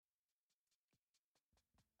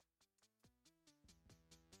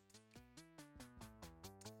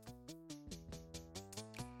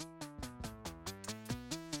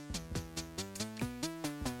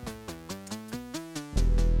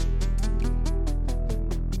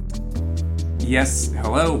Yes,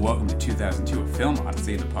 hello, welcome to 2002, A Film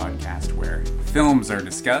Odyssey, the podcast where films are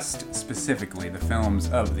discussed, specifically the films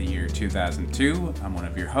of the year 2002. I'm one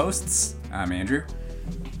of your hosts. I'm Andrew.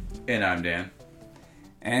 And I'm Dan.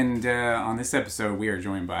 And on this episode, we are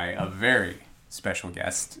joined by a very special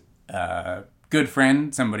guest. Good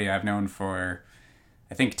friend, somebody I've known for,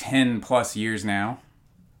 I think, 10 plus years now.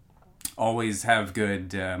 Always have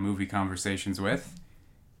good movie conversations with.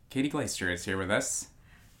 Katie Glaister is here with us.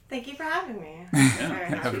 Thank you for having me.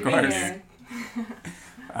 Yeah, of course.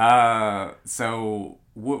 So,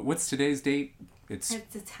 what's today's date? It's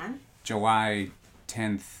the 10th? July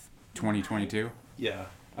 10th, 2022? Yeah.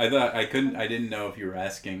 I didn't know if you were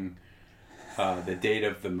asking the date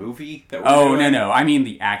of the movie that we're doing. No. I mean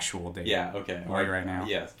the actual date. Yeah, okay. Right now.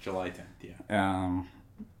 Yes, July 10th, yeah.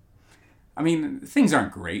 I mean, things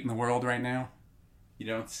aren't great in the world right now. You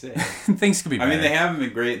don't say. Things could be better. I mean, they haven't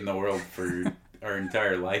been great in the world for our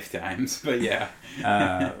entire lifetimes, but yeah.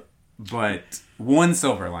 But one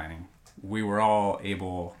silver lining, we were all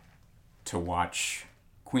able to watch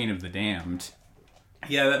Queen of the Damned.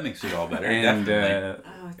 Yeah, that makes it all better. And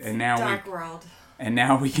it's and now dark world. And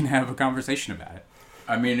now we can have a conversation about it.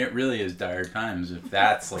 I mean, it really is dire times if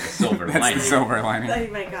that's like a silver that's lining. The silver lining. Oh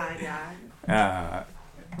my god, yeah.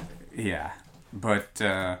 Yeah. But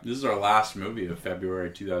this is our last movie of February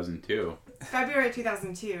 2002. February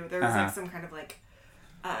 2002, there was like some kind of like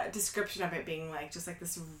description of it being like just like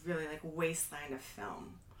this really like wasteland of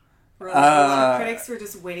film. Where like, a lot of critics were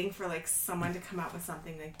just waiting for like someone to come out with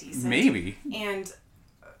something like decent. Maybe. And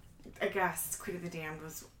I guess Queen of the Damned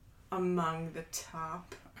was among the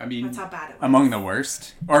top. I mean, that's how bad it was. Among the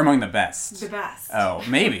worst? Or among the best? The best. Oh,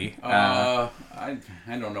 maybe. I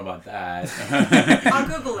don't know about that. I'll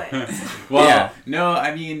Google it. Well, yeah. No,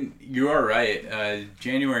 I mean, you are right.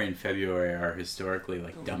 January and February are historically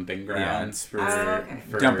like dumping grounds for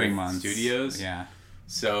dumping months. Studios. Yeah.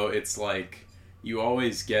 So it's like you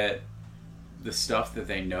always get the stuff that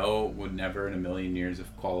they know would never in a million years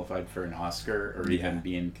have qualified for an Oscar or even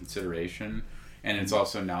be in consideration. And it's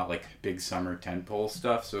also not like big summer tentpole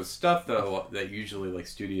stuff. So it's stuff that usually like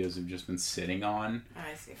studios have just been sitting on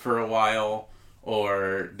for a while,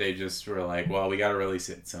 or they just were like, well, we got to release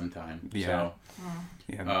it sometime. Yeah.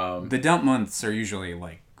 So, the dump months are usually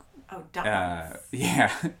like dump months.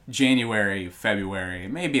 Yeah, January, February,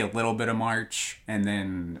 maybe a little bit of March, and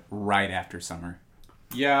then right after summer.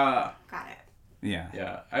 Yeah. Got it.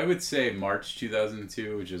 Yeah, I would say March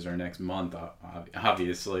 2002, which is our next month,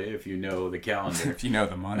 obviously, if you know the calendar. If you know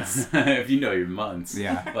the months. If you know your months.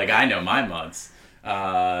 Yeah. Like, I know my months.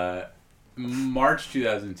 March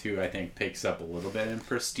 2002, I think, picks up a little bit in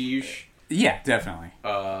prestige. Yeah, definitely.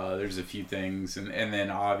 There's a few things, and then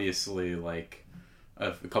obviously, like, a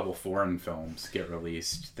couple foreign films get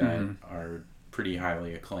released that are pretty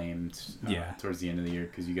highly acclaimed towards the end of the year,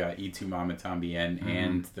 because you got Y Tu Mamá También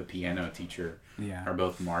and The Piano Teacher are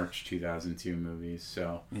both March 2002 movies.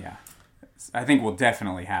 So I think we'll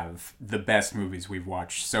definitely have the best movies we've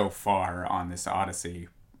watched so far on this Odyssey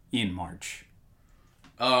in March.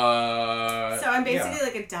 So I'm basically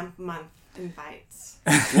like a dump month invite.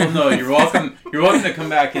 Well, no, you're welcome. You're welcome to come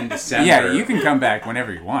back in December. Yeah, you can come back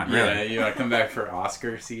whenever you want. Really. Yeah, you want to come back for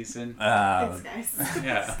Oscar season? Thanks, guys.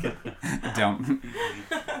 Yeah.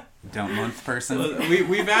 Dump month person. Well,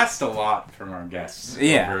 we've asked a lot from our guests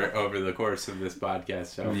over the course of this podcast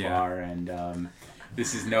so far, and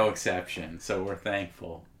this is no exception. So we're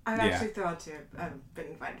thankful. I'm actually thrilled to have been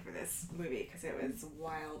invited for this movie because it was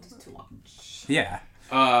wild to watch. Yeah.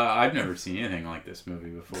 I've never seen anything like this movie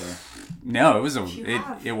before. No, it was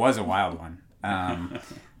a wild one.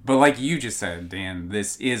 But like you just said, Dan,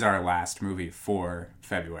 this is our last movie for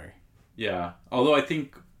February. Yeah. Although I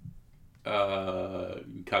think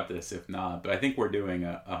cut this if not, but I think we're doing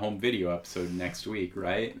a home video episode next week,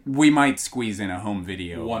 right? We might squeeze in a home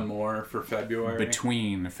video. One more for February?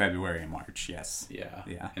 Between February and March, yes.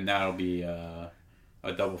 Yeah. And that'll be a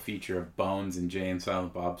double feature of Bones and Jay and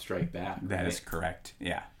Silent Bob Strike Back. That is correct,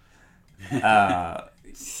 yeah.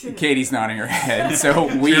 Katie's nodding her head,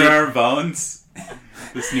 so we... Sure are Bones?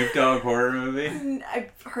 The Snoop Dogg horror movie? I've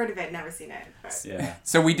heard of it, never seen it. But. Yeah.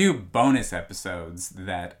 So we do bonus episodes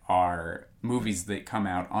that are movies that come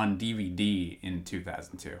out on DVD in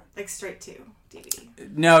 2002. Like straight to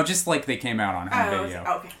DVD? No, just like they came out on home video.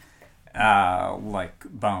 Okay. Like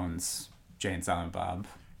Bones, Jay and Silent Bob.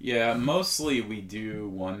 Yeah, mostly we do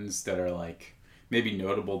ones that are like maybe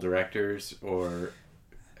notable directors or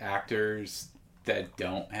actors that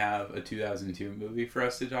don't have a 2002 movie for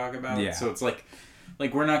us to talk about. Yeah. So it's like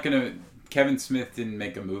we're not going to... Kevin Smith didn't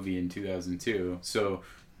make a movie in 2002, so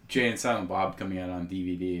Jay and Silent Bob coming out on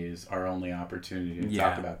DVD is our only opportunity to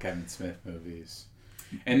talk about Kevin Smith movies.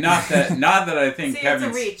 And not that I think Kevin.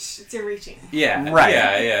 It's a reach. It's a reaching. Yeah, right.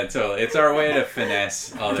 Yeah, totally. It's our way to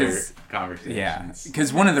finesse other conversations. Yeah,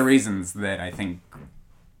 because one of the reasons that I think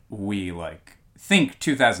we think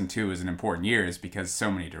 2002 is an important year is because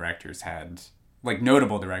so many directors had,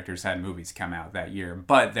 notable directors had movies come out that year,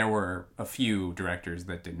 but there were a few directors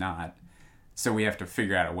that did not. So we have to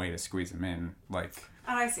figure out a way to squeeze them in. Oh,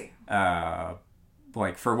 I see.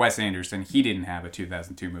 For Wes Anderson, he didn't have a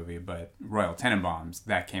 2002 movie, but Royal Tenenbaums,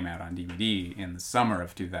 that came out on DVD in the summer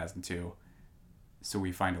of 2002. So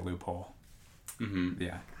we find a loophole. Mm-hmm.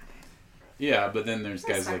 Yeah. Yeah, but then there's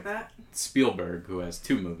guys like Spielberg who has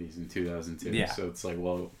 2 movies in 2002. Yeah. So it's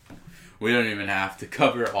well, we don't even have to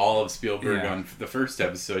cover all of Spielberg on the first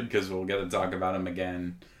episode because we'll get to talk about him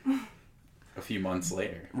again a few months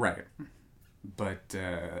later. Right. But,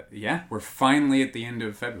 we're finally at the end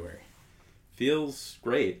of February. Feels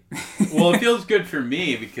great. Well, it feels good for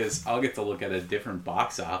me because I'll get to look at a different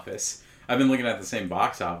box office. I've been looking at the same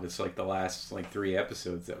box office the last 3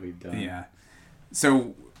 episodes that we've done. Yeah.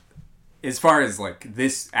 So, as far as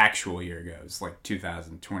this actual year goes,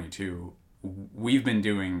 2022, we've been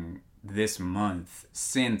doing this month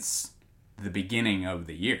since the beginning of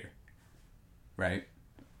the year. Right?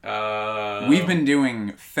 We've been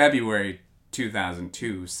doing February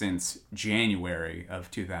 2002 since January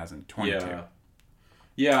of 2022.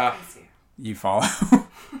 Yeah. You follow?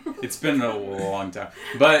 It's been a long time.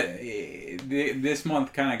 But this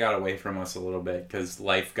month kind of got away from us a little bit because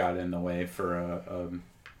life got in the way for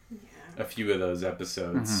a few of those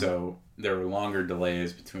episodes. Mm-hmm. So there were longer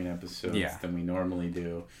delays between episodes than we normally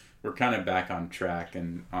do. We're kind of back on track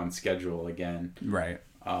and on schedule again. Right.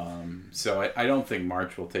 So I don't think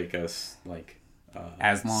March will take us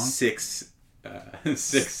as long?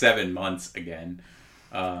 6-7 months again.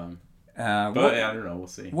 I don't know. We'll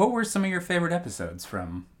see. What were some of your favorite episodes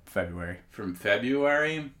from February? From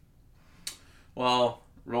February? Well,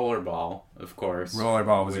 Rollerball, of course.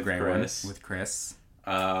 Rollerball was a great one with Chris.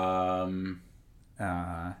 It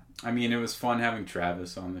was fun having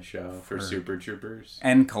Travis on the show for Super Troopers.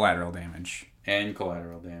 And Collateral Damage. And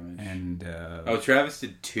Travis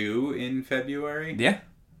did 2 in February? Yeah.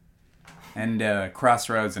 And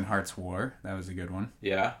Crossroads and Heart's War. That was a good one.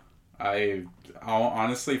 Yeah. I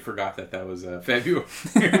honestly forgot that was a February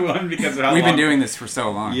one because of how We've been doing this for so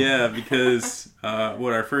long. Yeah, because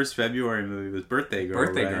our first February movie was Birthday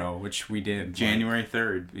Girl. Girl, which we did January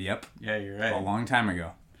 3rd. Yep. Yeah, you're right. A long time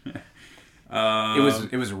ago.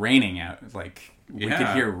 It was raining out. We could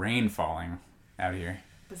hear rain falling out here.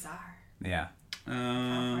 Bizarre. Yeah.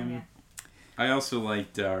 California. I also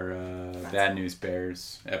liked our Bad News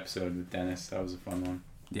Bears episode with Dennis. That was a fun one.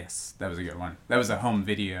 Yes, that was a good one. That was a home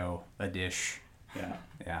video dish. Yeah.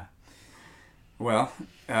 Yeah. Well,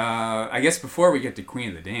 I guess before we get to Queen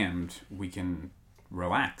of the Damned, we can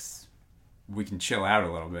relax. We can chill out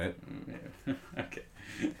a little bit. Okay.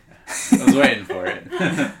 I was waiting for it.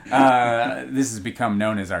 This has become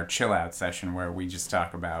known as our chill out session where we just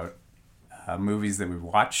talk about movies that we've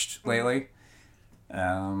watched lately.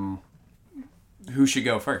 Who should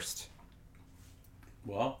go first?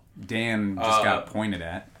 Well, Dan just got pointed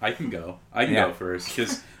at. I can go. Go first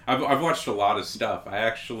because I've watched a lot of stuff. I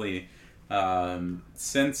actually,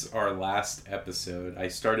 since our last episode, I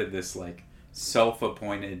started this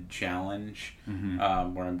self-appointed challenge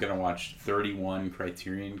where I'm gonna watch 31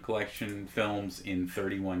 Criterion Collection films in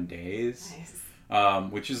 31 days,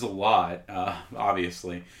 which is a lot,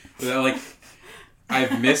 obviously. But,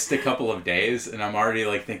 I've missed a couple of days, and I'm already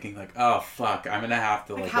thinking oh fuck, I'm gonna have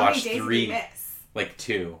to watch 3,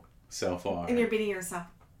 2 so far. And you're beating yourself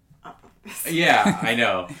up. Yeah, I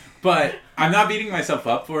know, but I'm not beating myself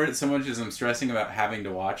up for it so much as I'm stressing about having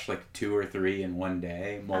to watch 2 or 3 in one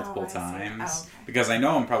day multiple times because I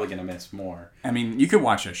know I'm probably gonna miss more. I mean, you could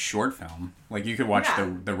watch a short film, you could watch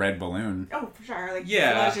the Red Balloon. Oh, for sure, La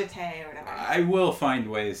Jetée or whatever. I will find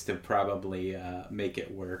ways to probably make it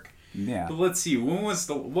work. Yeah. But let's see. What was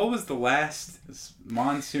the last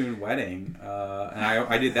Monsoon Wedding? And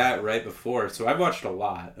I did that right before, so I've watched a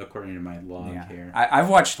lot according to my log here. I've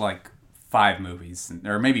watched 5 movies,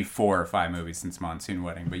 or maybe 4 or 5 movies since Monsoon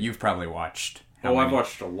Wedding, but you've probably watched. I've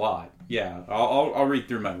watched a lot. Yeah, I'll read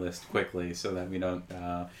through my list quickly so that we don't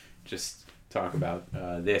just talk about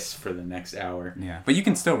this for the next hour. Yeah, but you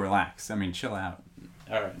can still relax. I mean, chill out.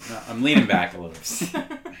 All right, no, I'm leaning back a little bit.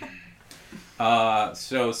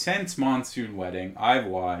 So since Monsoon Wedding, I've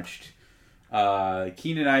watched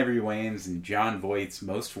Keenen Ivory Wayans and Jon Voight's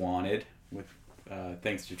Most Wanted with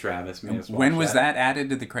Thanks to Travis. Made us watch When was that added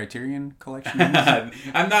to the Criterion collection?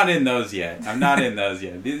 I'm not in those yet.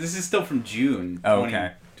 This is still from June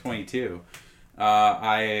 2022.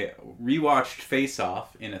 I rewatched Face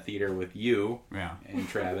Off in a theater with you and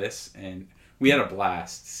Travis, and we had a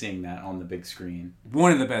blast seeing that on the big screen.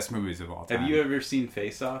 One of the best movies of all time. Have you ever seen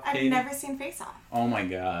Face Off, Katie? I've never seen Face Off. Oh my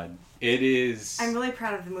god. It is... I'm really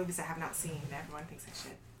proud of the movies I have not seen. Everyone thinks I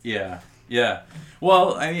should. Yeah.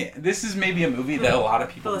 Well, I mean, this is maybe a movie that a lot of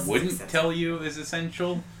people wouldn't tell you is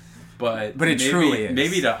essential, but it truly is.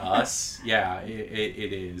 Maybe to us,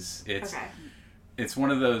 it is. It's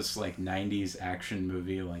one of those like 90s action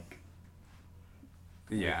movie like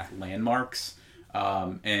landmarks,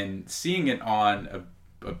 and seeing it on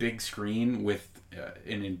a big screen with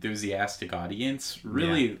an enthusiastic audience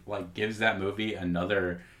really like gives that movie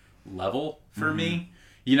another level for me.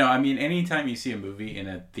 You know, I mean, anytime you see a movie in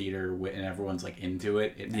a theater and everyone's like into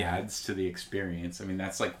it, it adds to the experience. I mean,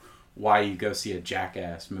 that's like why you go see a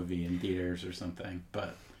Jackass movie in theaters or something.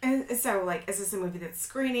 But so, like, is this a movie that's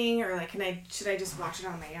screening, or like, should I just watch it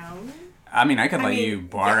on my own? I mean, I could let you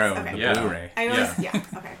borrow the Blu-ray.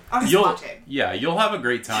 Okay. I'll just watch it. Yeah, you'll have a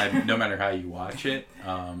great time no matter how you watch it.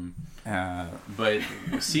 But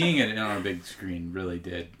seeing it on a big screen really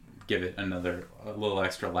did give it a little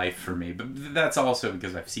extra life for me. But that's also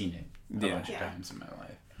because I've seen it a bunch of times in my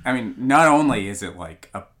life. I mean, not only is it like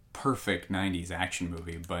a perfect 90s action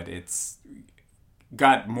movie, but it's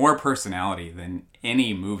got more personality than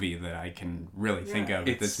any movie that I can really think of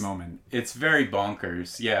at this moment. It's very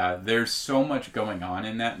bonkers. Yeah, there's so much going on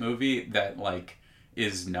in that movie that like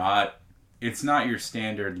it's not your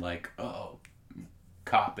standard like, oh,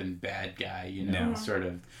 cop and bad guy, you know, sort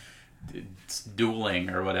of dueling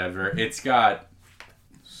or whatever. It's got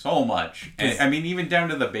so much. And, I mean, even down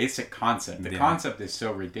to the basic concept. The concept is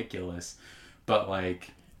so ridiculous, but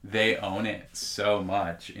like they own it so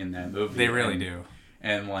much in that movie. They really do.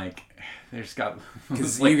 And like there's got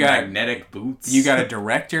because like you got magnetic boots. You got a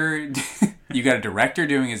director. You got a director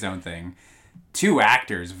doing his own thing. 2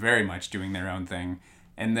 actors very much doing their own thing.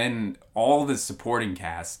 And then all the supporting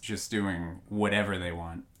cast just doing whatever they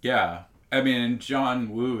want. Yeah. I mean, John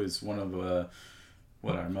Woo is one of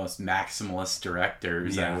our most maximalist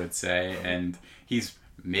directors, I would say. And he's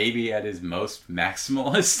maybe at his most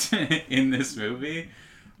maximalist in this movie.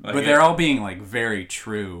 Like, but they're all being, like, very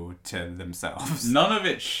true to themselves. None of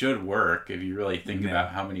it should work if you really think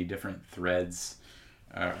about how many different threads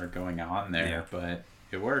are going on there. Yeah. But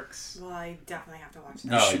it works. Well, I definitely have to watch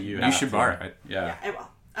that. You should borrow it. Yeah, I will.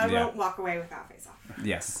 I won't walk away without Face Off.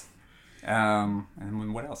 Yes. And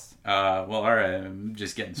what else? Well, all right. I'm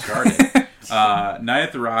just getting started. Night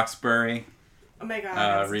at the Roxbury. Oh my god!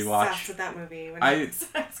 I was rewatch. obsessed with that movie.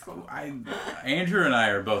 That's cool. Andrew and I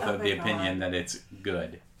are both of the opinion that it's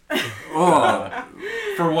good. Oh.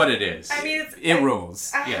 For what it is. I mean, it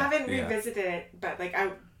rules. I haven't revisited it, but like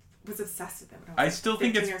I was obsessed with it. When I still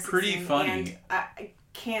think it's pretty funny. And I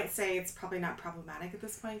can't say it's probably not problematic at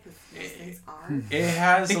this point because most things are. It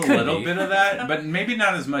has a little bit of that, but maybe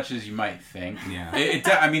not as much as you might think. Yeah.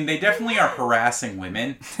 I mean, they definitely are harassing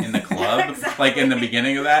women in the club, like in the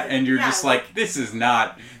beginning of that, and you're just like, this is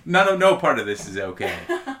not. No part of this is okay.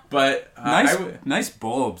 But nice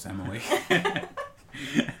bulbs, Emily.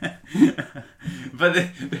 But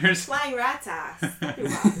there's flying rat's ass.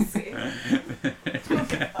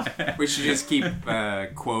 We should just keep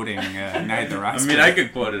quoting Night at the Roxbury. I mean, I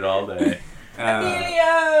could quote it all day.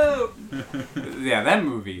 Emilio! Yeah, that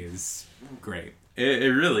movie is great.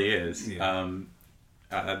 It really is. Yeah.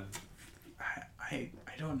 I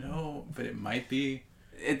don't know, but it might be.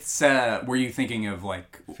 It's were you thinking of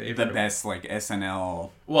like Favorite the best like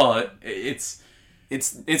SNL? Well, it's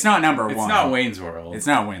not number one. It's not Wayne's World. It's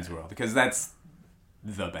not Wayne's World because that's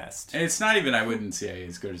the best. And it's not even, I wouldn't say,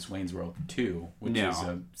 as good as Wayne's World 2, which is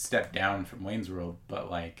a step down from Wayne's World. But,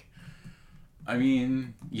 like, I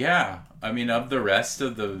mean, yeah. I mean, of the rest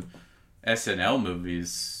of the SNL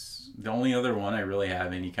movies, the only other one I really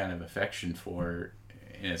have any kind of affection for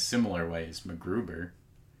in a similar way is MacGruber.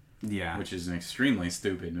 Yeah. Which is an extremely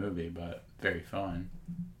stupid movie, but very fun.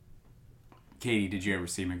 Katie, did you ever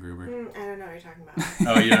see MacGruber? I don't know what you're talking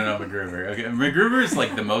about. Oh, you don't know MacGruber. Okay, MacGruber is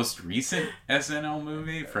like the most recent SNL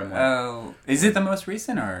movie from like... is it the most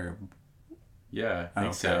recent or... Yeah, I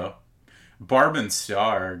think so. Barb and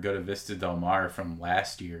Star, Go to Vista Del Mar from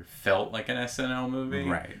last year felt like an SNL movie.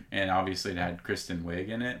 Right. And obviously it had Kristen Wiig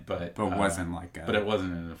in it, but wasn't like a... But it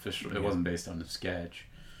wasn't an official... It wasn't based on a sketch.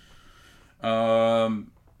 I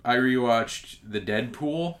rewatched The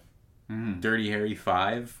Deadpool, Dirty Harry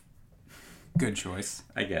 5. Good choice.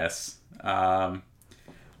 I guess. Alright,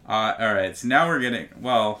 so now we're getting...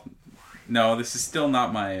 Well, No, this is still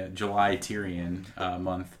not my July Tyrion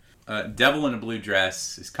month. Devil in a Blue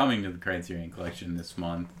Dress is coming to the Criterion Collection this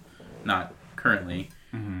month. Not currently.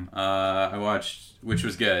 Mm-hmm. I watched, which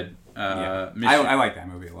was good. I like that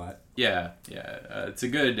movie a lot. Yeah. It's a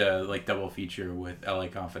good like double feature with LA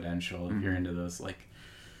Confidential if you're into those like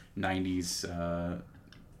 90s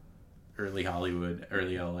early Hollywood,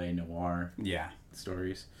 early LA noir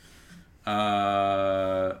stories.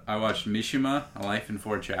 I watched Mishima, A Life in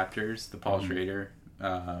 4 Chapters, the Paul Schrader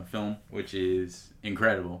film, which is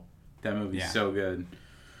incredible. That movie's so good.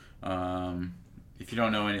 If you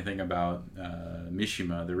don't know anything about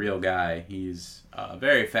Mishima, the real guy, he's a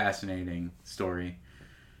very fascinating story.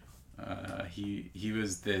 He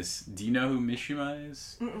was this. Do you know who Mishima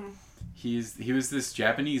is? Mm-mm. He was this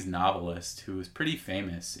Japanese novelist who was pretty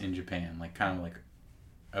famous in Japan, like kind of like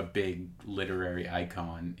a big literary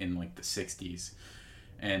icon in like the 60s,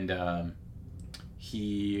 and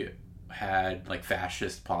he had like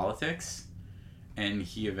fascist politics, and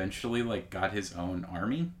he eventually like got his own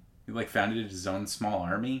army. He like founded his own small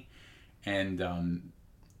army, and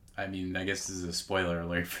I mean, I guess this is a spoiler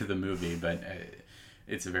alert for the movie, but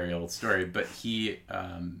it's a very old story. But he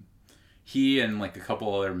and like a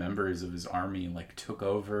couple other members of his army like took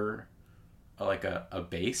over like a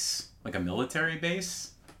base, like a military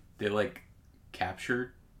base. They like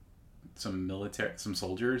captured some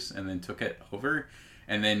soldiers and then took it over,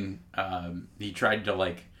 and then he tried to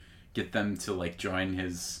like get them to like join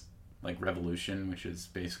his like revolution, which is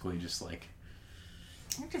basically just like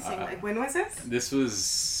interesting. Like, when was this? This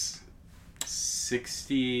was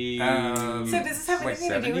 60. So does this have like anything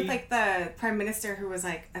 70? to do with like the prime minister who was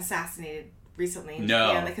like assassinated recently?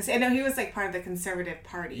 No. Yeah, like, I know he was like part of the Conservative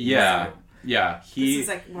Party. Yeah. So Yeah, this is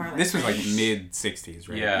like more like This was like mid 60s,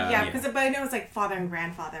 right? yeah, because but I know it's like father and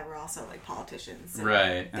grandfather were also like politicians.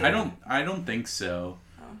 Right. I don't think so.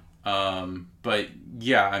 But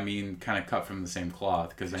yeah, I mean, kind of cut from the same cloth,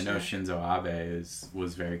 because I know Shinzo Abe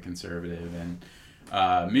was very conservative, and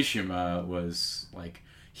Mishima was like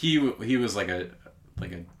he was like a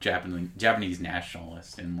Japanese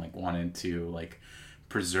nationalist, and like wanted to like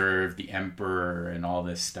preserve the emperor and all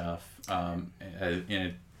this stuff in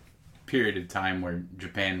a period of time where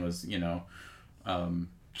Japan was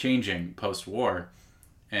changing post-war,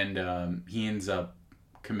 and he ends up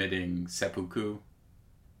committing seppuku.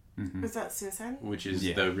 Was that suicide? Which is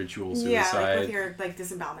the ritual suicide. Yeah, like with your like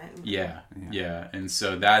disembowelment. Yeah. And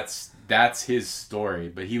so that's his story.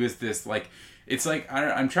 But he was this like, it's like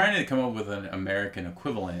I'm trying to come up with an American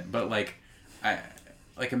equivalent, but like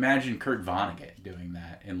imagine Kurt Vonnegut doing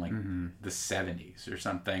that in like the 70s or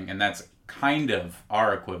something, and that's kind of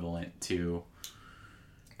our equivalent to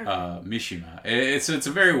Mishima. It's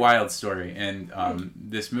a very wild story, and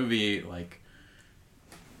this movie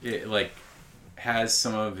it has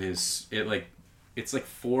some of his it's like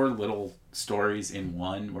 4 little stories in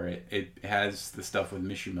one, where it has the stuff with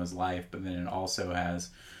Mishima's life, but then it also has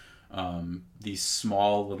these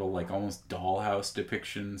small little like almost dollhouse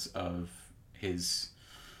depictions of his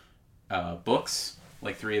books,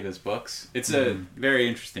 like 3 of his books. It's a very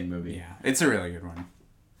interesting movie. Yeah, it's a really good one.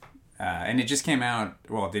 And it just came out,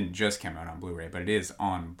 well, it didn't just come out on Blu-ray, but it is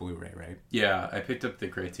on Blu-ray, right? Yeah, I picked up the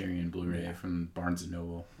Criterion Blu-ray from Barnes &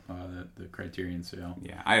 Noble, the Criterion sale.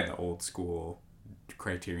 Yeah, I had the old school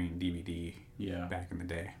Criterion DVD back in the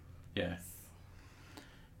day. Yeah.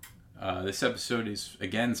 This episode is,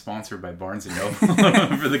 again, sponsored by Barnes & Noble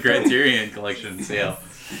for the Criterion Collection sale.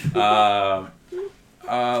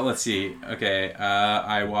 Let's see. Okay,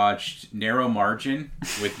 I watched Narrow Margin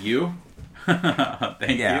with you.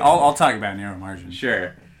 Thank you. I'll talk about Narrow Margin.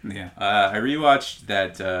 Sure. Yeah. I rewatched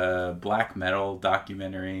that black metal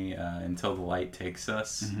documentary, Until the Light Takes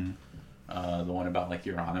Us. The one about like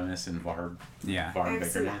Euronymous and Varg. Yeah. Varg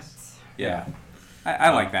Vikernes. Yeah. I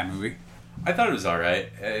like that movie. I thought it was all right.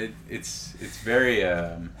 It's very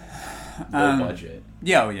low budget.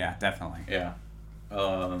 Yeah. Oh yeah, definitely. Yeah.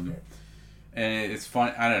 And it's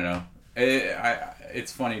fun. I don't know.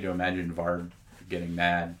 It's funny to imagine Varg getting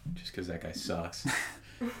mad just because that guy sucks.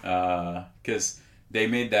 Because they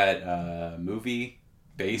made that movie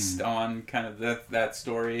based on kind of that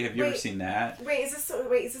story. Have you ever seen that? Is this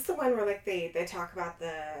the one where like they talk about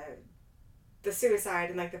the suicide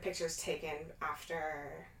and like the pictures taken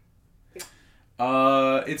after?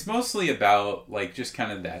 It's mostly about like just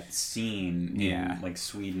kind of that scene in like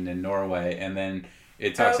Sweden and Norway, and then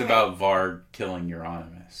it talks about Varg killing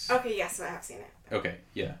Euronymous. Okay, yes, I have seen it. Okay,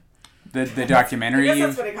 yeah. The documentary. I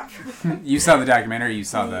guess that's what I got from. You saw the documentary. You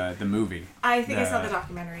saw the movie. I think I saw the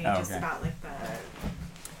documentary just about like the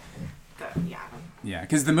Yeah,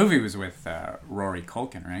 because the movie was with Rory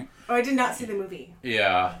Culkin, right? Oh, I did not see the movie.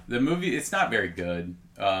 Yeah, the movie, it's not very good.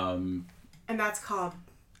 And that's called...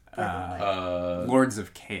 Lords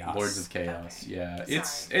of Chaos. Lords of Chaos, Okay. yeah.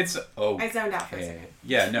 Sorry. It's okay. I zoned out for a second.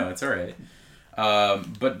 Yeah, no, it's alright.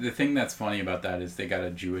 But the thing that's funny about that is they got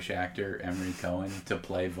a Jewish actor, Emery Cohen, to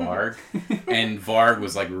play Varg, and Varg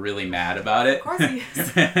was like really mad about it. Of course he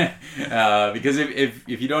is. Because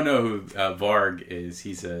if you don't know who Varg is,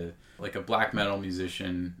 he's a black metal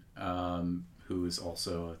musician who is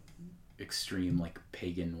also a extreme like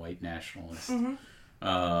pagan white nationalist. Mm-hmm.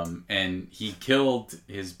 And he killed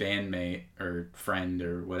his bandmate or friend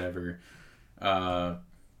or whatever, and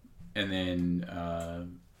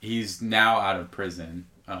then he's now out of prison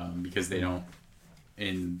because they don't,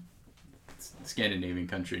 in Scandinavian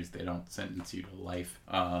countries, they don't sentence you to life.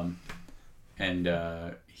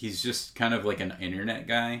 And he's just kind of like an internet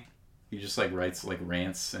guy. He just like writes like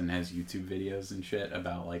rants and has YouTube videos and shit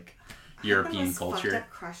about like European culture. I had a fucked up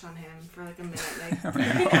crush on him for like a minute. Like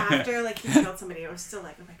even after like he killed somebody, I was still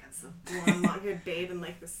like, oh my god, it's a blonde, long-haired babe in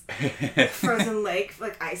like this frozen lake,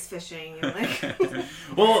 like ice fishing and like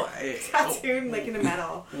well, tattooed like in a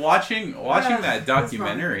metal. Watching that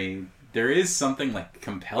documentary, there is something like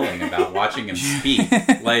compelling about watching him speak.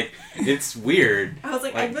 Like it's weird. I was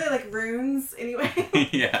like I really like runes anyway.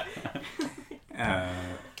 Yeah.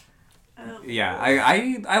 Yeah,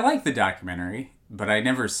 I like the documentary, but I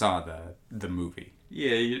never saw the movie.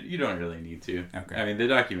 Yeah, you don't really need to. Okay. I mean, the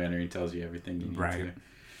documentary tells you everything you need Right.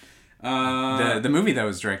 to. The movie that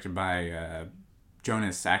was directed by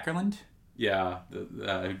Jonas Ackerlund. Yeah,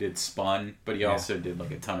 who did Spun, but he also did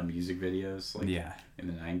like a ton of music videos, like in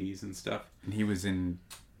the 90s and stuff. And he was in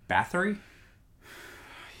Bathory?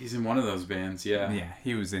 He's in one of those bands, yeah. Yeah,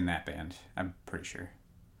 he was in that band. I'm pretty sure.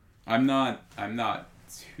 I'm not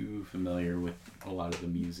too familiar with a lot of the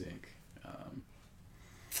music.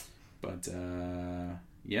 But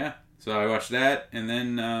yeah, so I watched that, and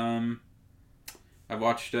then I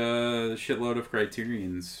watched a shitload of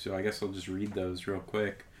Criterions, so I guess I'll just read those real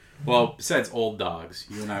quick. Well, besides Old Dogs,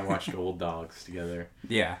 you and I watched Old Dogs together.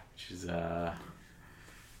 Yeah. Which is a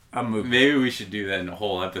movie. Maybe we should do that in a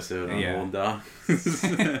whole episode on Old Dogs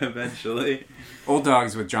eventually. Old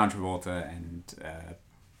Dogs with John Travolta and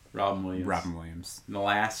Robin Williams. And the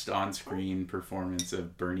last on-screen performance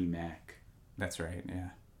of Bernie Mac. That's right, yeah.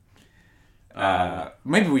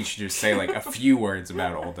 Maybe we should just say like a few words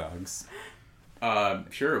about Old Dogs.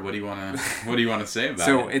 Sure. What do you want to say about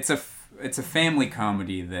it? So it's a family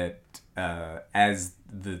comedy that, as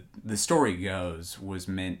the story goes, was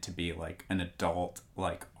meant to be like an adult,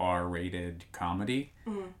 like R-rated comedy.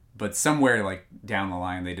 Mm-hmm. But somewhere like down the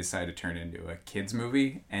line, they decided to turn it into a kids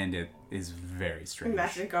movie, and it is very strange.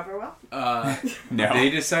 Imagine it go over well. No, they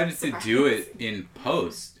decided to do it in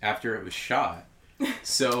post after it was shot.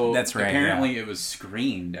 So that's right. Apparently, it was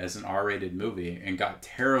screened as an R-rated movie and got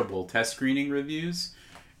terrible test screening reviews.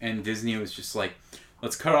 And Disney was just like,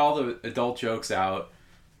 "Let's cut all the adult jokes out,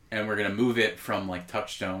 and we're gonna move it from like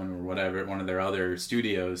Touchstone or whatever, one of their other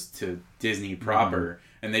studios, to Disney proper."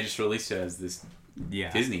 Mm-hmm. And they just released it as this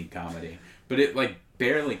Disney comedy, but it like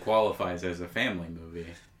barely qualifies as a family movie.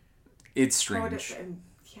 It's strange.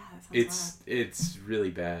 It's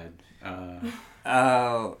really bad.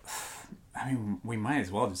 I mean, we might as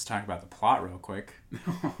well just talk about the plot real quick.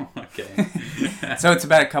 Okay. So it's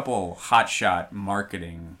about a couple hotshot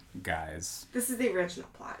marketing guys. This is the original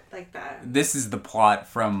plot, like that. This is the plot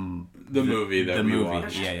from the movie that we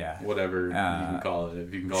watched. Yeah. Whatever you can call it,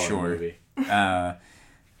 if you can call it a movie.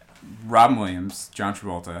 Robin Williams, John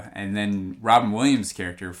Travolta, and then Robin Williams'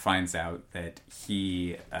 character finds out that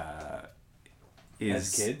he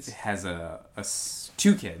has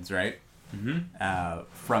two kids, right? Mm-hmm.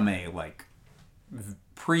 From a like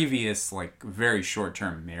previous like very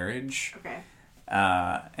short-term marriage. Okay.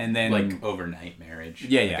 And then like overnight marriage.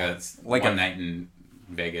 Yeah. Like one night in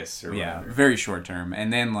Vegas or whatever. Yeah, very short-term,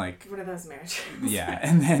 and then like one of those marriages. Yeah,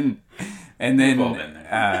 and then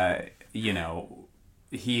you know,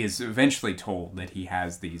 he is eventually told that he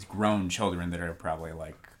has these grown children that are probably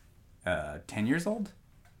like 10 years old.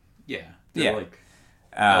 Yeah. They're like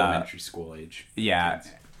elementary school age. Yeah.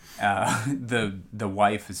 Kids. The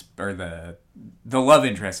wife is, or the love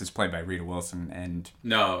interest is played by Rita Wilson, and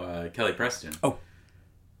Kelly Preston. Oh,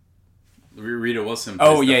 Rita Wilson.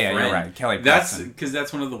 Oh yeah, you're right. Kelly Preston. Because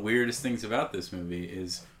that's one of the weirdest things about this movie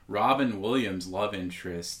is Robin Williams' love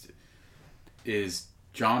interest is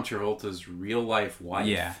John Travolta's real life wife.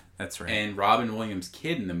 Yeah, that's right. And Robin Williams'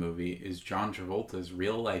 kid in the movie is John Travolta's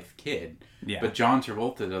real life kid. Yeah. But John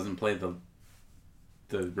Travolta doesn't play the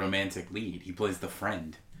romantic lead. He plays the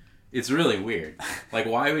friend. It's really weird. Like,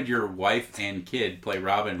 why would your wife and kid play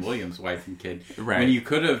Robin Williams' wife and kid when you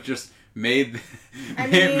could have just made? I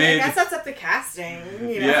guess that's up to casting.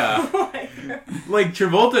 You know? Yeah, like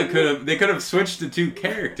Travolta could have. They could have switched the two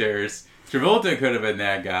characters. Travolta could have been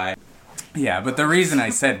that guy. Yeah, but the reason I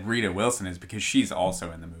said Rita Wilson is because she's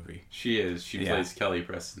also in the movie. She is. She plays Kelly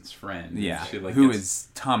Preston's friend. Yeah, she, who is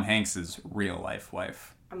Tom Hanks's real life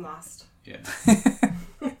wife. I'm lost. Yeah.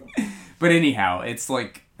 But anyhow, it's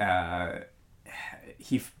like Ron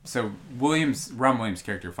Williams'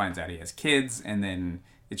 character finds out he has kids, and then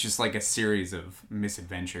it's just like a series of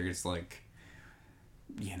misadventures, like,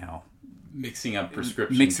 you know, mixing up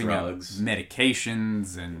prescription drugs,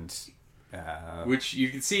 medications, and which you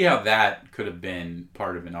can see how that could have been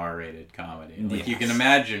part of an R-rated comedy. Like, you can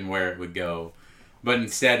imagine where it would go. But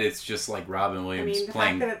instead, it's just like Robin Williams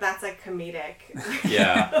playing. The fact that that's like comedic.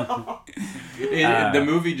 Yeah. The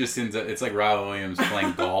movie just ends up. It's like Robin Williams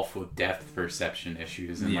playing golf with depth perception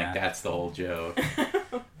issues, and like that's the whole joke.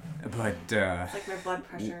 But it's like my blood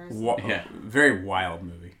pressure. Very wild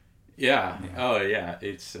movie. Yeah. Oh yeah.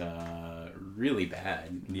 It's really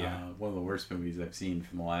bad. Yeah. One of the worst movies I've seen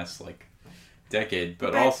from the last like decade.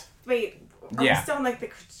 But also. Wait. Are we still on like the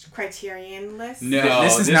Criterion list? No,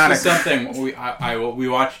 this is something we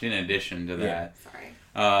watched in addition to that. Sorry.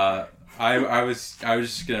 I was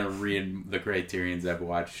just gonna read the Criterions I've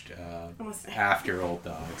watched after Old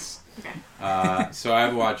Dogs. Okay. So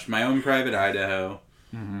I've watched My Own Private Idaho,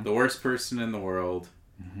 The Worst Person in the World,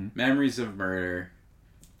 Memories of Murder,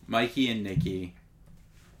 Mikey and Nicky,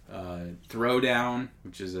 Throwdown,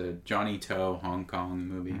 which is a Johnny To Hong Kong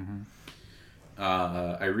movie.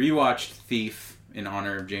 I rewatched Thief in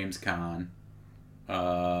honor of James Caan.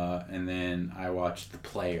 And then I watched The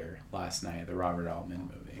Player last night, the Robert Altman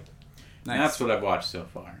movie. Nice. And that's what I've watched so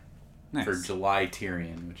far. Nice. For July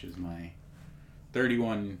Tyrion, which is my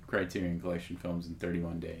 31 Criterion Collection films in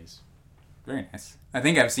 31 days. Very nice. I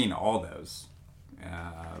think I've seen all those.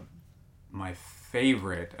 My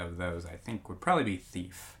favorite of those, I think, would probably be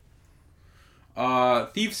Thief.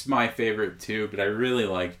 Thief's my favorite too, but I really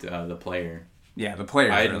liked The Player. Yeah, The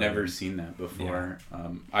Player. I had never seen that before. Yeah.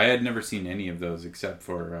 I had never seen any of those except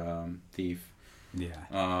for Thief.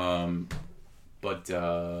 Yeah. But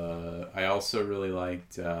I also really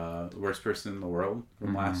liked The Worst Person in the World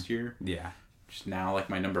from last year. Yeah. Which is now like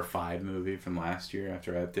my number 5 movie from last year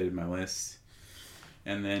after I updated my list.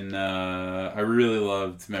 And then I really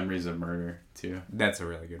loved Memories of Murder too. That's a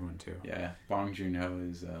really good one too. Yeah, Bong Joon-ho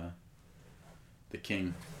is the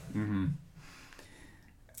king. Mm-hmm.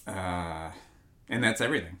 And that's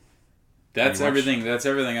everything. That's everything. That's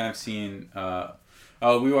everything I've seen.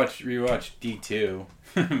 We watched D2,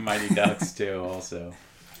 Mighty Ducks 2 also.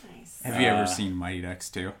 Nice. Have you ever seen Mighty Ducks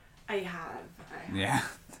 2? I have. Yeah.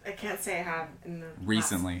 I can't say I have in the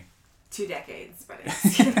recently. Last 2 decades, but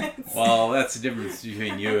it's well, that's the difference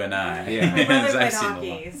between you and I. Yeah. My brother played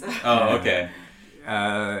hockey. So. Oh, okay.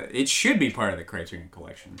 It should be part of the Criterion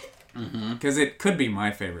Collection. Because it could be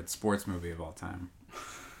my favorite sports movie of all time.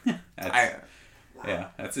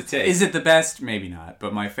 That's a take. Is it the best? Maybe not.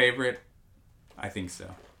 But my favorite? I think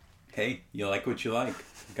so. Hey, you like what you like.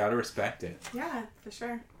 Gotta respect it. Yeah, for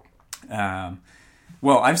sure.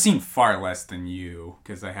 Well, I've seen far less than you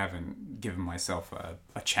because I haven't given myself a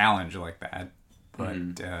challenge like that.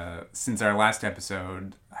 But since our last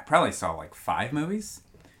episode, I probably saw like 5 movies.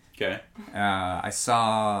 Okay. I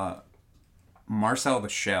saw Marcel the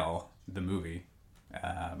Shell, the movie.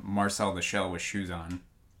 Marcel the Shell with shoes on.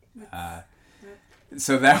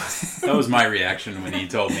 So that was my reaction when he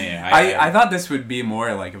told me. I thought this would be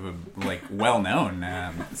more like of a well known.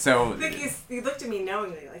 So I think you looked at me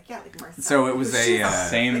knowingly, like Marcel. So it was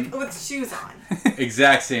same with shoes on.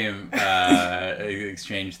 Exact same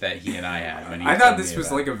exchange that he and I had when he. I thought this was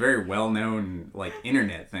like a very well known like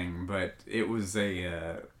internet thing, but it was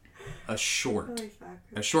a short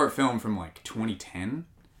film from like 2010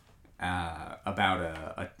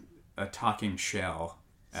 about a talking shell.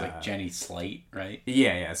 It's like Jenny Slate, right?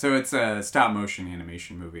 Yeah. So it's a stop motion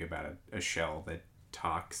animation movie about a shell that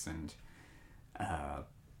talks, and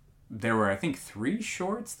there were I think 3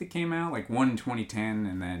 shorts that came out, like one in 2010,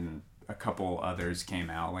 and then a couple others came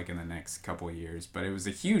out like in the next couple of years. But it was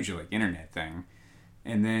a huge like internet thing,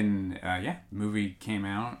 and then the movie came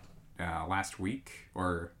out last week,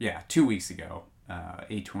 or 2 weeks ago.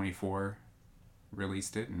 A24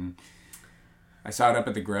 released it, and I saw it up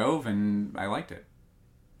at the Grove, and I liked it.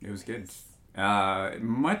 It was good.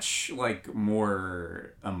 Much like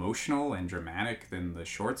more emotional and dramatic than the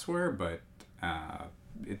shorts were, but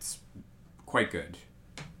it's quite good.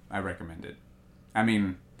 I recommend it. I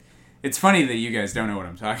mean, it's funny that you guys don't know what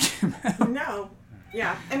I'm talking about. No.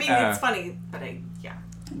 Yeah. I mean, it's funny, but yeah.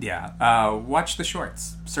 Yeah. Watch the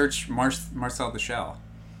shorts. Search Marcel the Shell.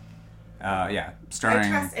 Yeah. Starring... I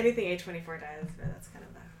trust anything A24 does, but that's kind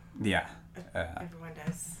of Yeah. everyone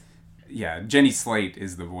does. Yeah. Jenny Slate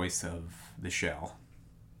is the voice of the Shell.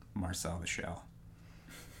 Marcel the Shell.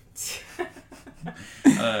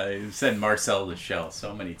 You said Marcel the Shell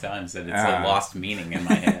so many times that it's a lost meaning in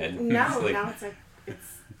my head. No, it's like, now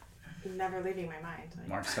it's never leaving my mind. Like,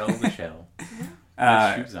 Marcel the Shell.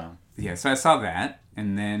 Shoes on. Yeah, so I saw that,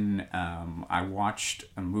 and then I watched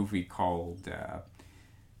a movie called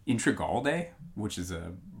Intrigalde, which is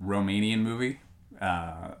a Romanian movie.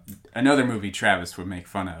 Another movie Travis would make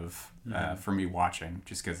fun of for me watching,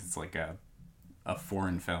 just because it's like a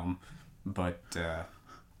foreign film. But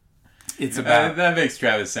it's about... that makes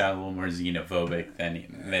Travis sound a little more xenophobic than he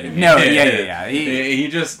No, yeah. He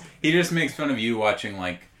just makes fun of you watching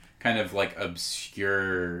like kind of like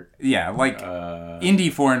obscure... Yeah, like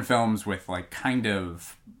indie foreign films with like kind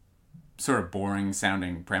of sort of boring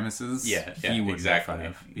sounding premises. Yeah, he would exactly. make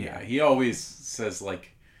fun of. Yeah, he always says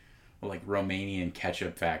like Romanian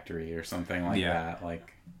ketchup factory or something like that.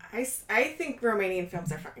 Like I think Romanian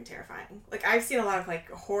films are fucking terrifying. Like I've seen a lot of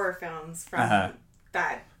like horror films from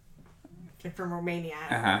that, like, from Romania.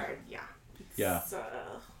 Or, yeah.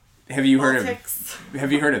 Have you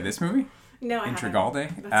heard of this movie? No, I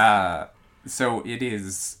Intrigalde. So it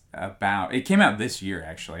is about... It came out this year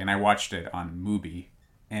actually, and I watched it on Mubi,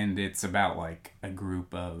 and it's about like a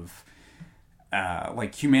group of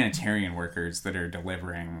like humanitarian workers that are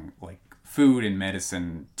delivering like food and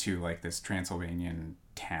medicine to like this Transylvanian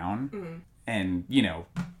town, and you know,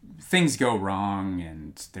 things go wrong,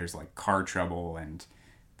 and there's like car trouble, and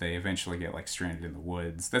they eventually get like stranded in the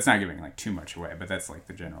woods. That's not giving like too much away, but that's like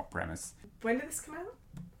the general premise. When did this come out?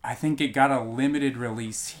 I think it got a limited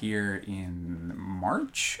release here in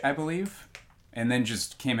March, I believe, and then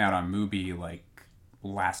just came out on Mubi like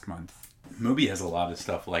last month. Mubi has a lot of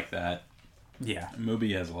stuff like that. Yeah.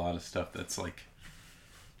 Mubi has a lot of stuff that's like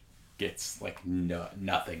gets like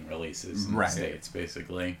nothing releases in the States,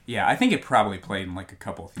 basically. Yeah, I think it probably played in like a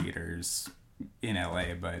couple theaters in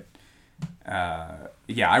LA, but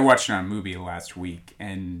yeah, I watched it on Mubi last week,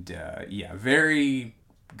 and yeah, very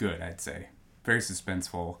good, I'd say. Very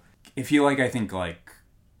suspenseful. If you like, I think, like,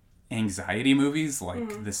 anxiety movies,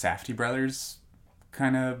 like the Safdie brothers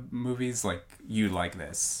kind of movies, like, you like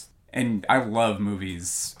this. And I love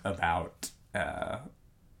movies about,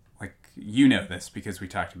 like, you know this because we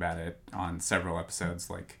talked about it on several episodes,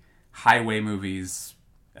 like, highway movies.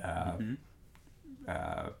 You're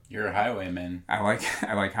a highwayman. I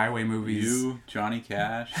like highway movies. You, Johnny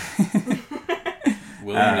Cash,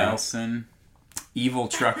 Willie Nelson. Evil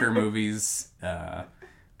trucker movies,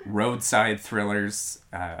 roadside thrillers.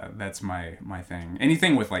 That's my thing.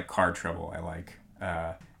 Anything with like car trouble, I like.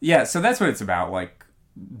 Yeah, so that's what it's about. Like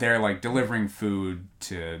they're like delivering food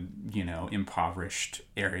to, you know, impoverished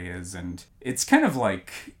areas, and it's kind of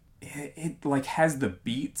like it like has the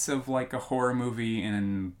beats of like a horror movie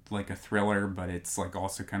and like a thriller, but it's like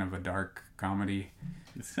also kind of a dark comedy.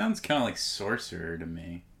 It sounds kind of like Sorcerer to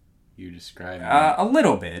me. You describe it. A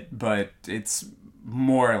little bit, but it's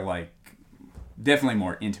more like definitely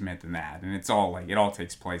more intimate than that, and it's all like it all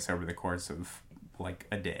takes place over the course of like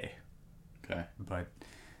a day. Okay, but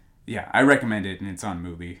yeah, I recommend it, and it's on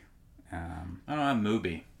Mubi. I don't have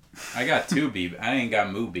Mubi. I got Tubi, but I ain't got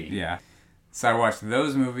Mubi. Yeah, so I watched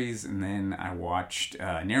those movies, and then I watched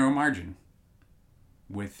Narrow Margin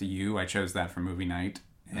with you. I chose that for movie night,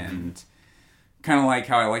 and kind of like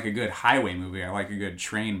how I like a good highway movie, I like a good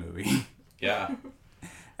train movie. Yeah.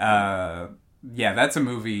 Yeah, that's a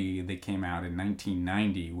movie that came out in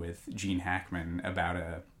 1990 with Gene Hackman about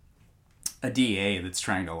a DA that's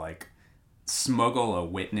trying to like smuggle a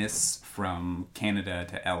witness from Canada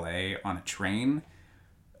to LA on a train,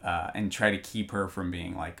 and try to keep her from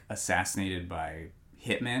being like assassinated by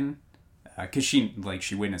hitmen, because she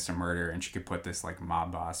witnessed a murder and she could put this like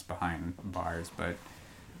mob boss behind bars. But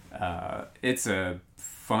it's a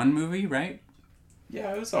fun movie, right?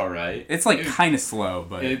 Yeah, it was all right. It's like kind of slow,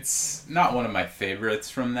 but it's not one of my favorites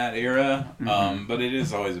from that era. But it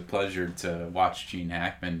is always a pleasure to watch Gene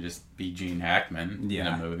Hackman just be Gene Hackman in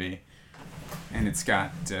a movie. And it's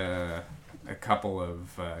got a couple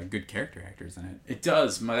of good character actors in it. It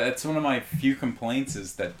does. That's one of my few complaints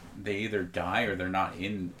is that they either die or they're not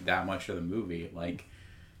in that much of the movie. Like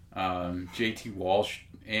J.T. Walsh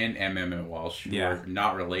and M. Walsh, who are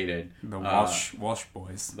not related. The Walsh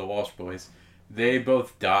boys. The Walsh boys. They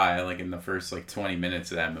both die like in the first like 20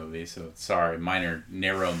 minutes of that movie. So sorry, minor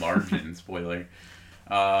narrow margin spoiler.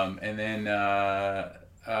 And then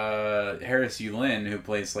Harris Yulin, who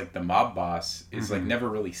plays like the mob boss, is like never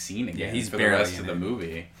really seen again he's for the barely rest in of the it.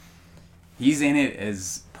 movie. He's in it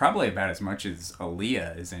as probably about as much as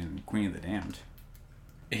Aaliyah is in Queen of the Damned.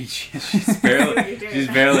 She's barely.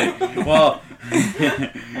 Well,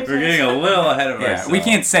 we're getting a little ahead of ourselves. We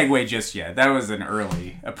can't segue just yet. That was a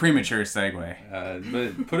premature segue.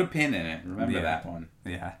 But put a pin in it. Remember that one.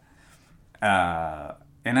 Yeah.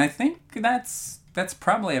 And I think that's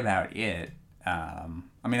probably about it.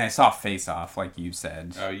 I mean, I saw Face Off, like you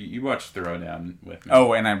said. Oh, you watched Throwdown with me.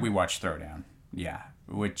 Oh, and we watched Throwdown. Yeah,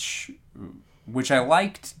 which I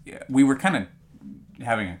liked. We were kind of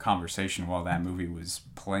having a conversation while that movie was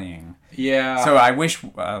playing. Yeah. So I wish.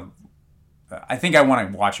 I think I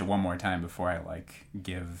want to watch it one more time before I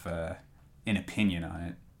give an opinion on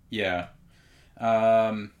it. Yeah.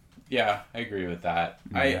 Yeah, I agree with that.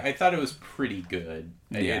 Yeah. I thought it was pretty good.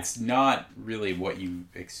 Yeah. It's not really what you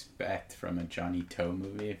expect from a Johnny To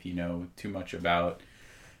movie if you know too much about...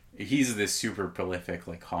 He's this super prolific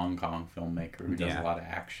Hong Kong filmmaker who does a lot of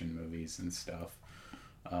action movies and stuff.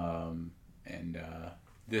 And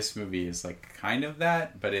this movie is kind of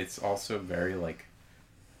that, but it's also very I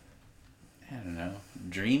don't know,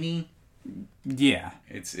 dreamy. Yeah.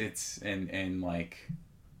 It's an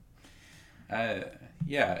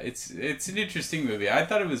interesting movie. I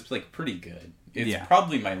thought it was pretty good. It's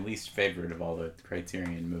probably my least favorite of all the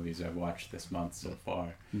Criterion movies I've watched this month so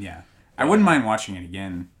far. Yeah. I wouldn't mind watching it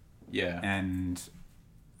again. Yeah. And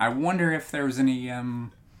I wonder if there was any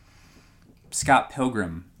Scott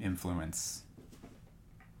Pilgrim influence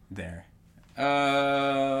there.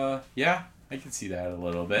 Yeah, I can see that a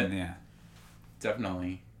little bit. Yeah.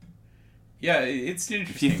 Definitely. Yeah, it's an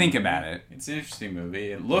interesting. If you think movie. about it, it's an interesting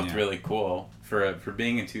movie. It looked really cool for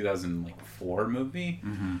being a 2004 movie,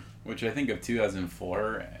 which I think of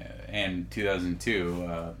 2004 and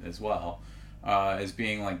 2002 as well as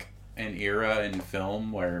being an era in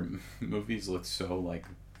film where movies look so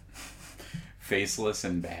faceless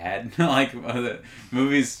and bad.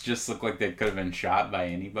 Movies just look like they could have been shot by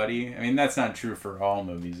anybody. I mean, that's not true for all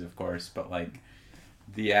movies, of course, but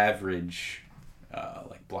the average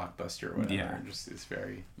blockbuster or whatever just is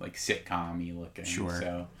very sitcom-y looking. Sure.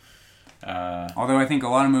 So although I think a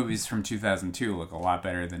lot of movies from 2002 look a lot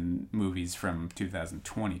better than movies from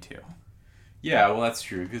 2022. Yeah, well, that's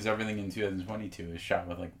true, because everything in 2022 is shot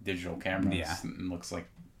with digital cameras and looks like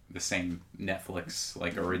the same Netflix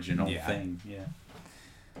original thing. Yeah.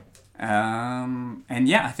 And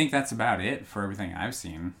yeah, I think that's about it for everything I've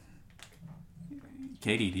seen.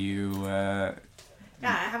 Katie, do you Yeah,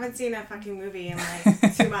 I haven't seen a fucking movie in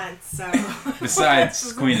 2 months, so...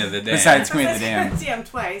 Besides Queen of the Damned. Besides Queen of the Damned. See him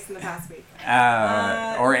twice in the past week.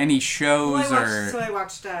 Or any shows I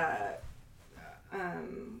watched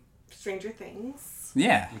Stranger Things.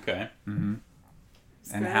 Yeah. Okay. Mm-hmm.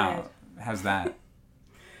 And good. how's that?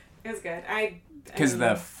 It was good. Because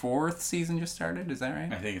the 4th season just started, is that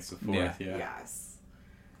right? I think it's the 4th, yeah. Yes.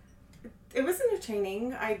 It was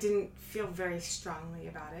entertaining. I didn't feel very strongly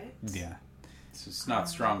about it. Yeah. So it's not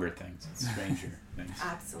Stranger Things, it's Stranger Things.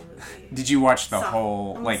 Absolutely. Did you watch the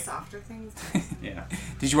whole softer things? Yeah.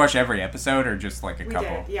 Did you watch every episode or just a couple?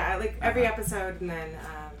 We did. Yeah, every episode, and then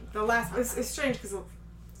the last. It's strange because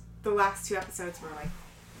the last 2 episodes were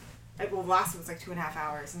the last one was 2.5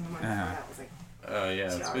 hours, and the one before that was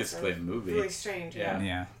yeah, it's basically a movie. Really strange.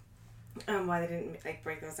 Yeah. Why they didn't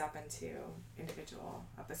break those up into individual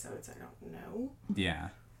episodes, I don't know. Yeah.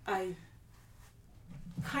 I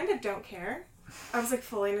kind of don't care. I was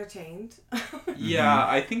fully entertained. Yeah,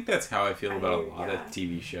 I think that's how I feel about a lot of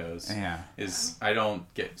TV shows. Yeah. I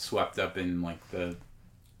don't get swept up in the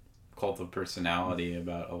cult of personality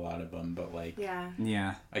about a lot of them, but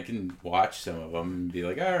yeah, I can watch some of them and be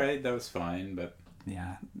all right, that was fine, but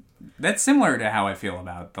yeah, that's similar to how I feel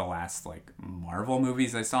about the last Marvel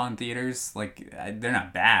movies I saw in theaters. They're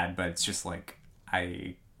not bad, but it's just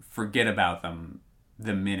I forget about them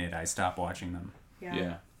the minute I stop watching them.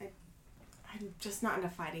 Yeah. I'm just not into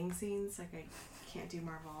fighting scenes. I can't do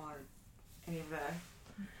Marvel or any of the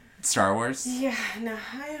Star Wars. Yeah, no,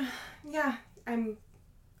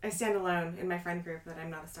 I stand alone in my friend group that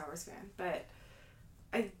I'm not a Star Wars fan, but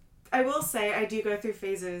I will say I do go through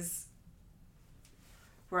phases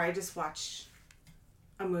where I just watch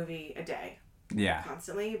a movie a day. Yeah.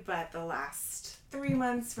 Constantly, but the last 3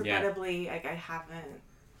 months, regrettably, I haven't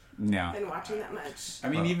been watching that much. I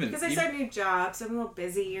mean, because I started a new job, so I'm a little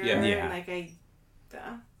busier. Yeah.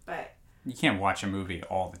 But you can't watch a movie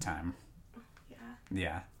all the time. Yeah.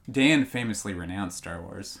 Yeah. Dan famously renounced Star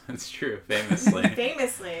Wars. That's true, famously.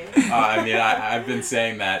 Famously. I mean, I've been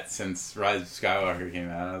saying that since Rise of Skywalker came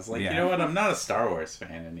out. I was you know what? I'm not a Star Wars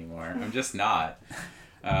fan anymore. I'm just not.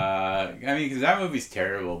 I mean, because that movie's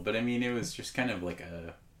terrible, but I mean, it was just kind of like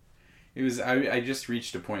I just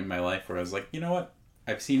reached a point in my life where I was like, you know what?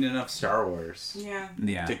 I've seen enough Star Wars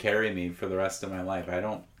to carry me for the rest of my life. I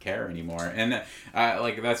don't care anymore. And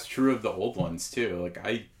like that's true of the old ones too. Like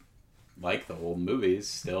I like the old movies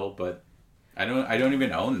still, but I don't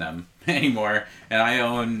even own them anymore. And I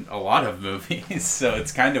own a lot of movies, so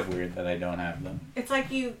it's kind of weird that I don't have them. It's like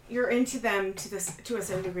you're into them to a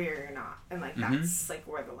certain degree or you're not. And like that's like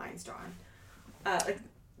where the line's drawn. Like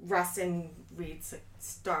Rustin reads like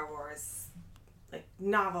Star Wars like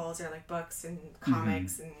novels or like books and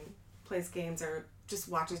comics and plays games or just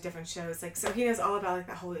watches different shows. Like so he knows all about like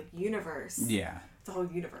that whole like, universe. Yeah. The whole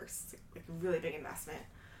universe. It's like a really big investment.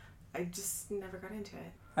 I just never got into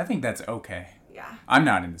it. I think that's okay. Yeah. I'm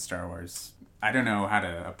not into Star Wars. I don't know how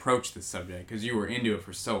to approach this subject because you were into it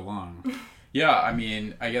for so long. Yeah, I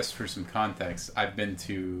mean, I guess for some context, I've been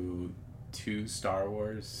to 2 Star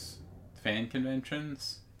Wars fan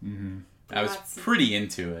conventions. Mm-hmm. I was pretty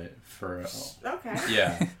into it for... Okay.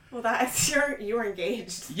 Yeah. Well, you were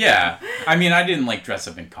engaged. Yeah. I mean, I didn't, like, dress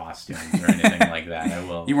up in costumes or anything like that. I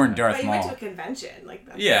will. You weren't Darth Maul. You went to a convention. Like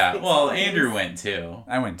that. Yeah. Well, Andrew went, too.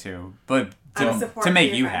 I went, too. But to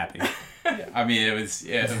make you happy. Yeah. I mean, it was so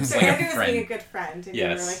like Andrew a was friend. being a good friend. And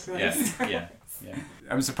Yes. You were, like, really Yeah.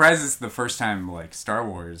 I'm surprised it's the first time, like, Star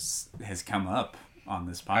Wars has come up on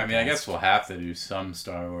this podcast. I mean, I guess we'll have to do some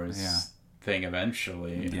Star Wars thing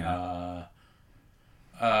eventually. Yeah.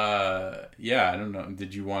 I don't know.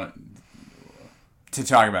 Did you want to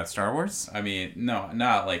talk about Star Wars? I mean, no,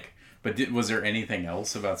 not like. But was there anything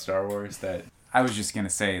else about Star Wars that? I was just gonna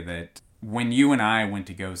say that when you and I went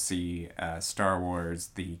to go see Star Wars: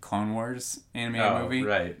 The Clone Wars animated movie,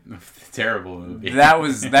 right, terrible movie. That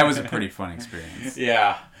was a pretty fun experience.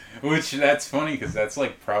 Yeah, which that's funny because that's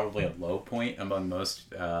like probably a low point among most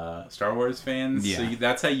Star Wars fans. Yeah. So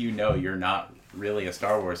that's how you know you're not really a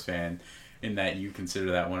Star Wars fan. In that you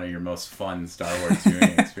consider that one of your most fun Star Wars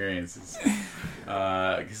viewing experiences.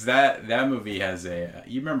 Because that movie has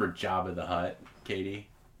you remember Jabba the Hutt, Katie?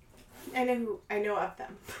 I know of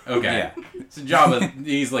them. Okay. Yeah. So Jabba,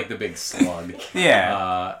 he's like the big slug.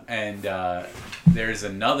 Yeah. And there's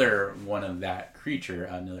another one of that creature,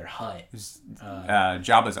 another Hutt.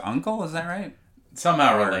 Jabba's uncle, is that right?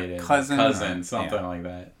 Somehow related. Cousin, something like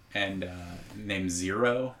that. And named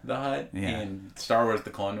Zero the Hutt in Star Wars: The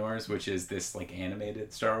Clone Wars, which is this like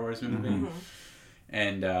animated Star Wars movie. Mm-hmm.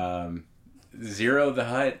 And Zero the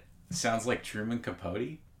Hutt sounds like Truman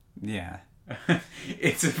Capote. Yeah.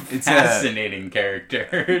 It's a fascinating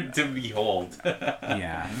character to behold.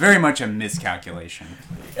 Yeah, very much a miscalculation.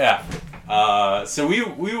 Yeah. So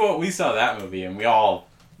we saw that movie and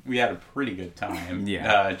we had a pretty good time.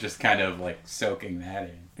 Yeah. Just kind of like soaking that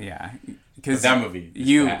in. Yeah. Because that movie,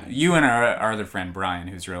 you and our other friend Brian,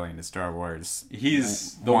 who's really into Star Wars,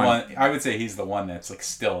 he's the one. I would say he's the one that's like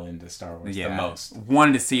still into Star Wars the most.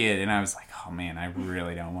 Wanted to see it, and I was like, oh man, I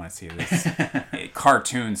really don't want to see this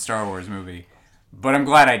cartoon Star Wars movie. But I'm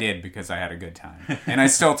glad I did because I had a good time, and I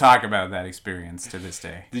still talk about that experience to this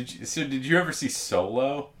day. Did you ever see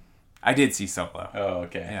Solo? I did see Solo. Oh,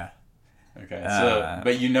 okay. Yeah. Okay. So,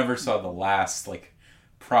 but you never saw the last like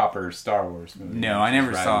proper Star Wars movie. No, I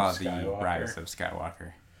never saw the Rise of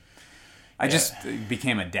Skywalker. I just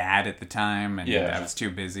became a dad at the time, and I was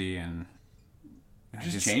too busy, and it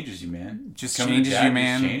just changes you, man. Just changes you,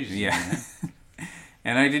 man.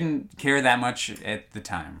 And I didn't care that much at the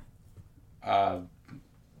time.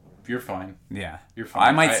 You're fine. Yeah. You're fine.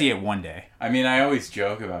 I might see it one day. I mean, I always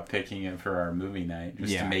joke about picking it for our movie night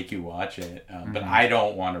just to make you watch it, but I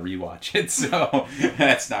don't want to rewatch it, so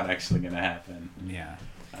that's not actually going to happen. Yeah.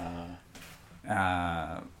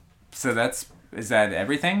 So is that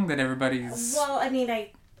everything that everybody's... Well, I mean,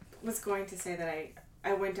 I was going to say that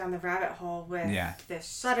I went down the rabbit hole with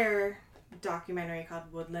this Shudder documentary called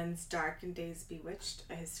Woodlands Dark and Days Bewitched,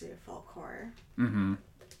 A History of Folk Horror. Mm-hmm.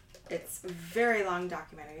 It's a very long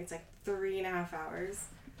documentary. It's like 3.5 hours.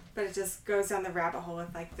 But it just goes down the rabbit hole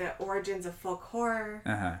with like the origins of folk horror.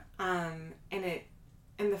 Uh-huh. And it,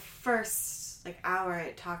 in the first like hour,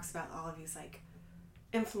 it talks about all of these like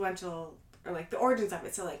influential, or like the origins of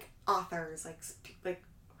it. So like authors, like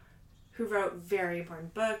who wrote very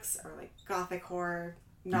important books, or like gothic horror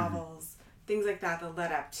novels, things like that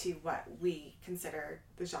led up to what we consider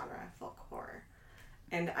the genre folk horror.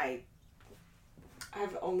 And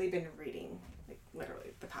I've only been reading like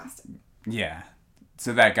literally the past. Yeah.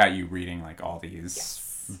 So that got you reading like all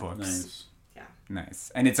these books. Nice. Yeah.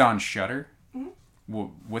 Nice. And it's on Shudder? Mm-hmm.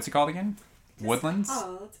 What's it called again? Woodlands?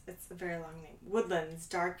 It's a very long name. Woodlands,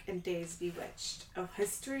 Dark and Days Bewitched. A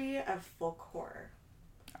History of Folk Horror.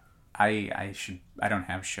 I don't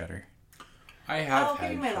have Shudder. I have I'll give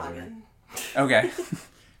had you my Shudder. login. Okay.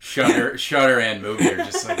 Shudder and movie are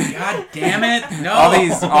just like, God damn it, no.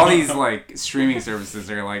 all these like streaming services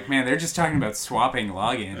are like, man, they're just talking about swapping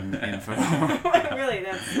login info. Really,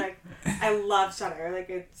 that's like, I love Shudder. Like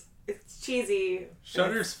it's cheesy.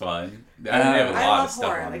 Shudder's fun. They I have a I lot love of stuff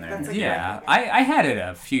horror, on like, there. that's like- Yeah, I had it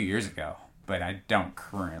a few years ago, but I don't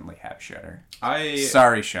currently have Shudder. I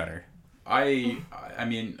Sorry, Shudder. I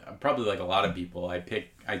mean, probably like a lot of people, I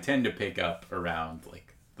tend to pick up around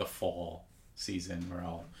like the fall season where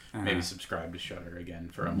I'll maybe subscribe to Shudder again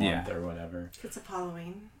for a month or whatever. It's a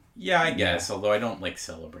Halloween. Yeah, I guess. Although I don't like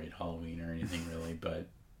celebrate Halloween or anything really, but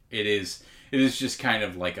it is just kind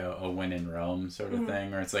of like a when in Rome sort of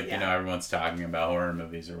thing, where it's like, you know, everyone's talking about horror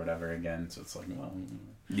movies or whatever again, so it's like, well,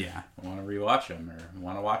 Yeah. I want to rewatch them or I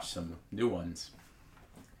want to watch some new ones.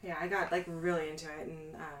 Yeah, I got like really into it,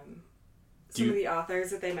 and some of the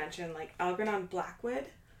authors that they mentioned, like Algernon Blackwood,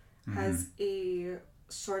 has a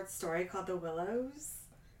short story called The Willows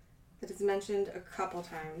that is mentioned a couple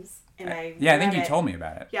times, and I think you told me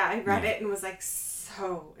about it. Yeah, I read it and was like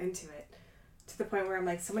so into it, to the point where I'm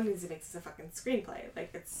like, someone needs to make this a fucking screenplay. Like,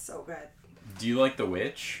 it's so good. Do you like The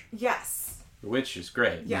Witch? Yes. The Witch is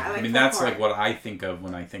great. Yeah, I like mean, folk that's horror. like what I think of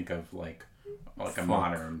when I think of like a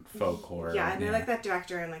modern folk horror. Yeah, and I like that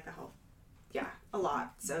director and like the whole, a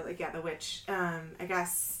lot. So like, The Witch. I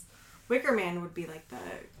guess Wicker Man would be like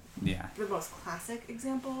the most classic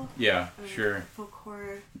example. Yeah, of sure. Folk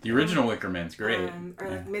horror. The original Wicker Man's great. Or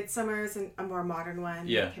like Midsummer's and a more modern one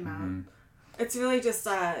Yeah. that came out. It's really just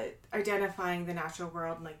identifying the natural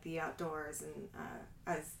world and like the outdoors and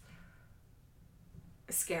as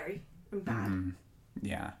scary and bad.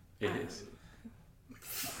 Yeah. It is.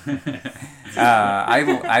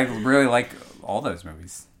 I really like all those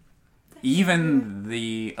movies. Even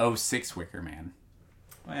the 06 Wicker Man.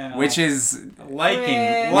 Well, Which is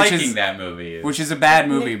liking that movie. which is a bad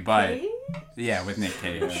movie, Nick but Cage? yeah, with Nick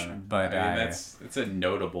Cage. Yeah. But I mean, it's a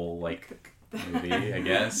notable movie, I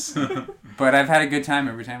guess. but I've had a good time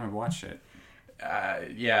every time I've watched it.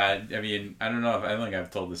 Yeah, I mean, I don't think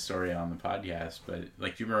I've told this story on the podcast, but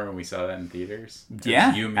like, do you remember when we saw that in theaters?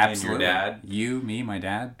 Yeah, you, me, absolutely. and your dad. You, me, my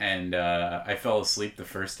dad. And I fell asleep the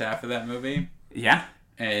first half of that movie. Yeah.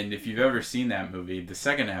 And if you've ever seen that movie, the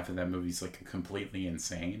second half of that movie is like completely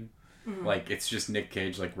insane. Like, it's just Nick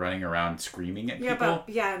Cage like running around screaming at people.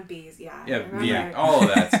 And bees. Yeah. Yeah, all of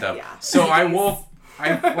that stuff. Yeah. So I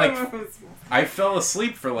fell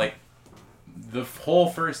asleep for like the whole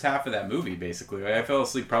first half of that movie, basically. I fell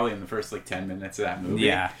asleep probably in the first like 10 minutes of that movie.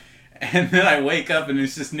 Yeah. And then I wake up and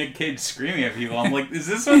it's just Nick Cage screaming at people. I'm like, is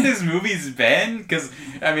this what this movie's been? Because,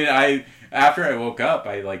 I mean, after I woke up,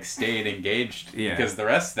 I like stayed engaged because the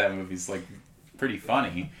rest of that movie's like pretty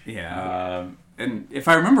funny. Yeah. And if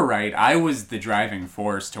I remember right, I was the driving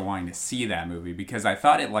force to wanting to see that movie because I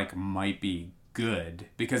thought it like might be good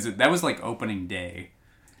because that was like opening day.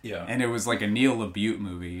 Yeah. And it was like a Neil LaBute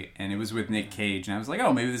movie, and it was with Nick Cage, and I was like,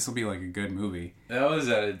 oh, maybe this will be like a good movie. That was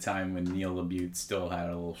at a time when Neil LaBute still had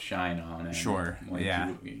a little shine on it. Sure, like,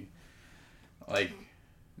 yeah.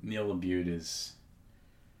 Neil LaBute is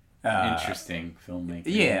an interesting filmmaker.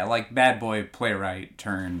 Yeah, like bad boy playwright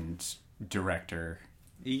turned director.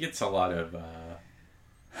 He gets a lot of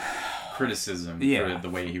criticism for the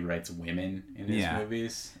way he writes women in his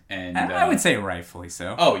movies. And I would say rightfully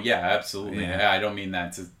so. Oh, yeah, absolutely. Yeah. Yeah, I don't mean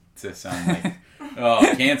that to sound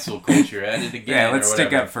like, cancel culture at it again. Yeah, let's or stick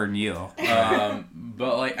whatever. up for Neil.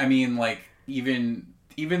 But, like, I mean, like, even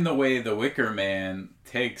the way The Wicker Man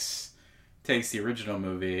takes the original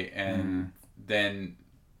movie and then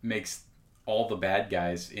makes all the bad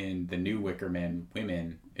guys in the new Wicker Man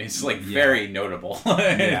women, it's like very notable.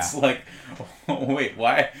 It's like, oh, wait,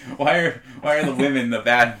 why are the women the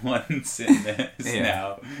bad ones in this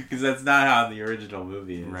now? Because that's not how the original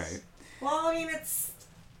movie is. Right. Well, I mean, it's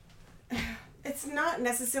not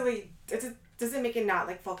necessarily. It doesn't make it not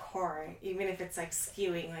like folk horror, even if it's like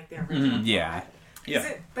skewing like the original. Yeah. Yeah.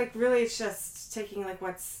 It like really it's just taking like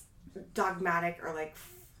what's dogmatic or like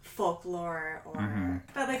folklore or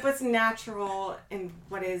but like what's natural and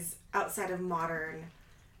what is outside of modern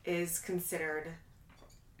is considered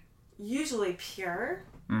usually pure,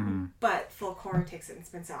 but folk horror takes it and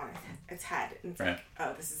spins it on its head and it's like,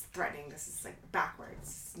 oh, this is threatening, this is like backwards,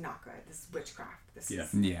 this is not good, this is witchcraft, this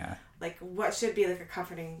is like what should be like a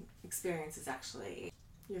comforting experience is actually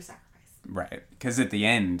your sacrifice. Right, because at the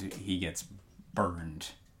end he gets burned.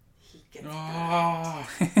 He gets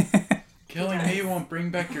Killing me won't bring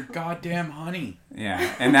back your goddamn honey.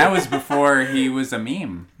 Yeah, and that was before he was a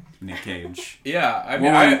meme, Nick Cage. Yeah, I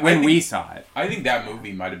mean, when we saw it. I think that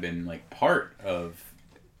movie might have been like part of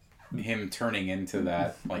him turning into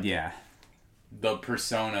that, like, Yeah. the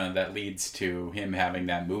persona that leads to him having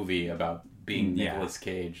that movie about being Yeah. Nicolas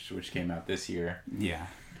Cage, which came out this year. Yeah.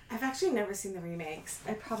 I've actually never seen the remakes.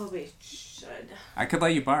 I probably should. I could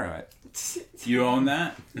let you borrow it. You own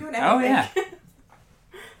that? You and Oh, yeah. everything.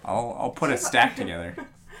 I'll put a stack together.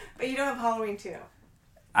 But you don't have Halloween 2.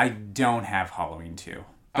 I don't have Halloween 2.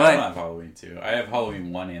 I But don't have Halloween 2. I have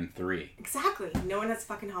Halloween 1 and 3. Exactly. No one has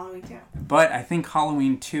fucking Halloween 2. but I think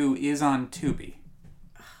Halloween 2 is on Tubi.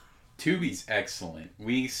 Tubi's excellent.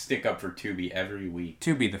 We stick up for Tubi every week.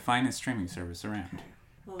 Tubi, the finest streaming service around.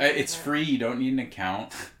 It's free. You don't need an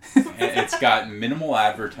account. It's got minimal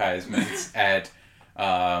advertisements at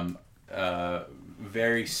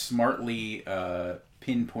very smartly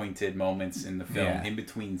pinpointed moments in the film, Yeah. in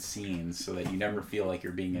between scenes, so that you never feel like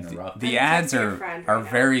you're being interrupted. The I'm ads texting your are friend are right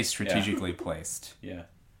now. very strategically placed. Yeah.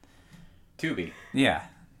 Tubi. Yeah.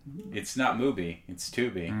 It's not Mubi. It's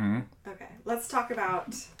Tubi. Mm-hmm. Okay, let's talk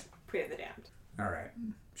about Queen of the Damned. All right.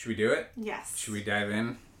 Should we do it? Yes. Should we dive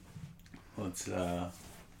in? Let's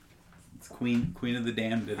Queen of the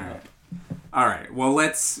Damned it up. All right. Well,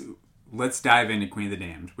 let's dive into Queen of the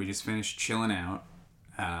Damned. We just finished chilling out.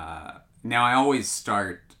 Now, I always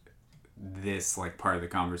start this like part of the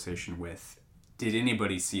conversation with, did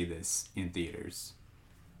anybody see this in theaters?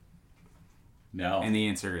 No. And the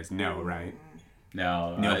answer is no, right?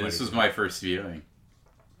 No. Nobody This was did. my first viewing.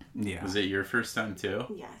 Yeah. Was it your first time too?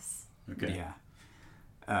 Yes. Okay. Yeah.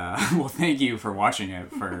 Well, thank you for watching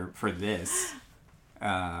it for this.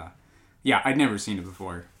 Yeah, I'd never seen it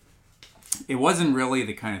before. It wasn't really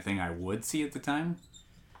the kind of thing I would see at the time.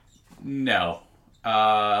 No.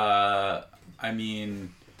 I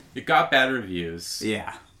mean, it got bad reviews.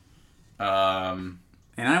 Yeah. And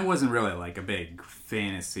I wasn't really like a big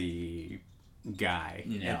fantasy guy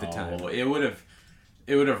at the time. It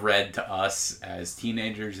would have read to us as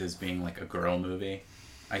teenagers as being like a girl movie,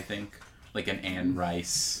 I think. Like an Anne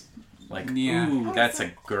Rice. Like, Yeah. ooh, that's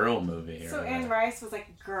a girl movie. So or Anne whatever. Rice was like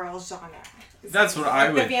girl genre. That's what I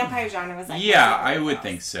would... The vampire genre was like... Yeah, I would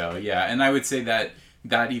think so, yeah. And I would say that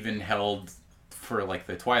even held for like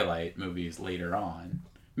the Twilight movies later on.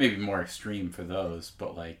 Maybe more extreme for those,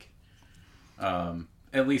 but like...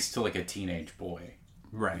 at least to like a teenage boy.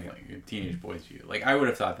 Right. Like a teenage boy's view. Like, I would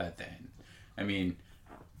have thought that then. I mean,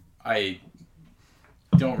 I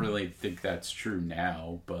don't really think that's true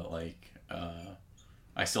now, but like,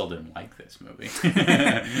 I still didn't like this movie.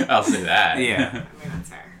 I'll say that. Yeah. I mean, that's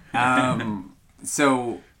fair.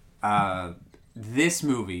 So, this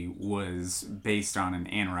movie was based on an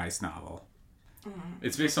Anne Rice novel.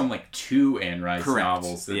 It's based on like 2 Anne Rice Correct.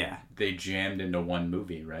 novels that Yeah. they jammed into one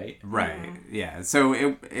movie, right? Right. Yeah. So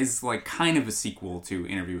it is like kind of a sequel to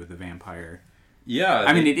Interview with the Vampire. Yeah.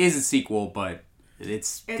 I mean, it is a sequel, but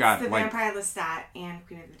it's got the like... Vampire Lestat and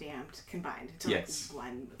Queen of the Damned combined into Yes. like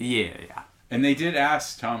one movie. Yeah. And they did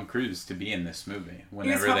ask Tom Cruise to be in this movie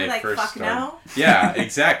whenever probably they like, first "Fuck started. no." Yeah,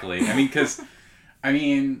 exactly. I mean, because,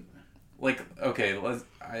 like, okay,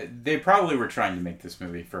 they probably were trying to make this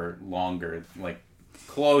movie for longer, like,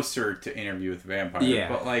 closer to Interview with the Vampire. Yeah.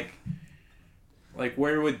 But, like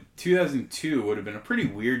where would 2002 would have been a pretty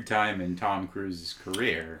weird time in Tom Cruise's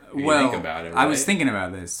career. If you think about it, right? I was thinking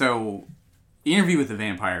about this. So, Interview with the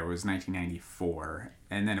Vampire was 1994,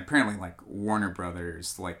 and then apparently, like, Warner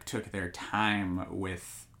Brothers, like, took their time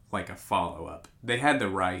with, like, a follow-up. They had the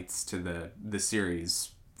rights to the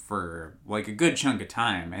series for, like, a good chunk of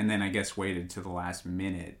time, and then I guess waited to the last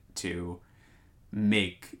minute to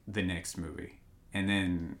make the next movie. And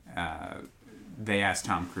then they asked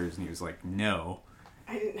Tom Cruise, and he was like, no.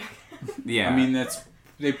 I didn't. Yeah. I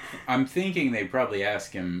mean, I'm thinking they probably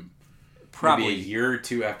asked him probably maybe a year or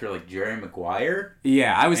two after, like, Jerry Maguire.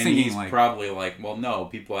 Yeah, I was And thinking, he's like... probably like, well, no,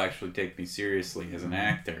 people actually take me seriously as an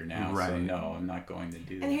actor now, so Right. no, I'm not going to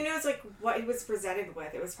do that. And who knows, like, what he was presented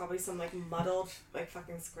with? It was probably some, like, muddled, like,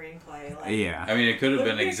 fucking screenplay. Like, Yeah. I mean, it could have look,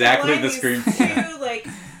 been we exactly combined the these screenplay. Two, like,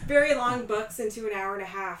 very long books into an hour and a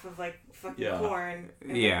half of, like, fucking Yeah. porn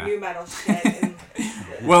and Yeah. like, new metal shit. And,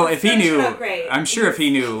 Well, if he It's knew, not great. I'm sure if he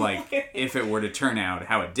knew, like, if it were to turn out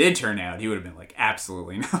how it did turn out, he would have been like,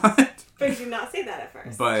 absolutely not. But he did not say that at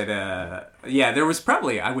first. But, yeah, there was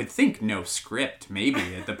probably, I would think, no script,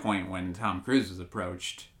 maybe, at the point when Tom Cruise was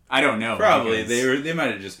approached. I don't know. Probably because- they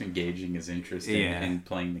might have just been gauging his interest Yeah. in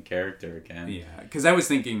playing the character again. Yeah, because I was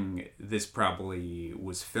thinking this probably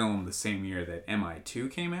was filmed the same year that MI2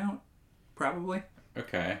 came out, probably.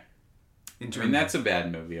 Okay. In I terms mean, that's of, a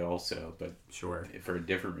bad movie also, but sure. for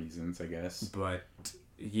different reasons, I guess. But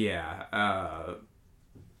yeah,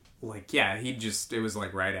 like, yeah, it was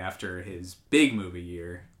like right after his big movie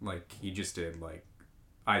year. Like, he just did like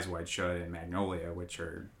Eyes Wide Shut and Magnolia, which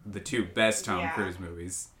are the two best Tom Cruise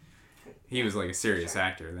movies. He was like a serious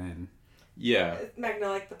actor then. Yeah.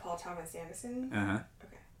 Magnolia, like the Paul Thomas Anderson? Uh-huh.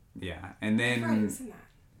 Okay. Yeah. And then... I was in that.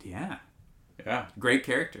 Yeah. Yeah. Great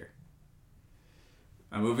character.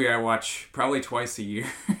 A movie I watch probably twice a year.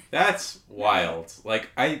 That's wild. Like,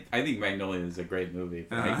 I think Magnolia is a great movie,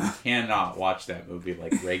 but I cannot watch that movie,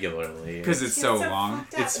 like, regularly. Because it's so long.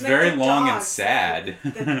 It's very long and sad.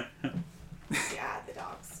 Yeah, the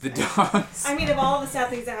dogs. The dogs. I mean, of all the sad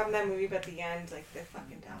things that happen in that movie, but the end, like, the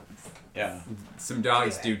fucking dogs. Yeah. Some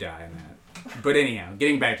dogs do die in that. But anyhow,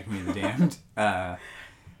 getting back to Queen of the Damned.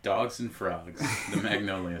 Dogs and Frogs, the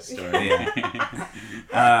Magnolia story. Yeah.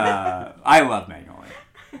 I love Magnolia.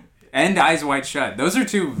 And Eyes Wide Shut. Those are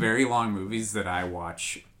two very long movies that I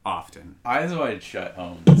watch often. Eyes Wide Shut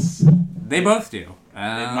owns. They both do.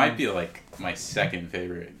 It might be like my second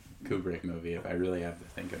favorite Kubrick movie if I really have to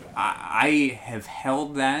think about it. I have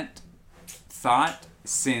held that thought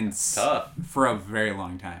since for a very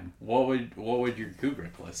long time. What would your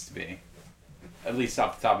Kubrick list be? At least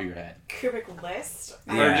off the top of your head. Kubrick list?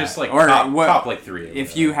 Or just like top like three.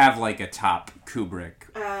 If you have like a top Kubrick.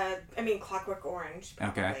 I mean Clockwork Orange,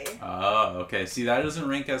 probably. Okay. Oh, okay. See, that doesn't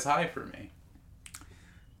rank as high for me.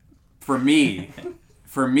 For me,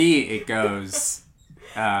 it goes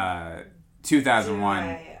 2001,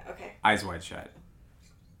 okay. Eyes Wide Shut.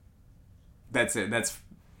 That's it. That's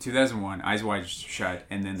 2001, Eyes Wide Shut,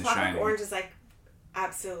 and then The Shining. Clockwork Orange is like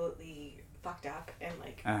absolutely fucked up and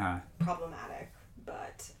like problematic,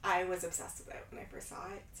 but I was obsessed with it when I first saw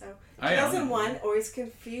it. So 2001 always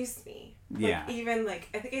confused me. Like, even like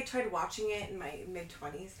I think I tried watching it in my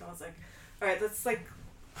mid-20s, and I was like, all right, let's like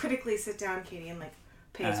critically sit down, Katie, and like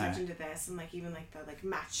pay attention to this, and like even like the like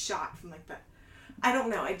match shot from like the, I don't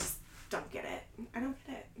know, I just don't get it. I don't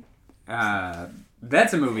get it.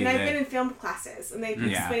 That's a movie. And I've been in film classes, and they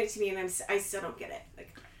explain it to me, and I still don't get it.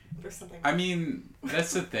 Like, or something. I mean,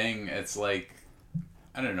 that's the thing. It's like,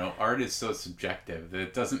 I don't know. Art is so subjective that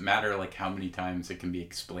it doesn't matter like how many times it can be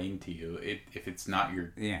explained to you. If it's not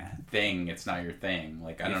your thing, it's not your thing.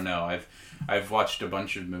 Like I don't know. I've watched a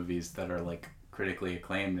bunch of movies that are like critically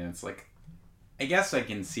acclaimed, and it's like, I guess I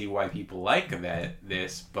can see why people like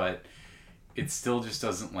this, but it still just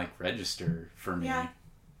doesn't like register for me. Yeah.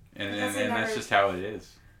 And that's just how it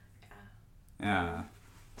is. Yeah.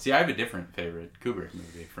 See, I have a different favorite Kubrick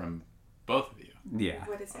movie from both of you. Yeah.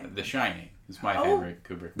 What is it? The Shining is my favorite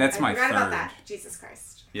Kubrick movie. That's my third. I forgot about that. Jesus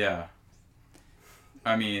Christ. Yeah.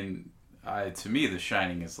 I mean, to me, The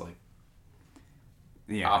Shining is like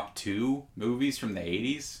top 2 movies from the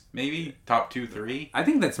 80s, maybe? Top 2, 3? I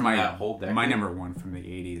think that's my whole decade. My number one from the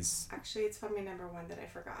 80s. Actually, it's probably my number one that I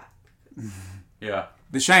forgot. Yeah.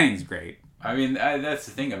 The Shining's great. I mean, that's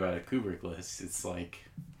the thing about a Kubrick list. It's like,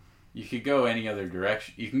 you could go any other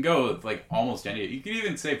direction. You can go with, like, almost any... You could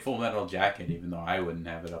even say Full Metal Jacket, even though I wouldn't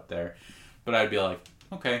have it up there. But I'd be like,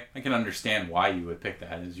 okay, I can understand why you would pick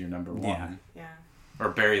that as your number one. Yeah. Or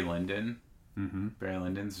Barry Lyndon. Mm-hmm. Barry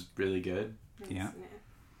Lyndon's really good. Yeah.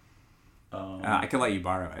 I could let you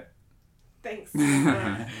borrow it. Thanks.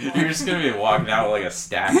 You're just going to be walking out with, like, a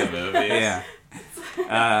stack of movies.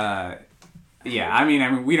 Yeah. Yeah, I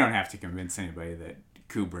mean, we don't have to convince anybody that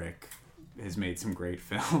Kubrick has made some great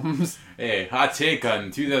films. Hey, hot take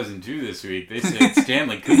on 2002 this week. They said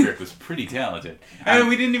Stanley Kubrick was pretty talented. I mean,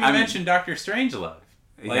 we didn't even mention Dr. Strangelove.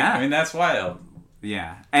 Like, yeah. I mean, that's wild.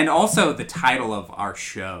 Yeah. And also, the title of our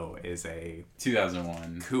show is a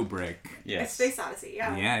 2001 Kubrick. Yes. Space Odyssey,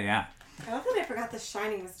 yeah. Yeah. I love that I forgot The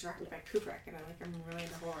Shining was directed by Kubrick, and I'm really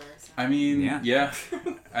into horror. So. I mean, yeah.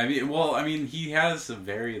 I mean, he has a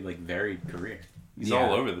very, like, varied career. He's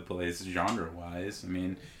all over the place, genre-wise. I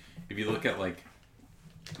mean, if you look at, like,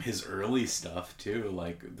 his early stuff, too,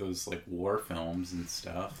 like, those, like, war films and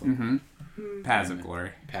stuff. Like, Paths of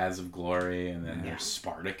Glory. Paths of Glory, and then there's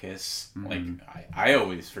Spartacus. Like, I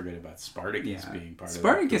always forget about Spartacus being part of it.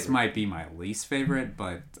 Spartacus might be my least favorite,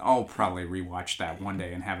 but I'll probably rewatch that one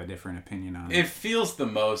day and have a different opinion on it. It feels the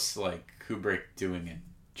most like Kubrick doing a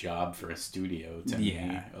job for a studio to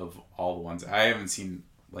me of all the ones. I haven't seen,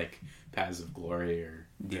 like, Paths of Glory or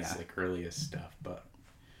his, like, earliest stuff, but...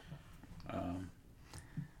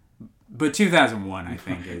 But 2001, I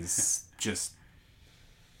think, is just...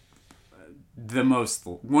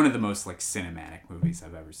 one of the most like cinematic movies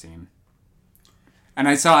I've ever seen, and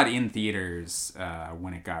I saw it in theaters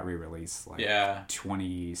when it got re-released, like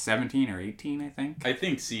 2017 or 18, I think. I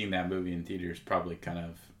think seeing that movie in theaters probably kind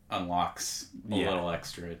of unlocks a little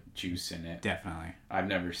extra juice in it. Definitely. I've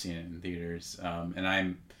never seen it in theaters, and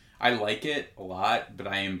I like it a lot, but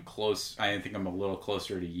I am close. I think I'm a little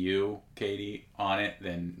closer to you, Katie, on it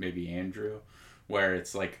than maybe Andrew. where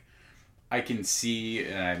it's like I can see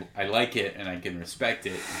and I like it and I can respect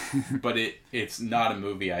it, but it's not a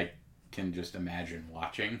movie I can just imagine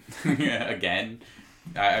watching again.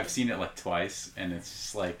 I've seen it like twice, and it's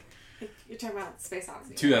just like you're talking about Space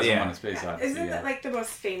Odyssey. 2001: A Space Odyssey. Isn't it like the most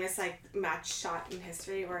famous like match shot in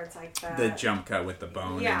history, where it's like the jump cut with the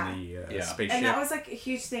bone in the spaceship? And that was like a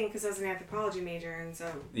huge thing because I was an anthropology major, and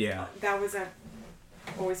so that was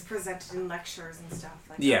always presented in lectures and stuff.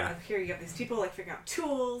 Like, like here you have these people like figuring out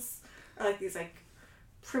tools, or like these like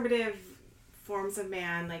primitive forms of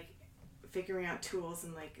man like figuring out tools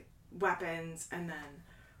and like weapons, and then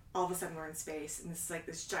all of a sudden we're in space, and this is like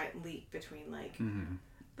this giant leap between like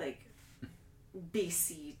like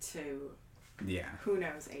BC to who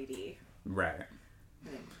knows AD. Right.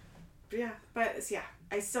 But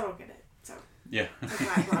I still don't get it. So I'm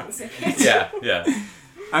glad we're on the same page. yeah.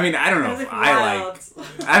 I mean, I don't know if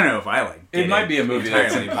I like. It might be a movie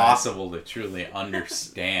that's impossible to truly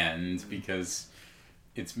understand because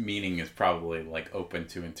its meaning is probably like open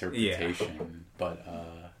to interpretation. But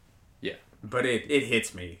But it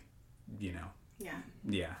hits me, you know.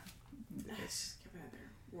 Yeah. Just give it another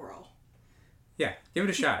whirl. Yeah, give it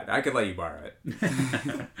a shot. I could let you borrow it.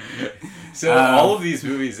 So all of these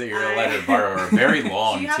movies that you're allowed to borrow are very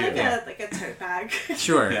long, do you have too. like a tote bag?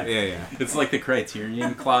 Sure, yeah. It's like the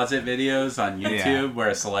Criterion Closet videos on YouTube where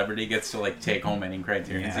a celebrity gets to like take home any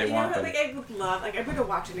Criterions they want. Like I would love, like I would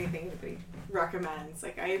watch anything anybody recommends.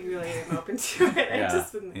 Like I really am open to it. I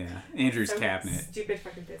just been Andrew's Cabinet. Stupid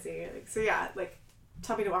fucking busy. Like like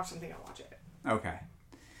tell me to watch something, I'll watch it. Okay.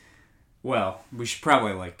 Well, we should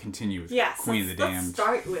probably like continue with Queen of the Damned. Let's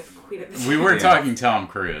start with Queen of the Damned. We were talking Tom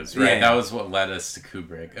Cruise, right? That was what led us to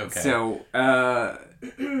Kubrick. Okay.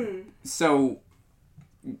 So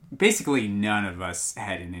basically none of us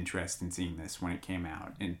had an interest in seeing this when it came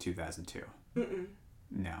out in 2002.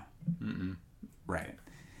 No. Right.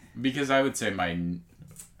 Because I would say I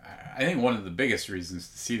think one of the biggest reasons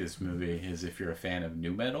to see this movie is if you're a fan of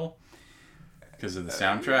nu metal. Because of the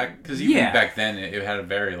soundtrack. Because even back then, it had a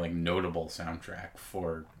very like notable soundtrack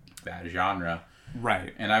for that genre.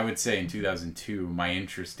 Right. And I would say in 2002, my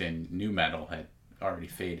interest in nu metal had already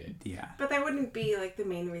faded. Yeah. But that wouldn't be like the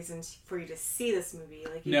main reason for you to see this movie.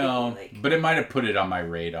 Like no, but it might have put it on my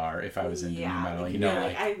radar if I was into nu metal. Like, you know,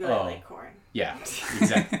 like I really like Korn. Yeah,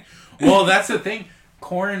 exactly. Well, that's the thing.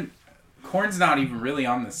 Korn's not even really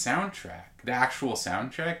on the soundtrack, the actual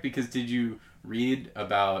soundtrack. Because did you read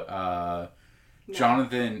about?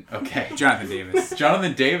 Jonathan Davis.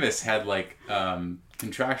 Jonathan Davis had like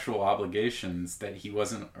contractual obligations that he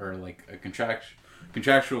wasn't, or like a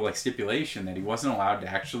contractual like stipulation that he wasn't allowed to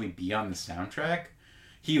actually be on the soundtrack.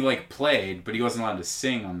 He like played, but he wasn't allowed to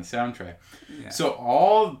sing on the soundtrack. Yeah. So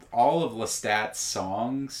all of Lestat's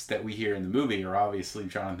songs that we hear in the movie are obviously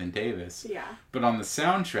Jonathan Davis. Yeah. But on the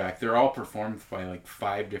soundtrack, they're all performed by like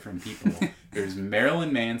 5 different people. There's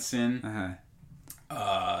Marilyn Manson.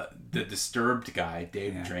 The Disturbed guy,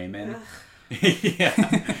 Dave Draymond.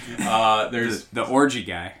 There's the orgy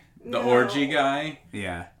guy. The orgy guy.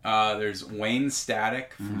 Yeah. There's Wayne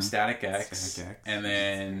Static from Static X. And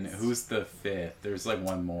then who's the 5th? There's like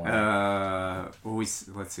one more.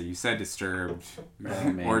 Let's see. You said Disturbed.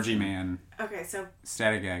 Orgy Man. Okay, so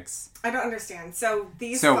Static X. I don't understand. So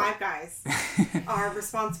these 5 guys are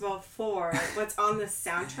responsible for what's on the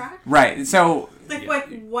soundtrack? Right. So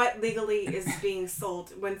what legally is being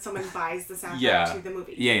sold when someone buys the soundtrack to the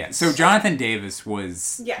movie? Yeah. So Jonathan Davis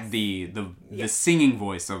was the singing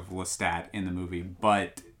voice of Lestat in the movie,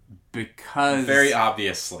 but because very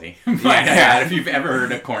obviously, if you've ever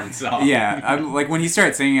heard a Korn song, I'm like when he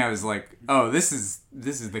started singing, I was like, oh, this is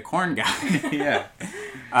the Korn guy,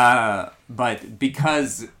 but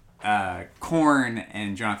because Korn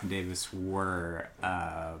and Jonathan Davis were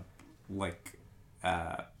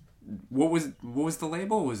what was the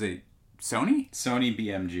label? Was it Sony? Sony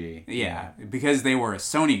BMG. Yeah, because they were a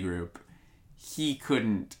Sony group, he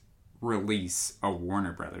couldn't release a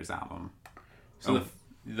Warner Brothers album. So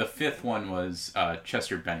the 5th one was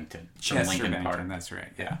Chester Bennington from Linkin Park. That's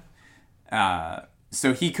right. Yeah.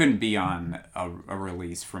 So he couldn't be on a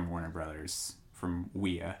release from Warner Brothers from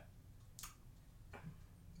WEA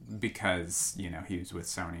because he was with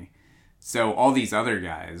Sony. So all these other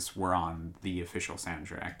guys were on the official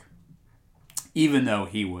soundtrack, even though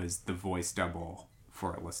he was the voice double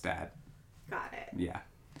for Lestat. Got it. Yeah.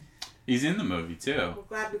 He's in the movie, too. Well,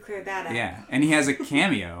 glad we cleared that up. Yeah, and he has a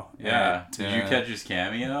cameo. Did you catch his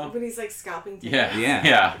cameo? When he's, like, scalping people?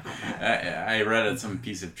 Yeah. I read some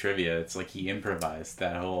piece of trivia. It's like he improvised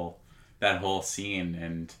that whole scene,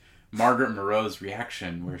 and Margaret Moreau's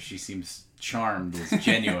reaction, where she seems Charmed is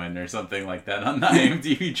genuine or something like that on the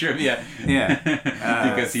IMDb trivia. Yeah.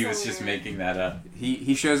 Because he So was just weird. making that up.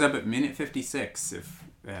 He shows up at minute 56 if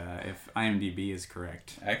IMDb is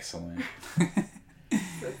correct. Excellent.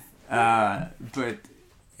 But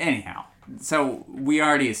anyhow, so we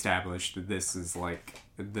already established that this is like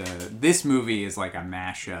this movie is like a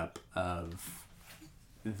mashup of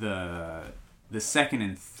the second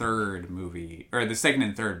and third movie, or the second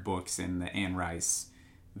and third books in the Anne Rice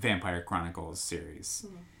Vampire Chronicles series.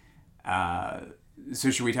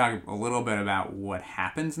 So should we talk a little bit about what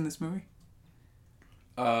happens in this movie?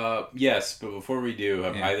 Yes, but before we do,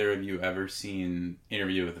 have Yeah. either of you ever seen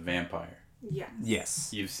Interview with a Vampire? Yes. Yes.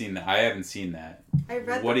 You've seen that. I haven't seen that. I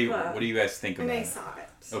read What the do you book What do you guys think and about I it? saw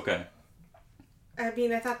it. Okay. I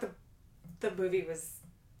mean, I thought the movie was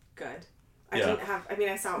good. Yeah.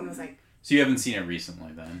 I saw it and was like, So you haven't seen it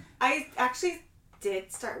recently, then? I actually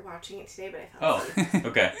did start watching it today, but I fell Oh, asleep.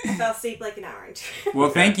 okay. I fell asleep like an hour into it. Well,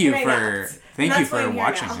 thank you And I for napped. thank And you that's why for I'm here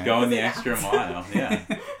watching now. it. Going the Because I extra napped. mile,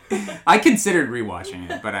 yeah. I considered rewatching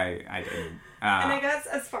it, but I didn't. And I got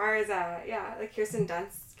as far as like Kirsten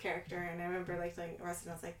Dunst's character, and I remember like telling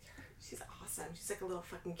Rustin, I was like, she's awesome. She's like a little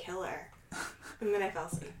fucking killer. And then I fell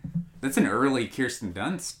asleep. That's an early Kirsten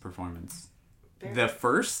Dunst performance. Very- The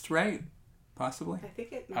first, right? Possibly. I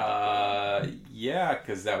think it. might be. Yeah,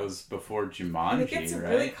 because that was before And Jumanji, it gets right?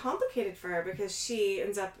 really complicated for her because she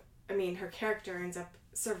ends up. I mean, her character ends up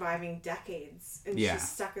surviving decades, and Yeah. she's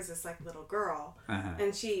stuck as this like little girl, Uh-huh.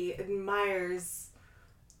 and she admires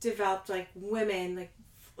developed like women,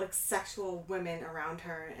 like sexual women around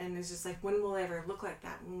her, and is just like, when will I ever look like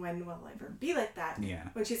that? When will I ever be like that? Yeah.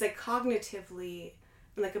 When she's like cognitively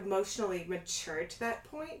and like emotionally mature to that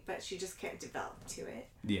point, but she just can't develop to it.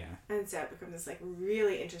 Yeah. And so it becomes this like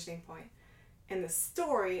really interesting point in the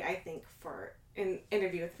story, I think, for in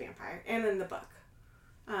Interview with the Vampire and in the book.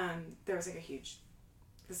 There was like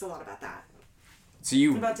there's a lot about that. So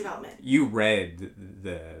you About development. you read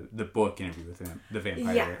the book Interview with the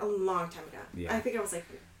Vampire. Yeah, a long time ago. Yeah. I think I was like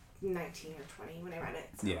 19 or 20 when I read it.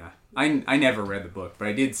 So. Yeah. I never read the book, but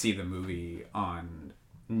I did see the movie on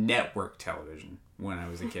network television when I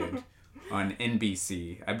was a kid. On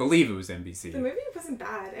NBC. I believe it was NBC. The movie wasn't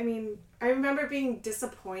bad. I mean, I remember being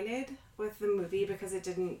disappointed with the movie because it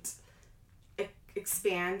didn't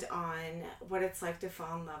expand on what it's like to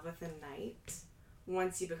fall in love with a knight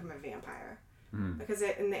once you become a vampire. Because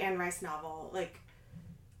in the Anne Rice novel, like,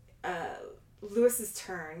 Louis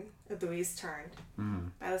turned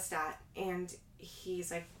by Lestat, and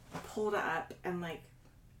he's like pulled up and like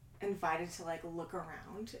invited to like look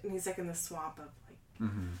around, and he's like in the swamp of like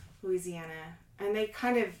Louisiana, and they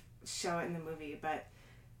kind of show it in the movie, but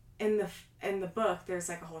in the book there's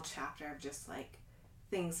like a whole chapter of just like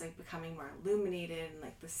things like becoming more illuminated, and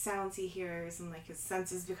like the sounds he hears, and like his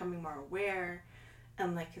senses becoming more aware,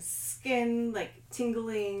 and like his skin like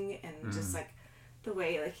tingling, and just like the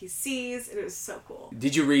way like he sees, and it was so cool.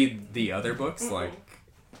 Did you read the other books? Like,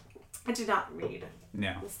 I did not read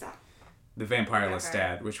no. the stuff. The Vampire Okay.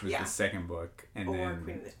 Lestat, which was Yeah. the second book, and Or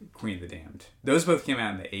then Queen of the Damned. Those both came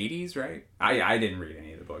out in the 80s, right? I didn't read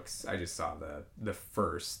any of the books. I just saw the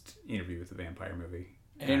first Interview with the Vampire movie.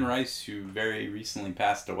 Anne Rice, who very recently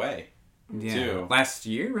passed away. Yeah. Too. Last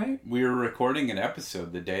year, right? We were recording an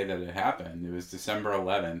episode the day that it happened. It was December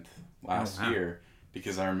 11th last Oh, wow. year,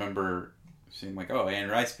 because I remember seeing like, oh, Anne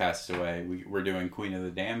Rice passed away. We're doing Queen of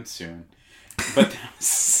the Damned soon. But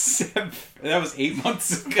that was 8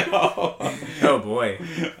 months ago. Oh boy.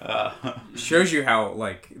 Uh, Shows you how,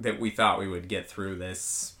 like, that we thought we would get through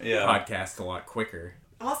this Yeah. podcast a lot quicker.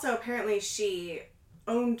 Also, apparently, she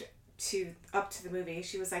owned up to the movie.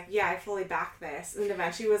 She was like, "Yeah, I fully back this," and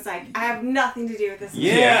then she was like, "I have nothing to do with this."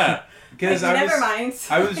 yeah, because Like, I never was mind.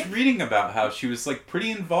 I was reading about how she was like pretty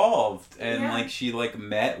involved, and Yeah. like she like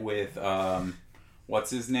met with what's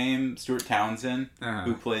his name, Stuart Townsend, Uh-huh.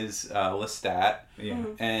 who plays Lestat. Yeah.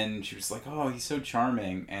 And she was like, oh, he's so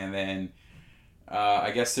charming. And then I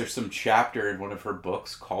guess there's some chapter in one of her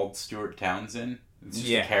books called Stuart Townsend. It's just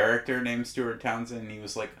Yeah. a character named Stuart Townsend. And he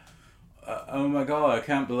was like, oh my god, I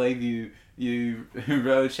can't believe you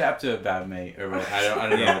wrote a chapter about me. Or what, I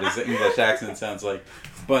don't Yeah. know what his English accent sounds like.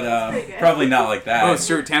 But pretty good. probably not like that. Oh,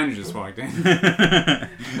 Stuart Townsend just walked in.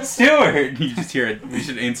 Stuart! You just hear it. We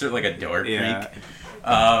should insert like a door creak. Yeah.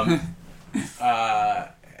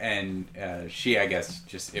 And she, I guess,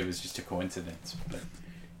 it was just a coincidence. But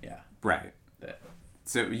yeah, Right. that,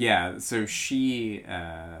 So yeah, so she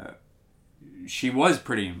was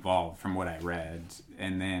pretty involved from what I read,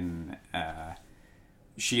 and then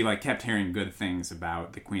she like kept hearing good things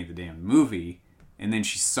about the Queen of the Damned movie, and then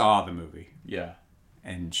she saw the movie, yeah,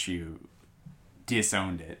 and she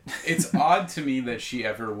disowned it. It's odd to me that she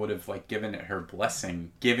ever would have like given it her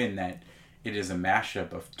blessing, given that it is a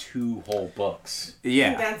mashup of 2 whole books.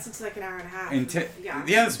 Yeah. Condensed into like an hour and a half.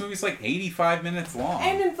 Yeah, this movie's like 85 minutes long.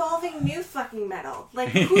 And involving new fucking metal. Like,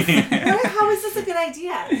 how is this a good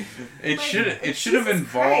idea? It should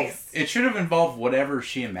have involved whatever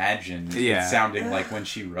she imagined it sounding like when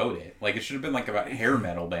she wrote it. Like, it should have been like about hair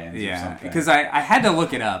metal bands or something. Because I had to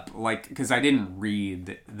look it up, like, because I didn't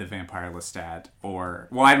read The Vampire Lestat,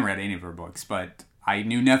 I haven't read any of her books, but I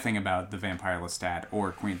knew nothing about The Vampire Lestat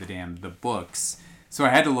or Queen of the Damned, the books. So I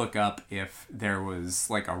had to look up if there was,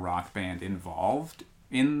 like, a rock band involved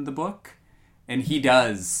in the book. And he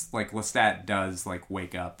does, like, Lestat does, like,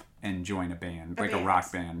 wake up and join a band, like a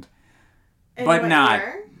rock band. And but not...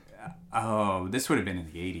 Year? Oh, this would have been in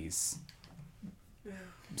the 80s.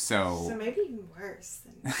 So maybe even worse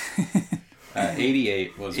than...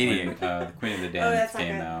 88 was when the Queen of the Damned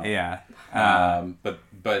came out. Yeah. But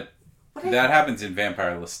that happens in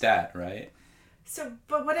Vampire Lestat, right? So,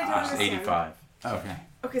 but what I don't understand... 85. Okay.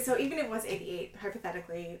 Okay, so even if it was 88,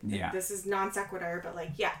 hypothetically, this is non sequitur, but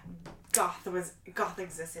like, goth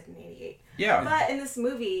existed in 88. Yeah. But in this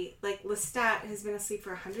movie, like, Lestat has been asleep for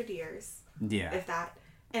 100 years. Yeah. If that.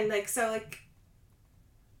 And like, so like,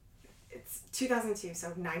 it's 2002, so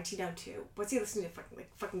 1902. What's he listening to?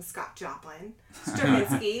 Fucking Scott Joplin,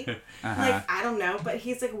 Stravinsky. Like, I don't know, but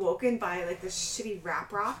he's like woken by like this shitty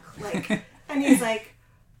rap rock, like, and he's like,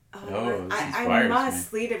 I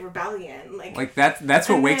must lead a rebellion. Like that's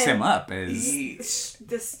what wakes him up. Is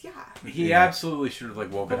he absolutely should have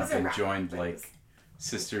like woken up and joined like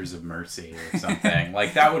Sisters of Mercy or something.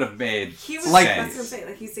 Like that would have made he was like sense. That's what I'm saying.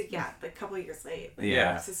 Like he's like like a couple of years late.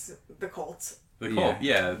 Like, the cult. The cult,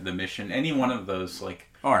 the Mission, any one of those, like...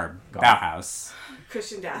 Or Bauhaus.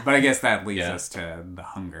 Christian Death. But I guess that leads us to The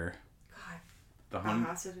Hunger. God.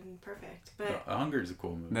 Bauhaus would have been perfect. But The Hunger is a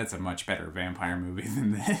cool movie. That's a much better vampire movie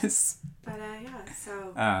than this. But,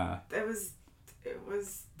 so... It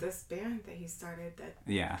was this band that he started that...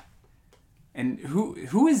 Yeah. And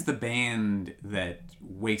who is the band that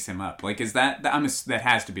wakes him up? Like, is that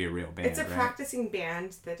has to be a real band? It's a practicing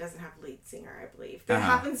band that doesn't have a lead singer, I believe. That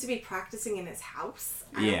happens to be practicing in his house.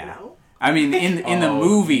 I don't know. I mean, in the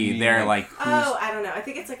movie, they're like. I don't know. I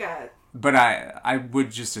think it's like a. But I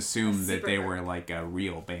would just assume that they were like a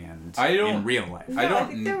real band in real life. No, I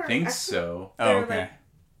don't think so. Oh, okay.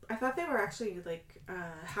 I thought they were actually like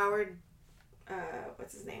Howard.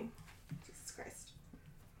 What's his name? Jesus Christ.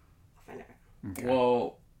 I'll find it. Okay.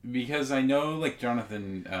 Well, because I know like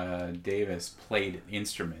Jonathan Davis played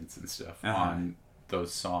instruments and stuff on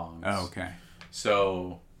those songs. Oh, okay.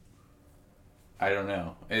 So I don't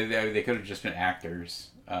know. They could have just been actors.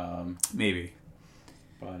 Maybe.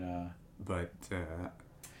 But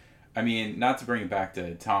I mean, not to bring it back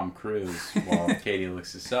to Tom Cruise while Katie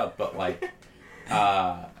looks this up, but like,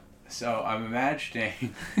 so I'm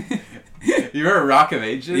imagining. You heard Rock of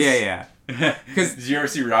Ages? Yeah. Because did you ever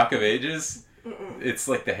see Rock of Ages? Mm-mm. It's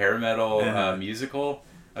like the hair metal musical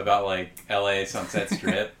about like LA Sunset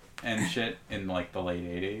Strip and shit in like the late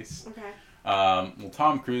 80s. Okay. Well,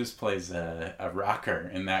 Tom Cruise plays a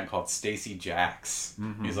rocker in that called Stacy Jacks.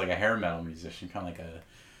 Mm-hmm. He's like a hair metal musician, kind of like a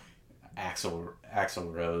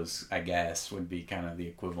Axl Rose, I guess, would be kind of the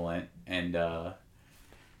equivalent. And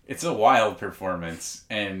it's a wild performance,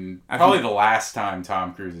 and probably the last time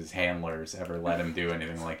Tom Cruise's handlers ever let him do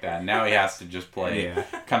anything like that. Now he has to just play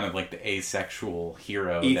kind of like the asexual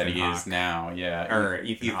hero that he is now. Yeah, or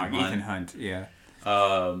Ethan Hunt. Yeah.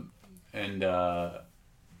 And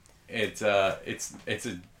it's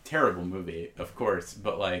a terrible movie, of course,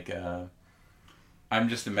 but like I'm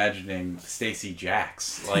just imagining Stacy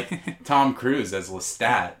Jacks, like Tom Cruise as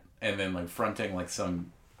Lestat, and then like fronting like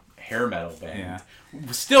some hair metal band. Yeah.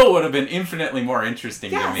 Still would have been infinitely more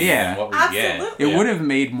interesting to me than what we get. It would have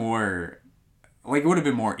made more, like it would have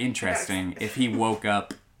been more interesting if he woke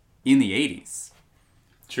up in the 80s.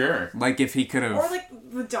 Sure. Like if he could have, or like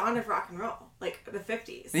the dawn of rock and roll, like the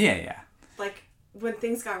 50s. Yeah. Like when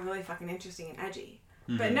things got really fucking interesting and edgy.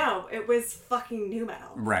 Mm-hmm. But no, it was fucking new metal.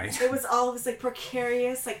 Right. It was all this like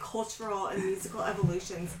precarious, like cultural and musical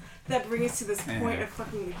evolutions that bring us to this point of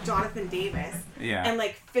fucking Jonathan Davis. Yeah. And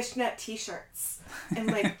like fishnet t-shirts and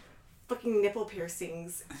like fucking nipple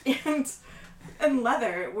piercings and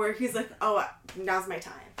leather, where he's like, oh, now's my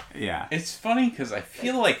time. Yeah. It's funny because I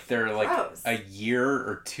feel like they're like gross. A year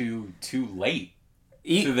or two too late.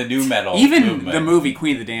 To the new metal even movement. The movie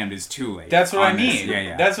Queen of the Damned is too late. That's what I mean.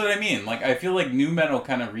 Yeah. That's what I mean. Like I feel like new metal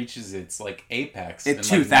kind of reaches its like apex in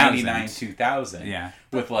 2000. like 99, 2000. Yeah.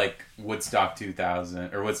 With like Woodstock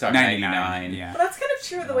 2000 or Woodstock 99. Yeah. But that's kind of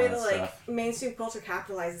true the way that like stuff. mainstream culture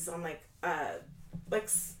capitalizes on like like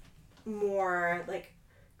more like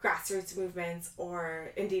grassroots movements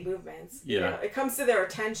or indie movements. Yeah. You know, it comes to their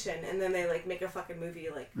attention, and then they like make a fucking movie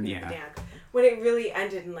like Yeah. Damn, when it really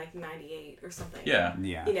ended in like '98 or something. Yeah.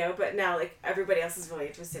 Yeah. You know, but now like everybody else is really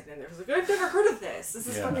interested in it. They're like, I've never heard of this. This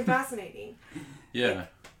is Yeah. fucking fascinating. Yeah.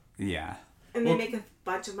 Yeah. And they Well- make a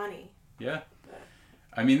bunch of money. Yeah.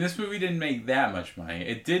 I mean, this movie didn't make that much money.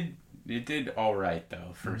 It did all right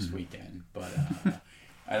though, first weekend, but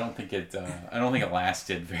I don't think it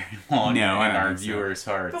lasted very long No, I in don't our think so. viewers'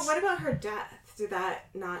 hearts. But what about her death? Did that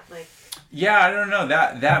not like? Yeah, I don't know.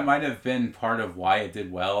 That might have been part of why it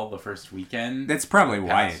did well the first weekend. That's probably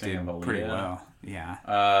why it Passing did of pretty Aaliyah. well.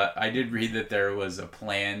 Yeah. I did read that there was a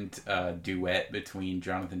planned duet between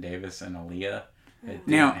Jonathan Davis and Aaliyah. It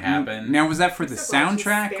didn't happen. Now, was that for the So glad she's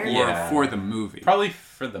soundtrack spared. or Yeah. for the movie? Probably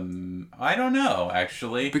for the... I don't know,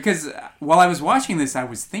 actually. Because while I was watching this, I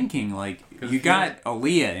was thinking, like, 'Cause you if got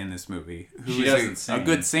Aaliyah in this movie, who She is doesn't a sing.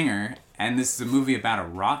 good singer, and this is a movie about a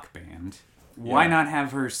rock band. Why Yeah. not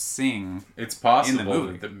have her sing? It's possible in the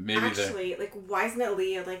movie. that maybe Actually, like, why isn't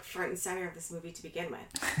Aaliyah like front and center of this movie to begin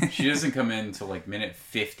with? she doesn't come in till like minute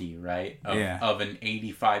 50, right? Yeah. Of an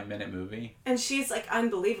 85-minute movie. And she's like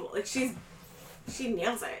unbelievable. Like she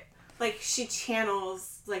nails it. Like she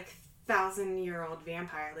channels like 1,000-year-old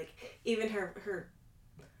vampire. Like even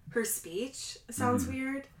her speech sounds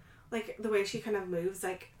weird. Like the way she kind of moves,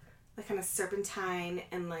 like kind of serpentine,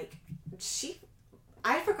 and like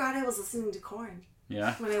I forgot I was listening to Korn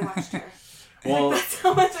Yeah. when I watched her. Well, Like, that's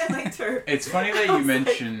how much I liked her. it's funny that I you was like-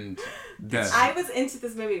 mentioned... I was into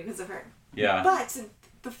this movie because of her. Yeah. But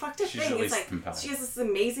the fucked up She's thing at is least like compelling. she has this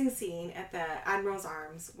amazing scene at the Admiral's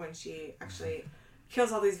Arms when she actually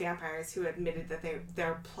kills all these vampires who admitted that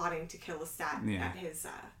they're plotting to kill Lestat Yeah. at his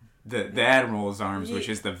the Admiral's Arms, Ye- which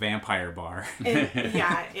is the vampire bar.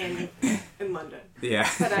 in London. Yeah.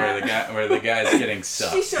 But, where the guy's getting she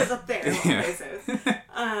sucked. shows up there of all Yeah. places.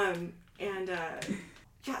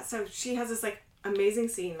 So she has this like amazing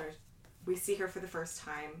scene where we see her for the first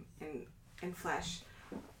time in flesh.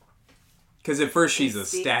 Because at first she's a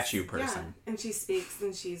Speaks. statue Yeah, person. and she speaks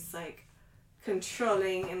and she's like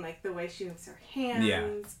controlling, and like the way she moves her hands, Yeah.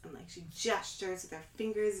 and like she gestures with her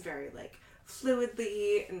fingers very like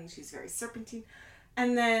fluidly, and she's very serpentine.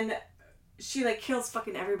 And then she like kills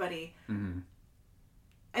fucking everybody. Mm-hmm.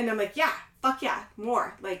 And I'm like, yeah, fuck yeah,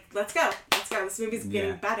 more. Like, let's go. This movie's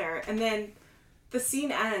getting Yeah. better. And then the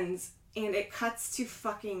scene ends, and it cuts to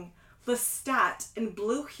fucking Lestat in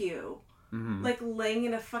blue hue, like laying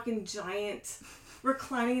in a fucking giant,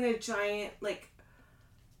 reclining in a giant like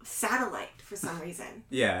satellite for some reason.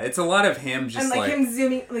 Yeah, it's a lot of him just And like, like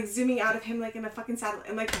him zooming out of him like in a fucking satellite.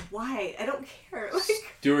 I'm like, why? I don't care. Like,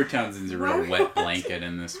 Stuart Townsend's a real Why wet would- blanket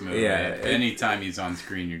in this movie. Yeah, Anytime he's on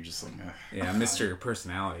screen, you're just like, ugh. yeah, Mr.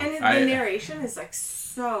 Personality. and I- the narration is like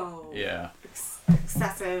so Yeah.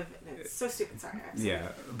 excessive, and it's so stupid. Sorry. I'm sorry. Yeah,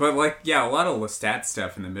 but like, yeah, a lot of Lestat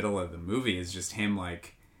stuff in the middle of the movie is just him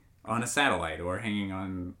like on a satellite or hanging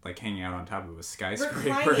out on top of a skyscraper.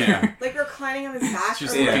 Reclining, Yeah, like reclining on his back,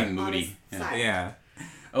 just or like, looking on moody. his Yeah. side. yeah,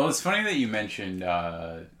 Oh, it's funny that you mentioned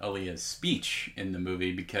Aaliyah's speech in the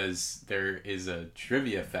movie, because there is a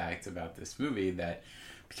trivia fact about this movie that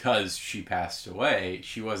because she passed away,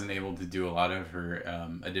 she wasn't able to do a lot of her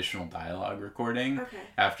additional dialogue recording Okay.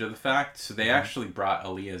 after the fact. So they actually brought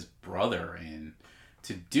Aaliyah's brother in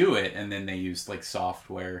to do it, and then they used like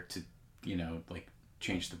software to, like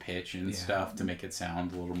change the pitch and Yeah. stuff to make it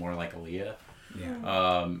sound a little more like Aaliyah.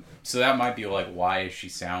 yeah. So that might be like why she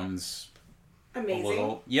sounds Amazing. a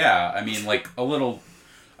little, yeah, I mean, like a little,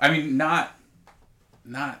 I mean, not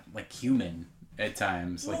like human at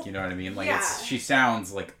times, like, you know what I mean, like yeah. she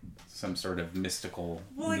sounds like some sort of mystical.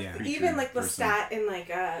 Well, like Yeah. even like person. Lestat and like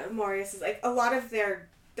Marius is like a lot of their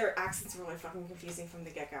accents are really fucking confusing from the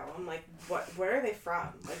get go. I'm like, where are they from?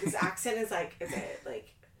 Like his accent is like, is it like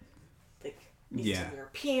Eastern Yeah.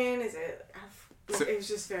 European? Is it? So- it was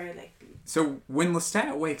just very like. So when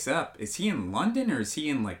Lestat wakes up, is he in London or is he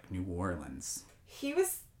in like New Orleans? He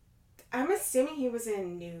was. I'm assuming he was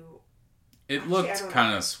in New. It Actually, I looked don't know.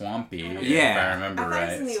 kind of swampy, I don't if know. I Yeah. remember I thought he was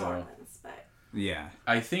right. in New So Orleans, but Yeah,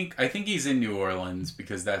 I think he's in New Orleans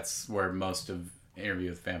because that's where most of Interview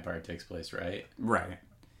with the Vampire takes place, right? right.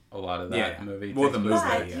 A lot of that Yeah. movie. Well, takes the place movie,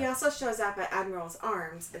 but there. he yeah. also shows up at Admiral's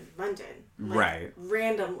Arms in London, like, Right.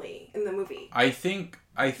 randomly in the movie. I think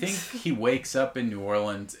he wakes up in New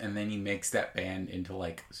Orleans and then he makes that band into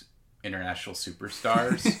like international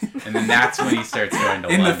superstars, and then that's when he starts going to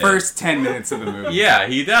In London. the first 10 minutes of the movie. Yeah,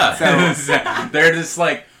 he does. So- They're just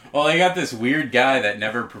like, Well, they got this weird guy that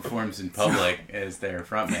never performs in public as their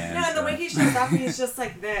frontman. No, and the way he shows up, he's just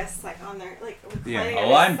like this, like on their like. Yeah.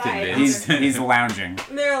 Oh, I'm convinced. He's lounging.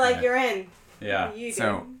 And they're like, "You're in." Yeah. You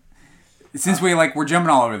So, did. since we're jumping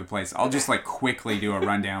all over the place, I'll just like quickly do a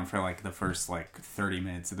rundown for like the first like 30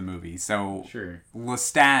 minutes of the movie. So, Sure.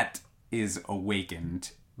 Lestat is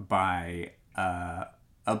awakened by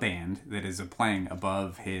a band that is playing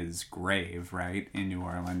above his grave, right, in New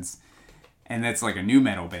Orleans. And that's like a new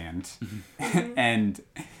metal band. And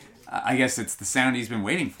I guess it's the sound he's been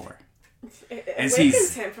waiting for. As he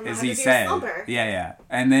said. Yeah.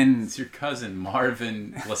 And then... It's your cousin,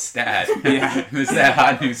 Marvin Lestat. Yeah. It's that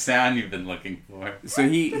hot new sound you've been looking for. So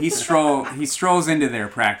he strolls into their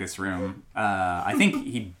practice room. I think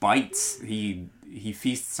he bites... He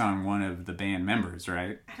feasts on one of the band members,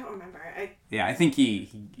 right? I don't remember. I think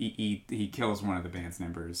he kills one of the band's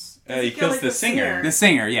members. He kills the singer. The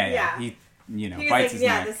singer, yeah. He bites like, his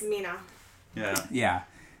yeah, neck. this is me now. Yeah. Yeah.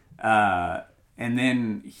 And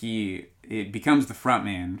then it becomes the front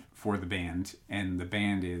man for the band, and the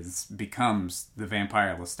band becomes the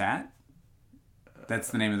Vampire Lestat. That's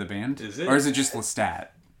the name of the band? Is it? Or is it just Lestat?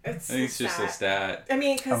 I think it's just Lestat. I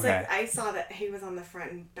mean, because Okay. like I saw that he was on the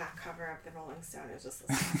front and back cover of the Rolling Stone. It was just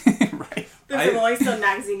Lestat. Right. There's a Rolling Stone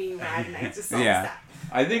magazine being read, and I just saw Yeah. Lestat.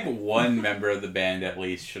 I think one member of the band at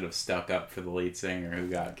least should have stuck up for the lead singer who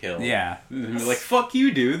got killed. Yeah. Like, fuck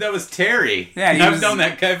you, dude. That was Terry. Yeah, I've known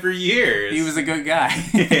that guy for years. He was a good guy.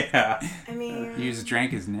 Yeah. I mean, He just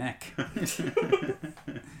drank his neck.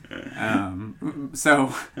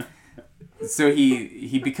 So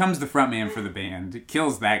he becomes the front man for the band,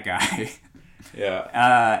 kills that guy.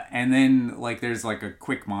 Yeah. And then like there's like a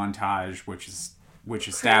quick montage which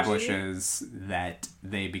establishes that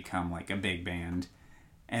they become like a big band.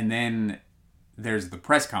 And then there's the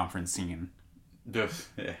press conference scene Yeah.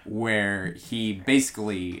 where he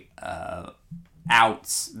basically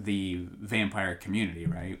outs the vampire community,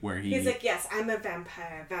 right? Where he's like, yes, I'm a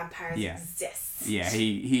vampire. Vampires exist. Yeah,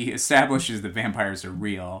 he establishes that vampires are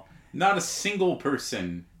real. Not a single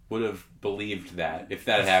person would have believed that if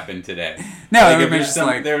that happened today. No, Like, it would if be it's just some-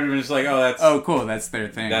 like, they would have been just like, oh, oh, cool, that's their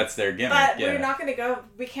thing. that's their gimmick. But yeah. we're not going to go.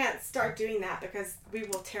 We can't start doing that because we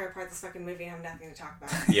will tear apart this fucking movie and have nothing to talk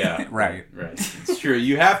about. Yeah. Right. It's true.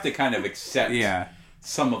 You have to kind of accept Yeah,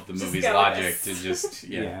 some of the Just movie's go with logic this. to just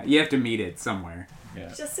yeah. You have to meet it somewhere.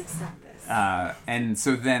 Yeah. Just accept this. And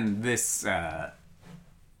so then this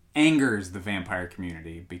angers the vampire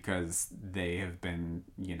community because they have been,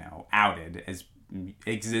 outed as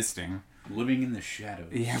existing. Living in the shadows.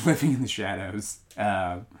 Yeah, living in the shadows.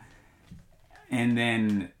 And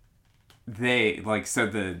then the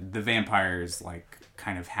vampires,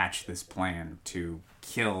 kind of hatch this plan to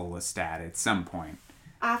kill Lestat at some point.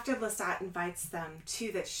 After Lestat invites them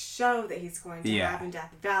to the show that he's going to Yeah. have in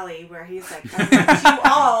Death Valley, where he's like, I want you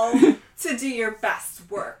all to do your best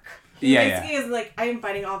work. He basically is like, I'm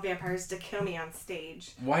inviting all vampires to kill me on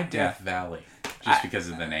stage. Why Death Valley? Just because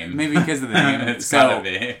of the name. Maybe because of the name. It's gotta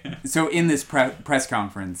be. So in this press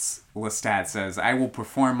conference, Lestat says, I will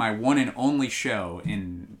perform my one and only show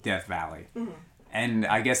in Death Valley. Mm-hmm. And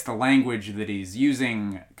I guess the language that he's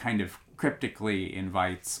using kind of cryptically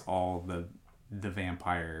invites all the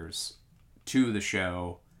vampires to the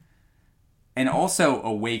show and also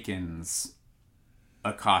awakens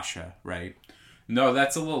Akasha, right? No,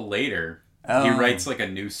 that's a little later. Oh. He writes like a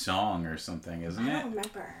new song or something, isn't I it? don't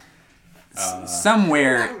remember.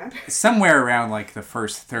 Somewhere around like the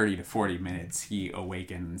first 30 to 40 minutes, he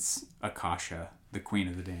awakens Akasha, the Queen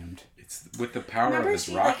of the Damned. It's with the power Remember of his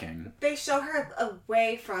rocking. They show her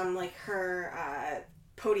away from like her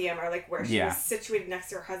podium or like where she was situated next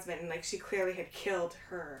to her husband, and like she clearly had killed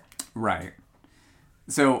her. Right.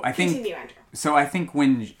 So I think. Continue, Andrew. So I think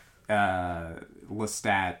when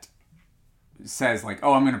Lestat says like,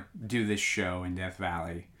 "Oh, I'm gonna do this show in Death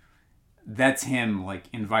Valley," that's him like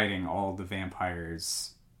inviting all the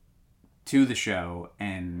vampires to the show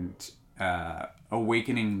and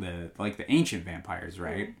awakening the ancient vampires,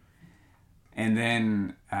 right? Mm-hmm. And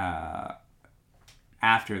then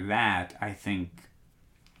after that, I think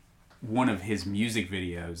one of his music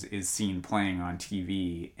videos is seen playing on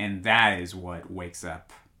TV, and that is what wakes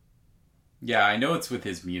up. Yeah, I know it's with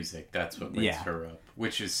his music. That's what wakes her up,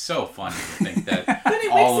 which is so funny to think that. But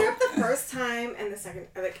it wakes her up the first time and the second,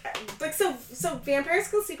 so vampires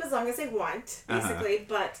can sleep as long as they want, basically,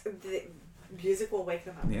 but the music will wake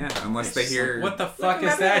them up. Yeah, unless they hear. What the fuck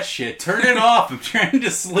is that shit? Turn it off! I'm trying to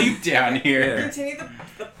sleep down here. Yeah. Continue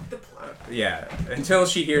the plot. Yeah, until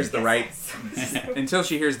she hears the right. Until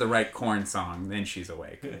she hears the right corn song, then she's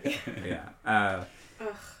awake. Yeah.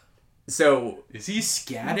 So, is he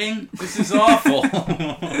scatting? This is awful.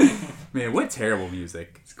 man, what terrible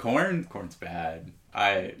music. Corn's bad.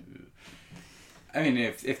 I mean,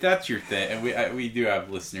 if that's your thing, and we do have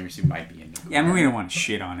listeners who might be into Korn. Yeah, I mean, we don't want to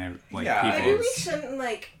shit on it. Like, Yeah. people. Maybe we shouldn't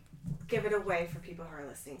like give it away for people who are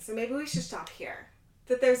listening. So maybe we should stop here.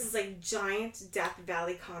 That there's this like giant Death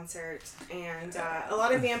Valley concert, and a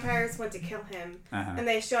lot of vampires went to kill him, and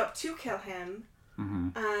they show up to kill him,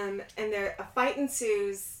 and a fight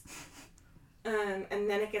ensues, and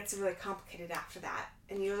then it gets really complicated after that,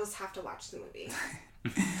 and you just have to watch the movie.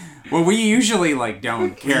 Well, we usually like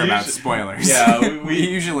don't care about spoilers. Yeah, we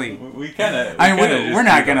usually. We kind of. I mean, we're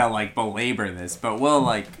not gonna like belabor this, but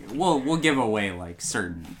we'll give away like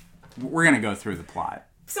certain. We're gonna go through the plot.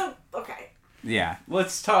 So okay. Yeah.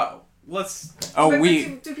 Let's talk. Oh,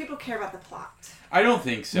 do people care about the plot? I don't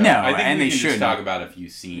think so. No, I think and we they can shouldn't. just talk about a few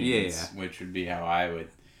scenes, Yeah. which would be how I would.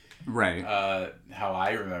 Right. How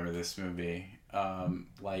I remember this movie,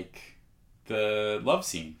 like the love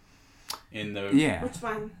scene in the Which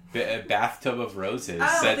one? bathtub of roses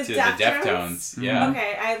Oh, set the to Deftones? the Deftones. Yeah.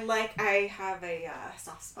 Okay, I have a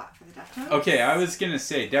soft spot for the Deftones. Okay, I was gonna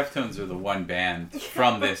say Deftones are the one band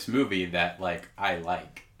from this movie that like I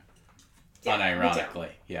like. Yeah, Unironically,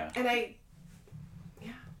 yeah. And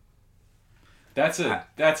That's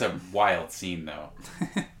a wild scene though.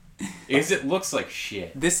 It looks like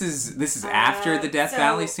shit. This is after the Death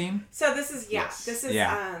Valley scene. So this is Yes. this is She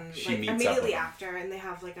like meets up with immediately him. after, and they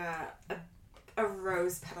have like a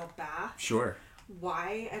rose petal bath. Sure.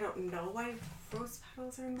 Why? I don't know why rose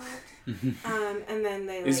petals are involved. And then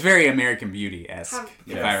they It's very American Beauty-esque, have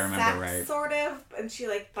if I remember sex, right. sort of, and she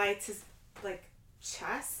like bites his like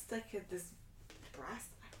chest, like this breast.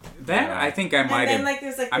 That I think I might and then, have. like,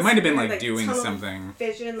 there's, like, I this might have been weird, like doing tunnel something.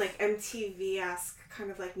 vision, like MTV-esque kind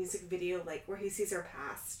of like music video, like where he sees her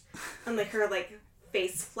past, and like her like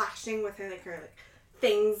face flashing with her like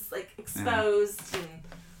things like exposed and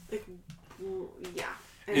like yeah,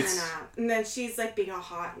 and then she's like being all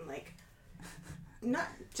hot and like not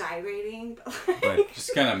gyrating, but like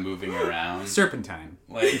Just kind of moving around. Serpentine.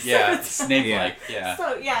 Like yeah, snake-like.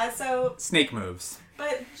 Yeah. So Snake moves.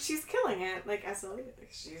 but she's killing it. Like as a lead,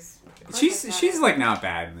 like, She's like not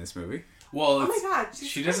bad in this movie. Well, oh my it's, god,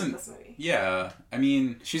 she great doesn't. in this movie. Yeah, I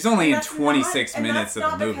mean, She's only in That's 26 not- minutes and of that's the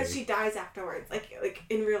not movie. because she dies afterwards. Like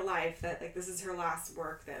in real life, that like this is her last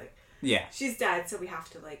work. That like, Yeah. she's dead, so we have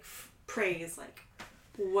to like praise like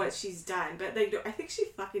what she's done. But like I think she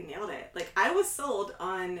fucking nailed it. Like I was sold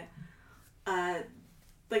on,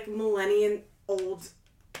 like millennium old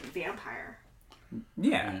vampire.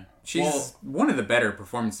 Yeah. She's one of the better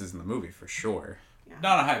performances in the movie for sure.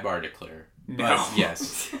 not a high bar to clear. No. But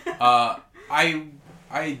yes. I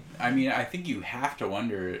mean, I think you have to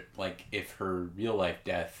wonder, like, if her real life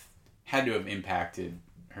death had to have impacted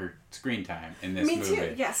her screen time in this movie. Me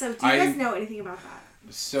too. Yeah. So do you guys know anything about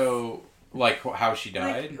that? So, like, how she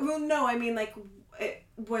died? Like, well, no. I mean, like,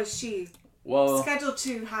 was she Well, scheduled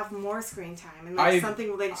to have more screen time and like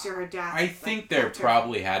something related to her death? I think there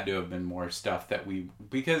probably had to have been more stuff that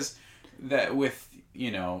because that with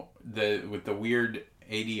with the weird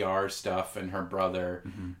ADR stuff and her brother,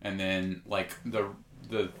 and then like the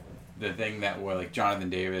thing that were like Jonathan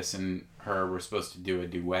Davis and her were supposed to do a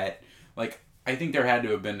duet. Like I think there had to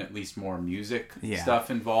have been at least more music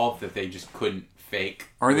stuff involved that they just couldn't fake.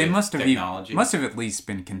 Or they must have technology. must have at least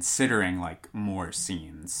been considering like more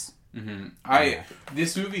scenes. Mm-hmm.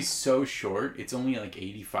 This movie's so short. It's only like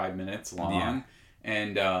 85 minutes long,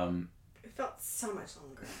 and it felt so much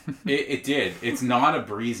longer. it did. It's not a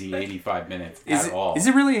breezy 85 minutes at all. Is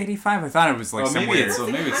it really 85? I thought it was like some maybe weird. it's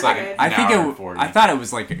like an hour and 40. I thought it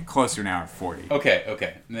was like close to an hour and 40.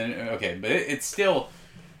 Okay. But it's still,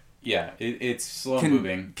 it's slow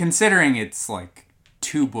moving. Considering it's like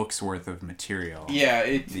 2 books worth of material.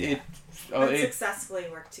 It successfully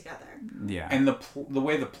worked together. Yeah. And the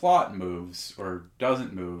way the plot moves or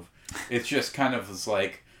doesn't move, it's just kind of is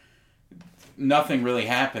like nothing really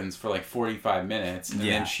happens for like 45 minutes, and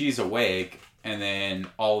then she's awake, and then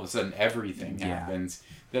all of a sudden everything happens.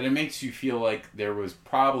 That it makes you feel like there was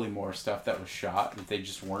probably more stuff that was shot that they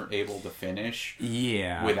just weren't able to finish.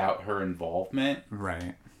 Without her involvement.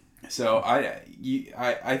 Right. So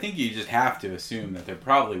I think you just have to assume that there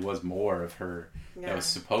probably was more of her that was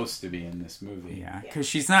supposed to be in this movie. Yeah, because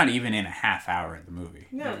she's not even in a half hour of the movie.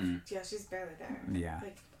 No, she's barely there. Yeah.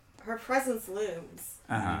 Like, her presence looms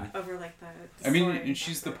over, like, the I mean, story and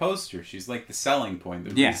she's the poster. She's, like, the selling point.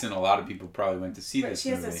 The reason a lot of people probably went to see this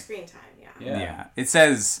movie. But she has no screen time, Yeah. It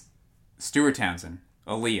says Stuart Townsend,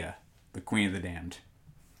 Aaliyah, the Queen of the Damned.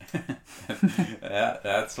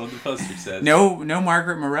 That's what the poster says. No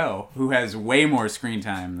Margaret Moreau, who has way more screen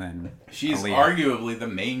time than She's Aaliyah. arguably the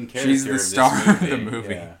main character. She's the of this star of movie. the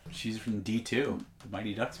movie. Yeah. She's from D2, the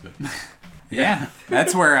Mighty Ducks movie. Yeah,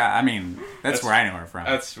 that's where that's where I know her from.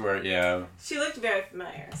 That's where, yeah. She looked very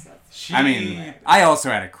familiar. So. I also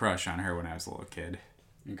had a crush on her when I was a little kid.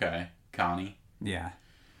 Okay, Connie. Yeah.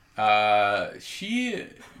 She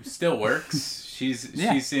still works.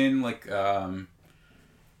 She's in like the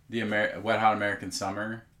Wet Hot American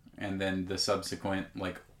Summer, and then the subsequent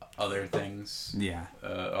like other things. Yeah.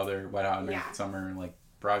 Other Wet Hot American Summer like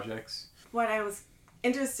projects. What I was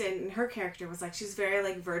interested in her character was like she's very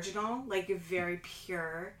like virginal, like very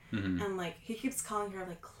pure, and like he keeps calling her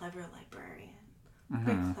like clever librarian,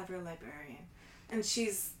 and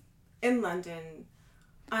she's in London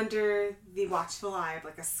under the watchful eye of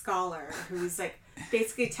like a scholar who's like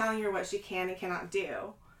basically telling her what she can and cannot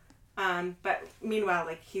do, but meanwhile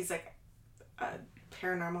like he's like a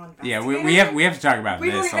paranormal investigator. Yeah, we have to talk about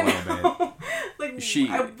this a little bit.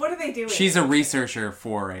 Like what are they doing? She's a researcher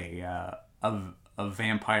for a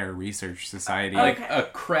vampire research society. Like a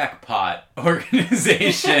crackpot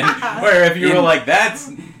organization where if you were like,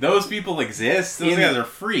 those people exist, those guys are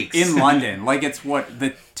freaks. In London. Like it's what,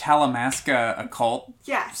 the Talamasca Occult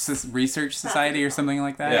Research Society or something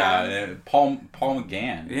like that? Yeah, Paul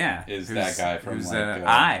McGann is that guy from who's like...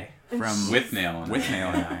 Eye from With Nail and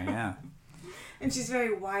Eye, yeah. And she's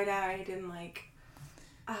very wide-eyed and like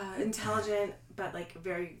intelligent, but like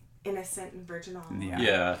very innocent and virginal.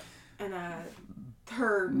 Yeah. And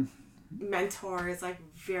her mentor is like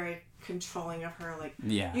very controlling of her. Like,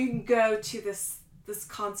 you can go to this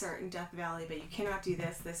concert in Death Valley, but you cannot do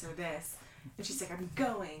this, or this. And she's like, I'm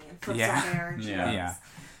going, and flips her hair. And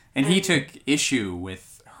And he took issue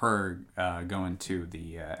with her going to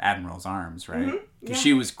the Admiral's Arms, right? Mm-hmm. Because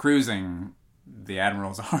she was cruising the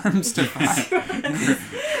Admiral's Arms to find...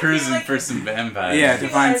 cruising for some vampires. Yeah, to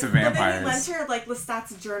find some vampires. But then he lent her like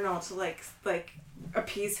Lestat's journal to like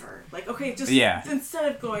appease her. Like, okay, just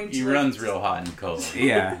instead of going to... He runs real hot and cold.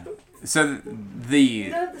 Yeah. So None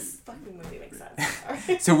of this fucking movie makes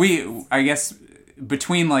sense. So I guess,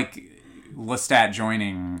 between like Lestat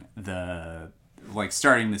joining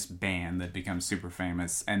starting this band that becomes super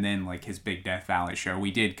famous, and then like his big Death Valley show,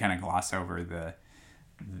 we did kind of gloss over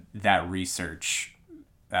that research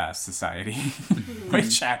society,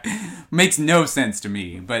 which makes no sense to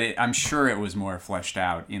me, but I'm sure it was more fleshed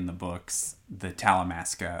out in the books, the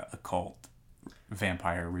Talamasca Occult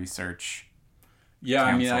Vampire Research Yeah,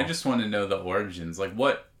 Council. I mean, I just want to know the origins. Like,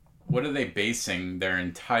 what are they basing their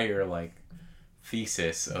entire, like,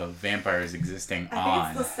 thesis of vampires existing on?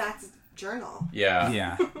 I think it's Lestat's journal.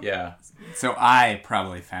 Yeah. Yeah. So I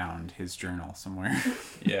probably found his journal somewhere.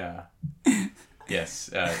 Yeah.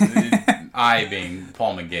 Yes. I being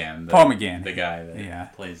Paul McGann. The guy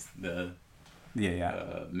that plays the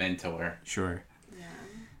mentor. Sure.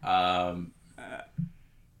 Yeah.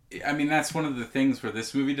 I mean, that's one of the things where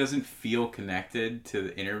this movie doesn't feel connected to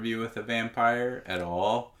the Interview with a Vampire at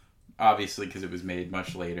all. Obviously, because it was made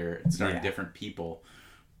much later. It starred different people.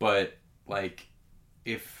 But, like,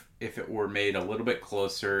 if it were made a little bit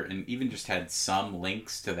closer and even just had some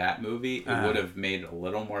links to that movie, it would have made a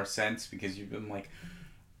little more sense, because you've been like,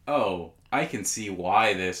 oh, I can see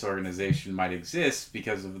why this organization might exist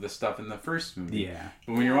because of the stuff in the first movie. Yeah.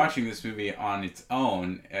 But when you're watching this movie on its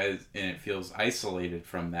own, and it feels isolated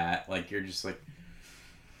from that, like, you're just like,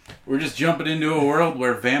 we're just jumping into a world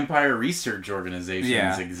where vampire research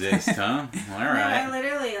organizations exist, huh? All right. No, I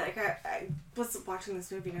literally, like, I was watching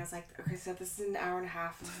this movie and I was like, okay, so this is an hour and a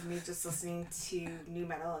half of me just listening to nu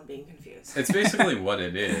metal and being confused. It's basically what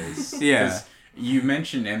it is. Yeah. 'Cause you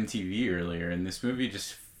mentioned MTV earlier, and this movie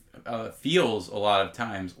just feels a lot of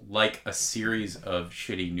times like a series of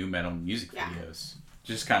shitty nu metal music videos.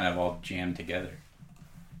 Just kind of all jammed together.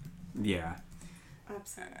 Yeah.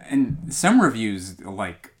 Absolutely. And some reviews,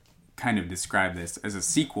 like, kind of describe this as a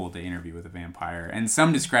sequel to Interview with a Vampire, and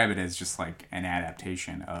some describe it as just like an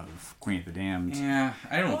adaptation of Queen of the Damned. Yeah,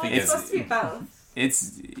 I don't think it's supposed to be both.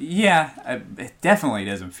 It definitely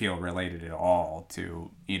doesn't feel related at all to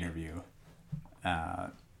Interview.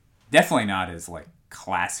 Definitely not as, like,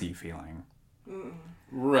 classy feeling.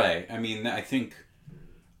 Right. I mean, I think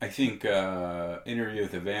Interview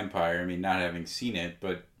with a Vampire, I mean, not having seen it,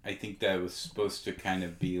 but I think that was supposed to kind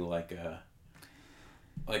of be like a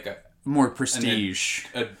more prestige.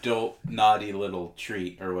 An adult naughty little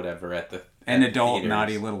treat or whatever at the An adult theaters.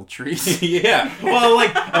 naughty little treat. Yeah. Well,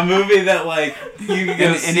 like a movie that, like, you can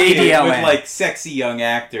go see it with, like, sexy young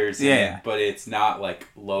actors in it, but it's not, like,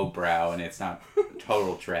 lowbrow and it's not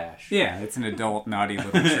total trash. Yeah, it's an adult naughty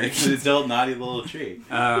little It's an treat. adult naughty little treat.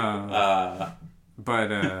 But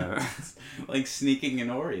Like sneaking an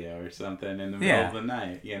Oreo or something in the middle Yeah. of the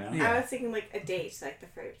night, you know? Yeah. I was thinking like a date, like the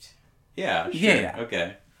fruit. Yeah, sure. Yeah.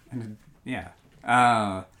 Okay. yeah.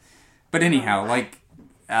 But anyhow, like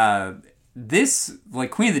this,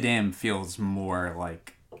 like Queen of the Damned feels more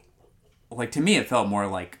like to me it felt more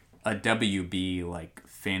like a WB like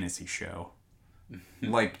fantasy show,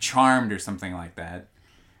 like Charmed or something like that.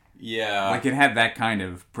 Yeah. Like it had that kind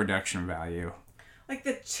of production value. Like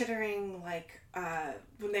the chittering, like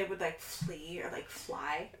when they would like flee or like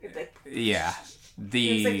fly, it'd, like Yeah. It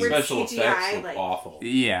The was, like, weird Special CGI, effects look like- awful.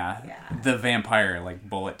 yeah, Yeah. the vampire like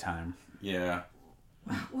bullet time. Yeah.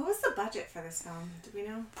 what was the budget for this film? Do we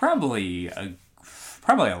know? Probably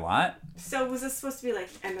a lot. So was this supposed to be like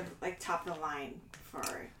end of like top of the line for?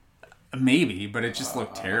 Maybe, but it just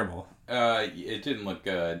looked terrible. It didn't look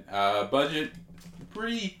good. Budget,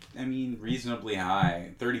 reasonably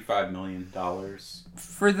high. $35 million.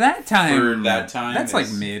 For that time. For that time, That's like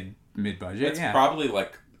it's- mid budget. It's Yeah. probably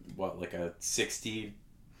like a $60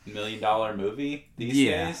 million movie these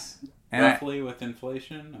Yeah. days, And roughly with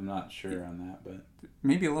inflation. I'm not sure on that, but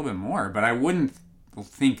maybe a little bit more, but I wouldn't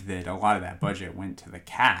think that a lot of that budget went to the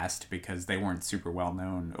cast because they weren't super well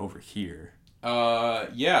known over here,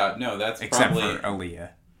 yeah, no, that's except probably for Aaliyah.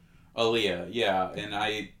 Aaliyah. Yeah,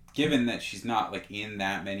 and given that she's not like in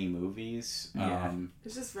that many movies, Yeah.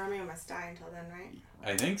 It's just Romeo Must Die until then, right?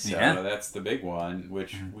 I think so. Yeah. That's the big one,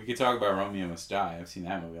 which we could talk about. Romeo Must Die. I've seen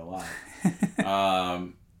that movie a lot.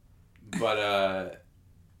 But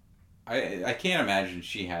I can't imagine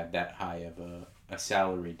she had that high of a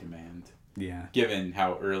salary demand, Yeah. given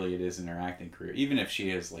how early it is in her acting career. Even if she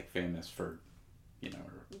is like famous for, her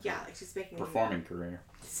Yeah, like she's making performing career.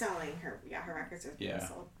 selling her records are being Yeah.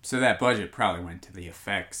 sold. So that budget probably went to the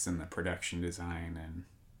effects and the production design and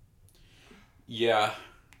Yeah.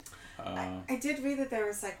 I did read that there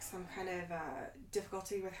was like some kind of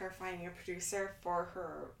difficulty with her finding a producer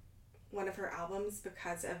for one of her albums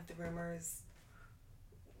because of the rumors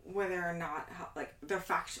whether or not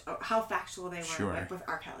how factual they were Sure. like, with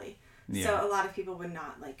R. Kelly. Yeah. So a lot of people would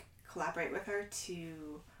not like collaborate with her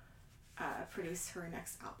to produce her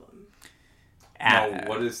next album. Now,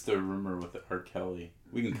 what is the rumor with R. Kelly?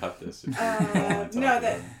 We can cut this. If you don't wanna talk No, about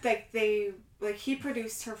that it. like they like he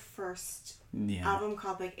produced her first yeah. album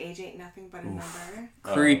called like Age Ain't Nothing But a Number.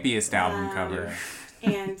 Creepiest album cover.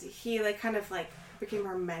 And he like kind of like became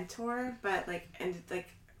her mentor, but like ended like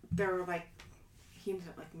they were like he ended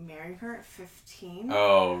up like marrying her at 15.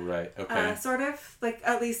 Oh, right. Okay. Sort of like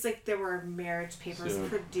at least like there were marriage papers So-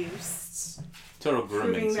 produced. Total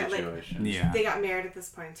grooming proving that, like, situation. Yeah. They got married at this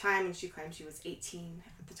point in time, and she claimed she was 18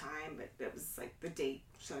 at the time, but it was like the date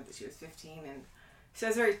showed that she was 15, and so it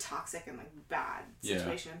was a very toxic and like bad Yeah.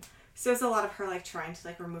 situation. So it's a lot of her like trying to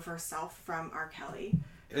like remove herself from R. Kelly,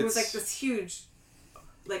 who was like It's- this huge,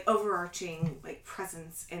 like overarching like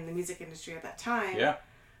presence in the music industry at that time. Yeah.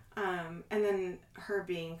 And then her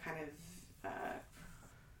being kind of,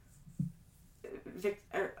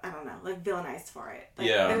 I don't know, like villainized for it. Like,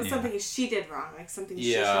 Yeah. There was Yeah. something she did wrong, like something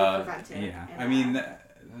she should Yeah. have prevented. Yeah. And, I mean,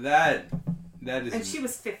 that is. and she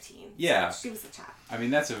was 15. Yeah. So she was a child. I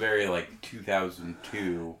mean, that's a very like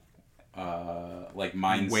 2002 like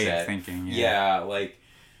mindset. Way of thinking, yeah. Yeah, like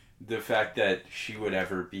the fact that she would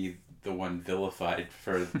ever be the one vilified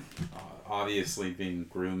for obviously being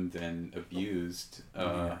groomed and abused.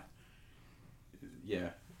 Yeah.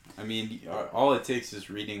 I mean, all it takes is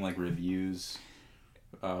reading like reviews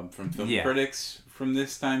from film Yeah. critics from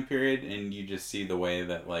this time period, and you just see the way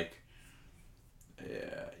that like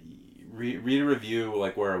read a review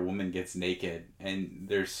like where a woman gets naked, and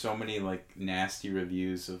there's so many like nasty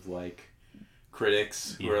reviews of like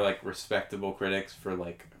critics who are like respectable critics for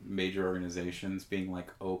like major organizations being like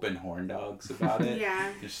open horn dogs about it.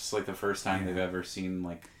 Yeah. It's just like the first time they've ever seen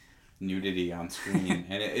like nudity on screen,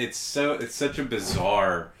 and it's such a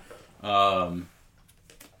bizarre.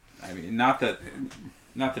 I mean, not that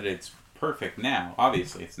it's perfect now.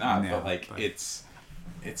 Obviously, it's not. No, but like but- it's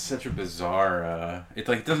such a bizarre. It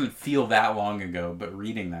like doesn't feel that long ago, but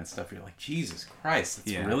reading that stuff, you're like, Jesus Christ,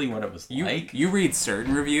 that's Yeah. really what it was like. You read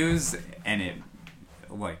certain reviews and it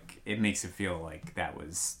makes it feel like that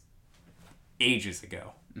was ages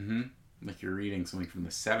ago. Mm-hmm. Like you're reading something from the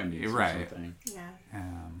 70s or Right. something. Yeah.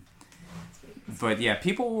 But yeah,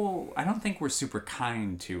 people I don't think were super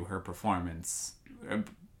kind to her performance.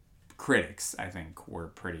 Critics, I think, were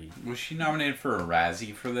pretty. Was she nominated for a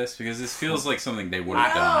Razzie for this? Because this feels like something they would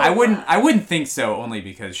have No. done. I wouldn't think so, only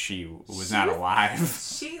because she was not alive.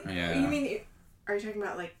 She. Yeah. You mean? Are you talking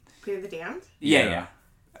about like Queen of the Damned? Yeah.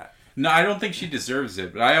 No, I don't think she deserves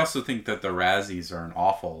it, but I also think that the Razzies are an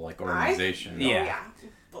awful organization. Yeah.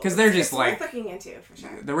 Because they're just worth looking into for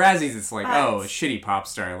sure. The Razzies, it's like, a shitty pop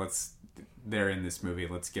star. They're in this movie.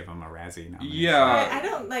 Let's give them a Razzie nomination. Yeah. I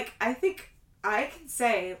don't like. I think I can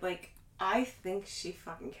say I think she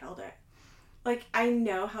fucking killed it. I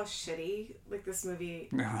know how shitty this movie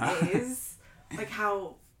is,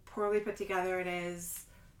 how poorly put together it is,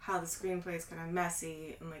 how the screenplay is kind of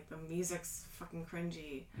messy, and the music's fucking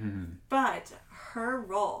cringy. Mm-hmm. But her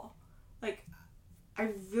role, I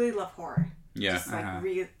really love horror. Yeah. Just,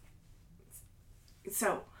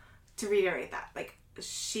 so to reiterate that,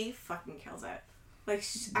 she fucking kills it.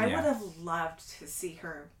 I would have loved to see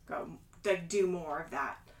her go do more of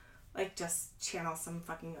that, just channel some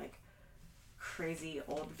fucking crazy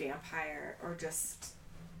old vampire, or just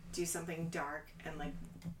do something dark and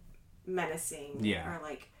menacing. Yeah. Or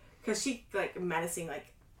because she menacing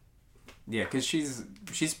Yeah, because she's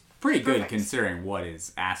pretty good perfect. Considering what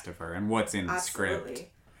is asked of her and what's in the Absolutely.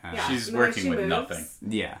 script. Yeah. She's working with moves, nothing.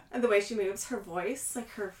 Yeah. And the way she moves, her voice,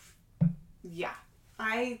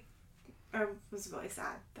 I was really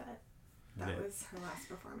sad that was her last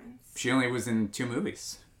performance. She only was in 2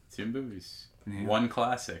 movies. 2 movies. Yeah. 1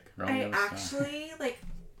 classic. Romeo's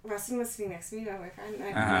Rustin was sitting next to me, my boyfriend, and I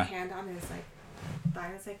put my hand on his thigh.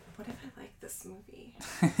 I was like, what if I like this movie?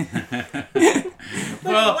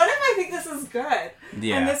 What if I think this is good?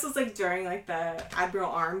 Yeah. And this was during the Admiral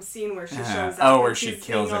Arms scene where she shows up. Oh, where and she she's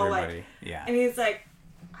kills being all, everybody. Yeah. And he's like,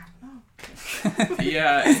 I don't know.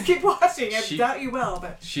 Yeah. Just keep watching. I doubt you will,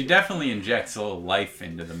 but she definitely injects a little life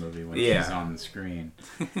into the movie when she's on the screen.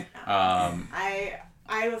 I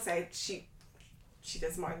will say she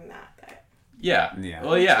does more than that. But yeah. Yeah.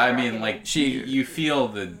 Well, yeah. I mean, she you feel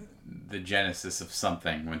the genesis of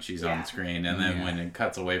something when she's on screen, and then when it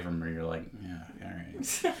cuts away from her, you're like, yeah, all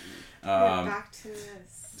right. Back to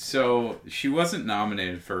this. So she wasn't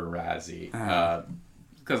nominated for a Razzie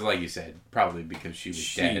because, like you said, probably because she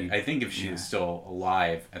was dead. I think if she was still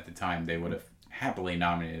alive at the time, they would have happily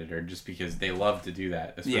nominated her, just because they love to do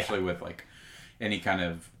that, especially with any kind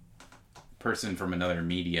of person from another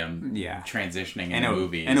medium transitioning into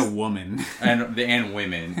movies. And a woman. and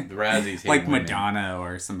women. The Razzies hate women. Madonna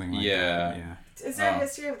or something like that. Yeah. Is there a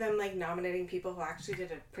history of them nominating people who actually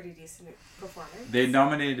did a pretty decent performance? They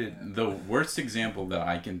nominated, the worst example that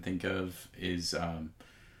I can think of is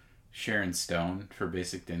Sharon Stone for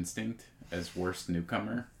Basic Instinct as worst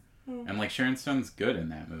newcomer. And Sharon Stone's good in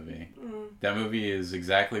that movie. That movie is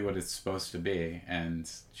exactly what it's supposed to be, and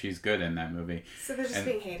she's good in that movie. So they're just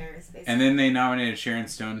being haters, basically. And then they nominated Sharon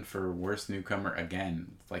Stone for worst newcomer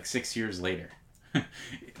again, 6 years later.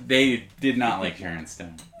 They did not like Sharon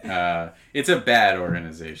Stone. It's a bad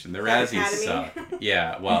organization. The Razzies suck.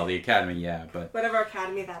 Yeah, well, the Academy, yeah, but whatever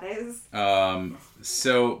Academy that is.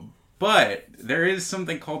 But there is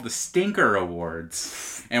something called the Stinker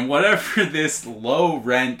Awards, and whatever this low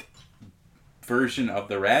rent version of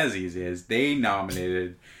the Razzies is, they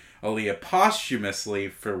nominated Aaliyah posthumously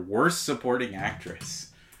for worst supporting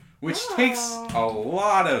actress, which takes a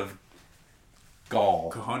lot of gall.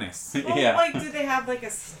 Cojones. Well, Yeah. do they have a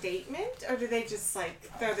statement, or do they just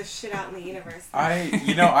throw the shit out in the universe? I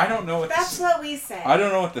don't know what That's what we say. I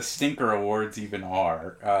don't know what the Stinker Awards even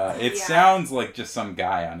are. It sounds like just some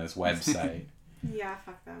guy on his website. Yeah,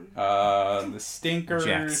 fuck them. The Stinkers.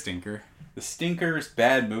 Jack Stinker. The Stinkers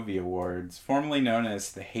Bad Movie Awards, formerly known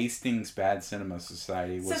as the Hastings Bad Cinema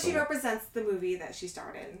Society. So she represents the movie that she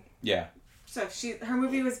starred in. Yeah. So her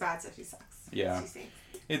movie was bad, so she sucks. Yeah. She stinks.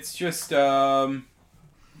 It's just some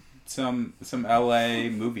LA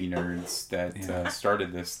movie nerds that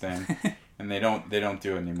started this thing, and they don't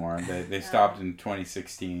do it anymore. They stopped in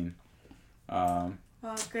 2016. Well,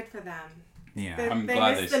 good for them. Yeah. I'm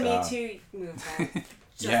glad they stopped. They missed the Me Too movement.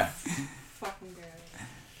 Yeah. Fucking good.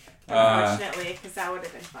 Unfortunately, because that would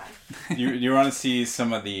have been fun. You want to see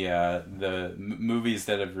some of the movies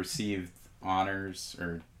that have received honors,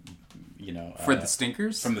 or for the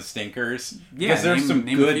Stinkers? From the Stinkers? Yeah, because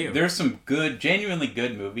there's some good, genuinely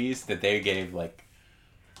good movies that they gave Wait,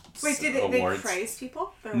 did they praise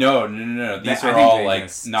people? No. These are all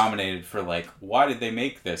nominated for why did they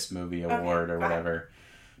make this movie award or whatever.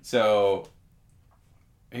 So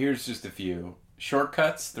here's just a few.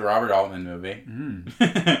 Shortcuts, the Robert Altman movie.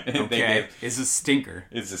 Okay. It's a stinker.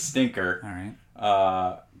 It's a stinker. All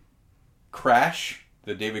right. Crash,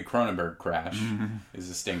 the David Cronenberg Crash, is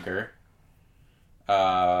a stinker.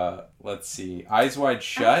 Let's see. Eyes Wide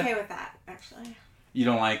Shut. I'm okay with that, actually. You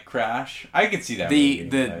don't like Crash? I can see that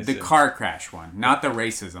movie. The car crash one, not the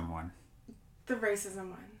racism one. The racism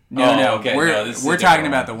one. No. Okay. We're No, this is a we're different talking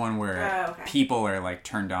one. about the one where okay. people are like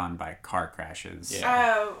turned on by car crashes.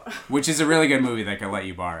 Yeah. Oh, Which is a really good movie that I could let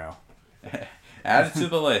you borrow. Add it to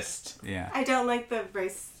the list. Yeah. I don't like the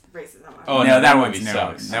racism one. Oh, No, that movie one's no.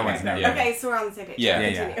 sucks. That one's no. Yeah. Okay, so we're on the same page. Yeah.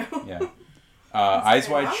 Yeah. Continue. Yeah. Eyes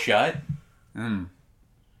okay, Wide well. Shut, Mm.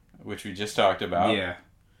 which we just talked about. Yeah.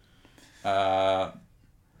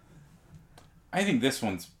 I think this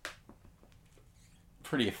one's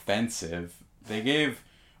pretty offensive. They gave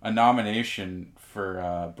a nomination for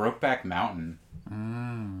Brokeback Mountain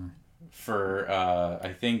for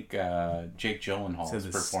I think Jake Gyllenhaal's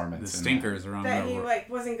So performance. the in stinkers are on That he the. like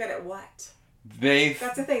wasn't good at what? that. They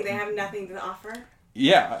That's the thing. They have nothing to offer.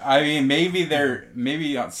 Yeah, I mean, maybe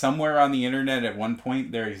somewhere on the internet at one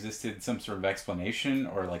point there existed some sort of explanation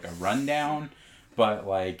or like a rundown, but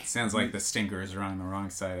like Sounds like the stinkers are on the wrong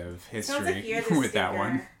side of Sounds history like you're the with that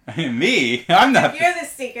one. me, I'm not. You're the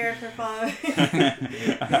stinker for following.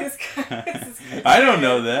 This guy- I don't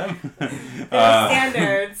know them.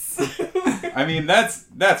 Standards. I mean, that's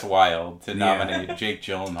wild to Yeah. nominate Jake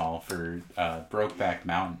Gyllenhaal for Brokeback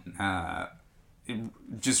Mountain.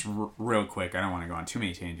 Just real quick, I don't want to go on too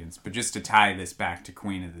many tangents, but just to tie this back to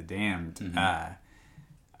Queen of the Damned,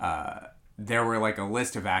 there were like a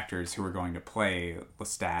list of actors who were going to play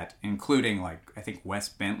Lestat, including like I think Wes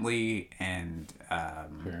Bentley and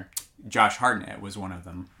Sure. Josh Hartnett was one of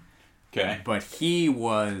them. Okay. But he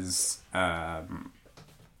was, I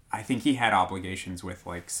think he had obligations with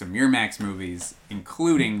like some Miramax movies,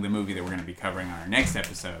 including the movie that we're going to be covering on our next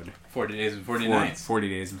episode, 40 Days and 40 Nights. 40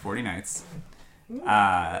 Days and 40 Nights. Do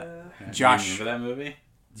Josh, you remember that movie?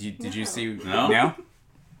 did you see? No?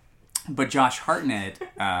 But Josh Hartnett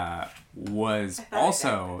was I thought I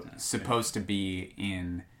also supposed to be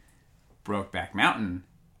in Brokeback Mountain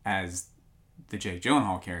as the Jake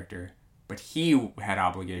Gyllenhaal character, but he had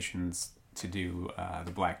obligations to do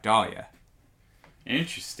the Black Dahlia.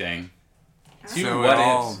 Interesting. Two So what it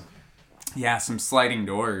all, ifs. yeah, some sliding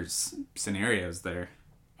doors scenarios there.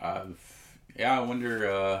 Yeah, I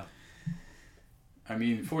wonder. I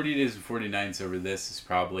mean, 40 Days and 40 Nights over this is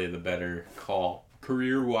probably the better call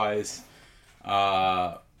career-wise.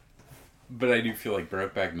 But I do feel like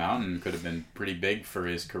Brokeback Mountain could have been pretty big for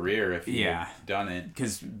his career if he had done it.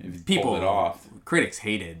 Because If he people, pulled it off. critics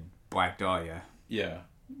hated Black Dahlia, Yeah.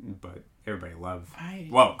 but everybody loved. I-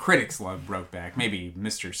 Well, critics loved Brokeback. Maybe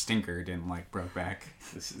Mr. Stinker didn't like Brokeback.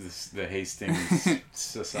 This is the Hastings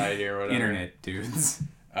Society or whatever. Internet dudes.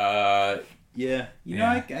 Yeah. You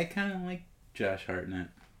know, Yeah. I kind of like Josh Hartnett.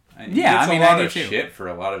 He Yeah, gets I mean, a I lot do of too. shit for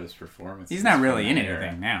a lot of his performances. He's not really from in that era.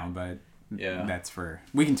 anything now, but Yeah. that's for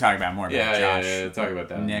we can talk about more about Yeah, Josh. yeah, talk about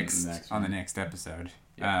that next next on the one. next episode.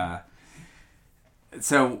 Yeah.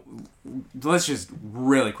 So let's just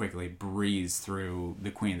really quickly breeze through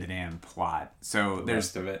the Queen of the Damned plot. So The there's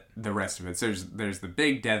rest of it. the rest of it. So there's the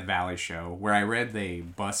big Death Valley show where I read they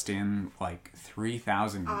bust in like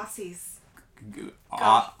 3,000 Aussies.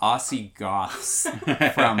 Aussie goths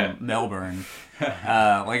from Melbourne. Like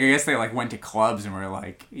I guess they like went to clubs and were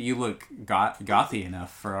like, "You look gothy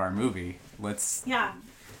enough for our movie. Let's Yeah.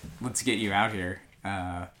 get you out here."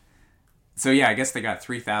 So yeah, I guess they got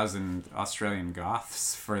 3,000 Australian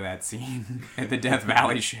goths for that scene at the Death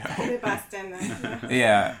Valley show. They bust in there.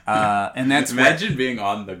 Yeah, and that's what, Imagine being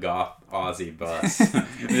on the goth Aussie bus.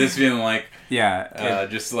 Just being like, yeah.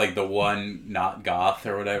 just like the one not goth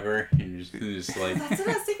or whatever. You're just like, That's what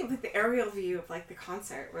I was thinking, like the aerial view of like the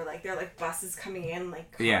concert, where like there are like buses coming in,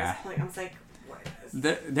 like cars Yeah. pulling. I was like, what is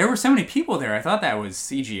this? There were so many people there. I thought that was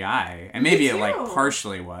CGI, and maybe it like too.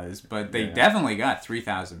 partially was, but they Yeah. definitely got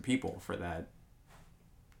 3,000 people for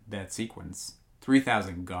that sequence.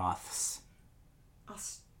 3,000 goths,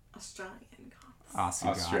 Australian goths. Aussie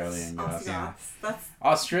Australian goths. goths. Aussie goths. That's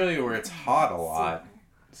Australia where it's hot a lot.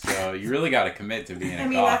 So you really got to commit to being a I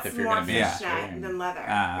mean, goth that's if you're more going to be Yeah. fishnet Australian. than leather,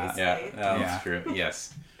 Yeah, basically. that's Yeah. true.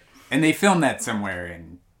 Yes. And they filmed that somewhere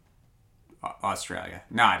in Australia,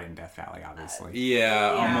 not in Death Valley, obviously.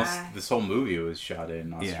 Yeah, Yeah. almost. This whole movie was shot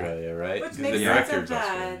in Australia, right? Which The makes sense director's of the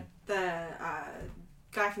Australian.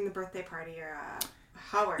 guy from the birthday party, or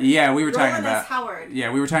Howard. Yeah, we were talking Roland S. about. Howard.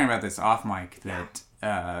 Yeah, we were talking about this off mic that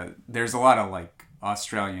there's a lot of like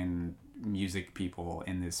Australian music people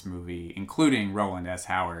in this movie, including Roland S.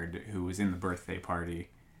 Howard, who was in the birthday party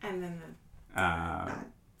And then the bad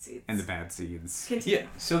seeds. and the Bad Seeds. Continue. Yeah,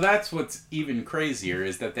 so that's what's even crazier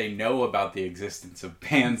is that they know about the existence of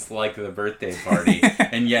bands like the birthday party,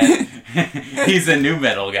 and yet he's a new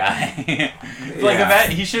metal guy. Like Yeah.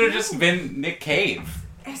 he should have just been Nick Cave.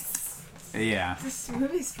 Yeah, This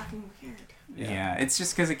movie's fucking weird. yeah. It's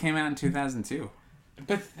just because it came out in 2002.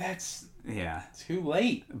 But that's Yeah, too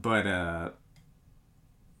late. but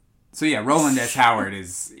So yeah, Roland S. Howard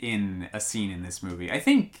is in a scene in this movie.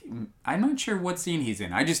 I'm not sure what scene he's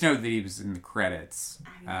in. I just know that he was in the credits.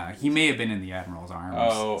 He may have been in the Admiral's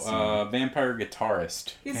Arms. Vampire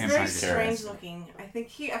guitarist. He's very strange looking. I think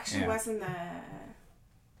he actually was in the...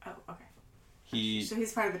 Oh, okay. So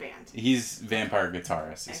he's part of the band. He's vampire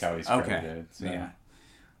guitarist is how he's credited. Okay. So.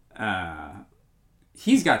 Yeah.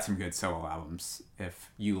 He's got some good solo albums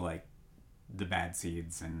if you like the Bad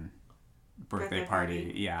Seeds and... Birthday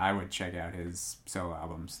Party. Yeah, I would check out his solo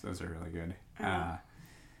albums. Those are really good.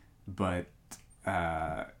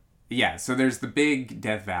 Yeah, so there's the big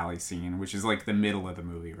Death Valley scene, which is like the middle of the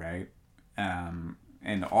movie, right?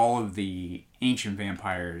 And all of the ancient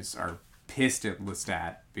vampires are pissed at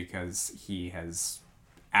Lestat because he has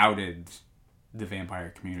outed the vampire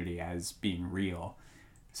community as being real.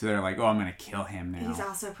 So they're like, oh, I'm going to kill him now. He's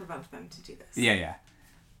also provoked them to do this. Yeah.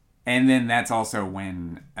 And then that's also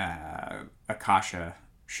when Akasha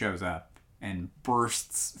shows up and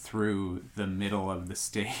bursts through the middle of the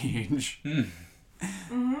stage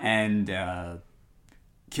and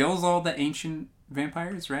kills all the ancient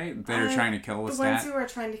vampires, right? That are trying to kill Lestat. The ones who are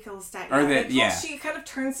trying to kill Lestat. She kind of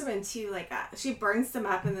turns them into, like, she burns them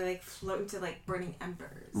up and they, like, float into, like, burning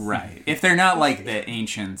embers. Right. If they're not, like, the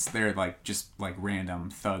ancients, they're, like, just, like,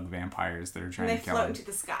 random thug vampires that are trying to kill them. And they float into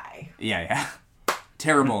the sky. Yeah.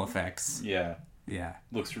 Terrible effects. Yeah. Yeah.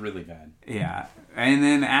 Looks really bad. Yeah. And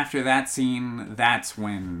then after that scene, that's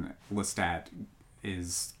when Lestat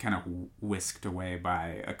is kind of whisked away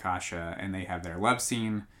by Akasha and they have their love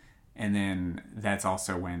scene. And then that's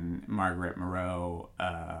also when Margaret Moreau,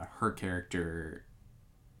 her character,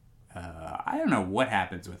 I don't know what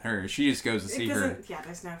happens with her. She just goes to see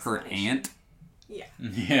there's no her aunt.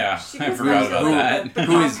 Yeah, I forgot about that.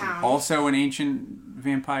 Who is also an ancient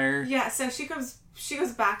vampire. Yeah, so she goes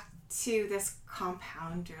back to this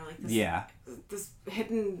compound or like this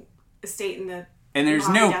hidden estate in the and there's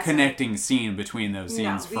no connecting scene between those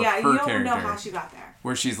scenes for her character. You don't know how she got there.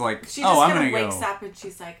 Where she's like, she just kind of wakes up and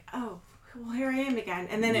she's like, oh, well, here I am again.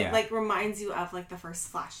 And then it like reminds you of like the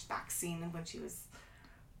first flashback scene when she was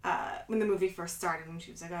when the movie first started, when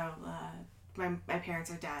she was like, oh, my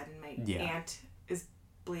parents are dead and my aunt is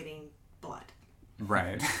bleeding blood.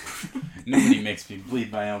 Right. Nobody makes me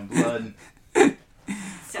bleed my own blood.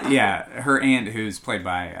 So. Yeah, her aunt, who's played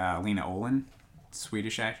by Lena Olin,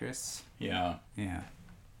 Swedish actress. Yeah.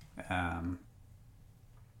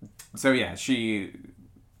 So yeah, she,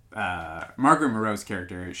 Margaret Moreau's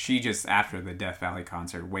character, she just after the Death Valley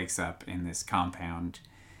concert wakes up in this compound,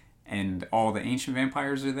 and all the ancient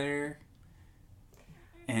vampires are there,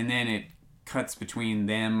 and then it cuts between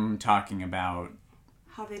them talking about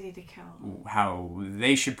how they need to kill, how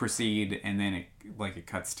they should proceed, and then it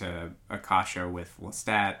cuts to Akasha with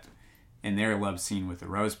Lestat and their love scene with the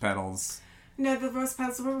rose petals. No, the rose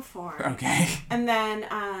petals were before. Okay. And then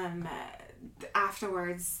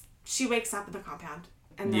afterwards, she wakes up in the compound,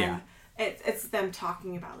 and then it's them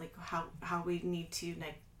talking about like how we need to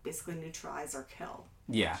like basically neutralize or kill.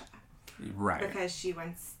 Yeah. Right. Because she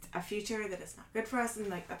wants a future that is not good for us, and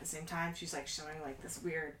like at the same time, she's like showing like this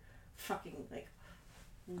weird fucking like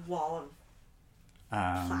wall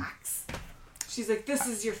of plaques. She's like, this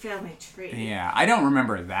is your family tree. Yeah, I don't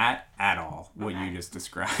remember that at all, what you just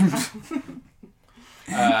described.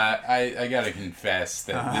 I gotta confess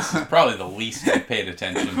that this is probably the least I paid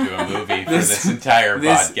attention to a movie for this entire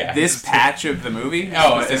podcast. This patch of the movie?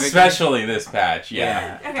 Oh, especially this patch,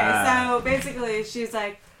 yeah. Okay, so basically she's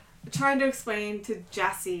like trying to explain to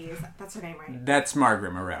Jessie, that's her name, right? That's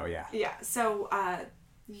Margaret Moreau, yeah. Yeah, so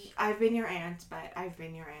I've been your aunt, but I've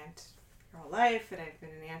been your aunt your whole life, and I've been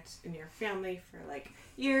an aunt in your family for like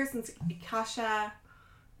years since Akasha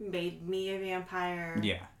made me a vampire.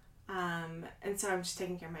 Yeah. And so I'm just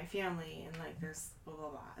taking care of my family, and like there's blah blah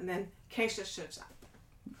blah, and then Keisha shows up.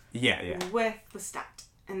 Yeah. With Lestat,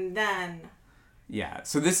 and then. Yeah,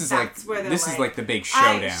 so this is is like the big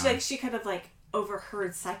showdown. She kind of like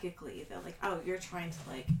overheard psychically that like, oh, you're trying to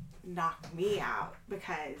like knock me out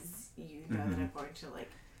because you know that I'm going to like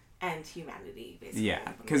end humanity, basically.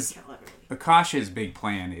 Yeah, because Akasha's big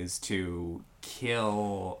plan is to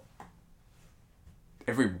kill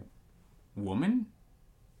every woman?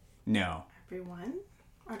 No. Everyone?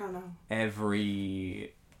 I don't know.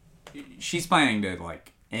 She's planning to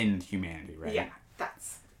like end humanity, right? Yeah,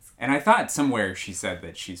 that's... And I thought somewhere she said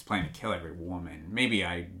that she's planning to kill every woman. Maybe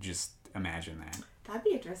I just imagined that. That'd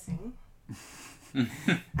be interesting. I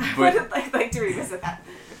would like to revisit that.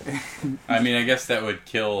 I mean, I guess that would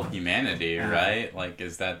kill humanity, right? Like,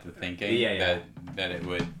 is that the thinking? Yeah. That it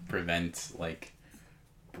would prevent, like,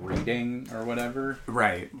 breeding or whatever?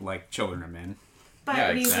 Right, like children of men. But,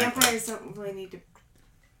 I mean, vampires don't really need to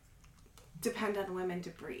depend on women to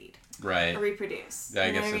breed Right. or reproduce. I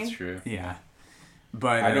You know guess what that's mean? true. Yeah.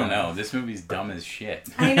 But I don't know. This movie's dumb as shit.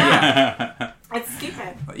 I know. It's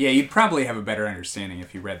stupid. Yeah, you'd probably have a better understanding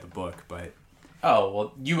if you read the book, but Oh,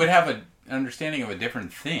 well, you would have an understanding of a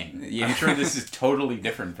different thing. Yeah. I'm sure this is totally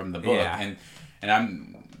different from the book. Yeah. And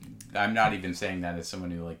I'm not even saying that as someone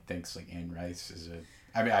who, like, thinks, like, Anne Rice is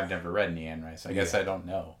I mean, I've never read any Anne Rice. I guess I don't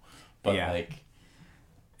know. But, like...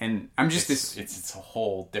 And I'm just... It's a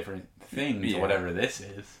whole different thing to Yeah. whatever this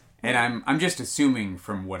is. And I'm just assuming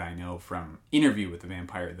from what I know from Interview with the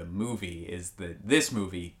Vampire, the movie, is that this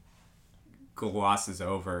movie glosses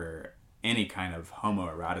over any kind of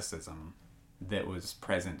homoeroticism that was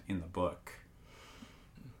present in the book.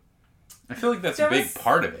 I feel like that's There a big was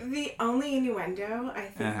part of it. The only innuendo I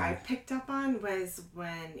think Uh-huh. I picked up on was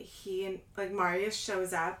when he and like Marius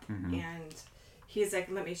shows up Mm-hmm. and he's like,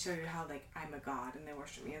 "Let me show you how like I'm a god and they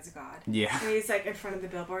worship me as a god." Yeah. And he's like in front of the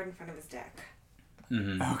billboard in front of his dick.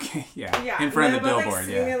 Mm-hmm. Okay, yeah. Yeah. In front of and the they're both, billboard, like,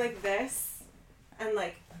 sitting yeah. there like this, and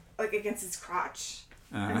like against his crotch,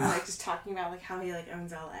 and Uh-huh. like just talking about like how he like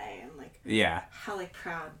owns LA and like Yeah. how like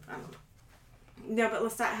proud. No, but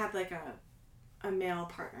Lestat had like a male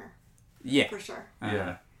partner Yeah. for sure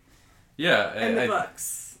Yeah. Yeah. in the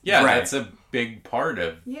books. Yeah, Right. that's a big part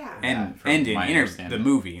of Yeah. And from in my the understanding.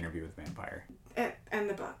 movie Interview with the Vampire. And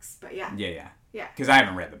the books, but yeah. Yeah. Yeah. Because I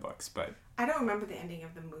haven't read the books, but I don't remember the ending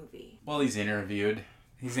of the movie. Well, he's interviewed.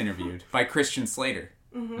 he's interviewed by Christian Slater.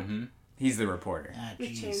 Mm-hmm. He's the reporter.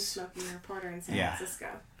 The chain smoking reporter in San Yeah. Francisco.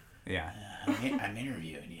 Yeah. I'm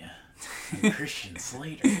interviewing you. I'm Christian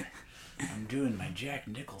Slater. I'm doing my Jack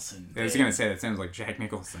Nicholson. I was bit. going to say, that sounds like Jack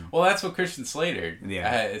Nicholson. Well, that's what Christian Slater.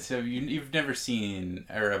 Yeah. So you've never seen,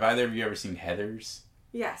 or have either of you ever seen Heathers?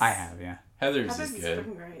 Yes. I have, yeah. Heathers Heathers is is good.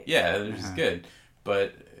 fucking great. Yeah, Heathers is Uh-huh. good.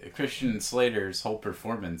 But Christian Slater's whole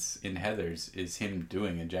performance in Heathers is him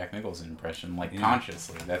doing a Jack Nicholson impression, like Yeah.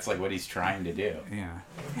 consciously. That's like what he's trying to do. Yeah.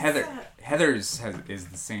 that? Heathers is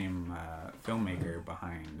the same filmmaker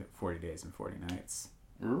behind 40 Days and 40 Nights.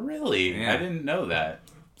 Really? Yeah. I didn't know that.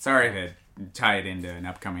 Sorry to tie it into an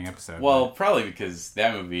upcoming episode. Well, probably because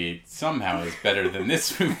that movie somehow is better than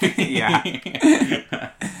this movie. Yeah.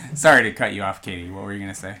 Sorry to cut you off, Katie. What were you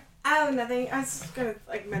going to say? Oh, nothing. I was just gonna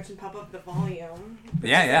like mention Pop Up the Volume. Which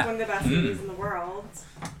Yeah, is, yeah. Like, one of the best movies in the world.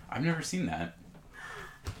 I've never seen that.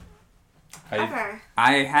 Okay.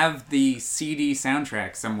 I have the CD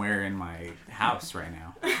soundtrack somewhere in my house right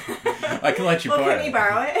now. I can let you Well, borrow can you it.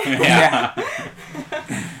 borrow it? Yeah.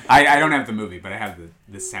 I don't have the movie, but I have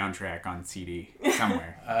the soundtrack on CD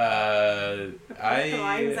somewhere. The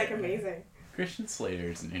line is like I amazing. Christian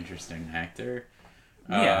Slater's an interesting actor.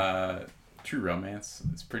 Yeah. True Romance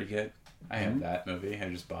is pretty good. I have that movie. I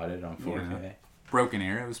just bought it on 4K. Broken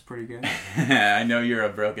Arrow is pretty good. I know you're a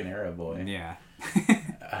Broken Arrow boy. Yeah.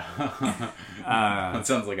 That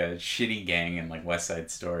sounds like a shitty gang in like West Side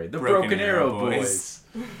Story. The Broken Broken, Arrow Arrow Boys.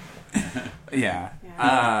 Yeah.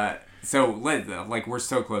 Yeah. So we're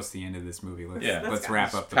so close to the end of this movie. Let's Yeah. let's go.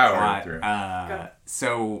 wrap up the Power plot. through. Go.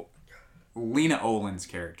 So Lena Olin's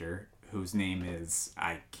character, whose name is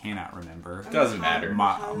I cannot remember. Doesn't matter.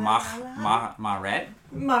 Maret?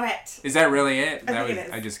 Maret. Is that really it? I That think was it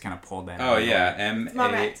is. I just kind of pulled that. Oh out. yeah,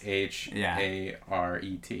 Maret.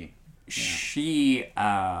 Maharet.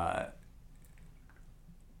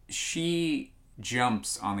 She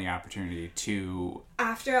jumps on the opportunity to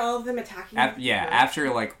After all of them attacking.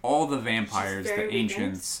 after like all the vampires, She's very the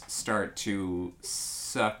ancients start to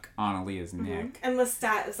suck on Aaliyah's neck. And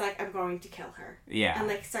Lestat is like, I'm going to kill her. Yeah, And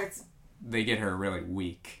like starts. they get her really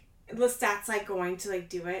weak. Lestat's like going to like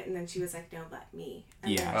do it, and then she was like, "No, let me."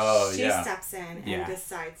 And Yeah. then Oh, she yeah. steps in and Yeah.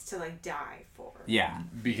 decides to like die for her. Yeah,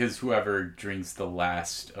 Because whoever drinks the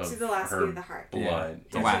last of To the last her beat of the heart. blood,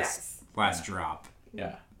 the Yeah. last drop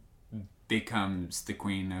yeah, becomes the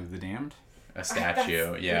queen of the damned. a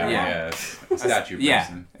statue, yeah. yeah, a statue Yeah,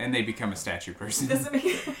 person. and they become a statue person. Doesn't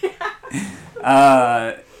make.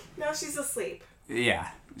 Uh, No, she's asleep yeah,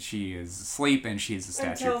 she is asleep and she's a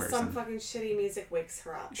statue until person. some fucking shitty music wakes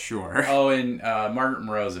her up. Sure. Oh, and Margaret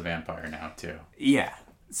Moreau's a vampire now too. Yeah.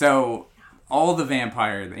 So all the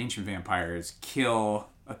ancient vampires kill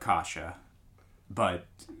Akasha, but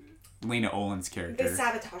Lena Olin's They character,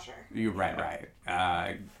 sabotage her. you're right,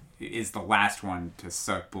 is the last one to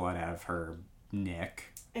suck blood out of her neck.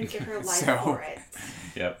 And give her life So- for it.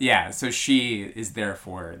 Yep. Yeah, so she is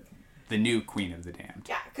therefore the new queen of the damned.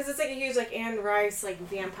 Yeah, because it's like a huge like Anne Rice like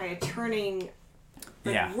vampire turning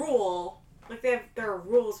like Yeah. rule. Like there are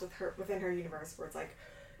rules within her universe where it's like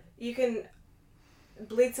you can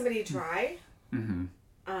bleed somebody dry. Mm-hmm.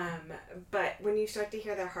 But when you start to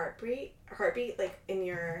hear their heartbeat like in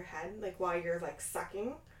your head, like while you're like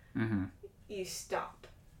sucking, you stop,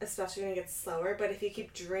 especially when it gets slower. But if you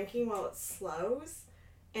keep drinking while it slows,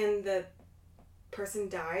 and the person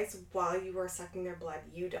dies while you are sucking their blood,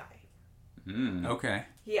 you die. Okay.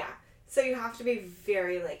 Yeah. So you have to be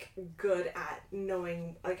very, like, good at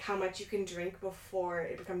knowing, like, how much you can drink before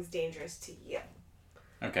it becomes dangerous to you.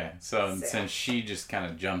 Okay, so since she just kind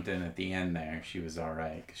of jumped in at the end there, she was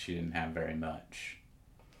alright, because she didn't have very much,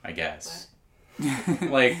 I guess.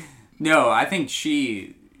 Like... No, I think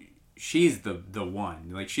she's the one.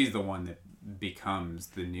 Like, she's the one that becomes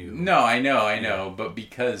the new... No, I know, but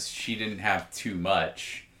because she didn't have too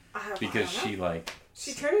much, because she, like...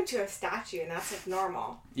 She turned into a statue, and that's, like,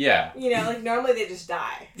 normal. Yeah. You know, like, normally they just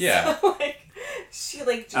die. Yeah. So, like, she,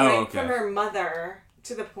 like, drank from her mother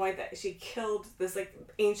to the point that she killed this, like,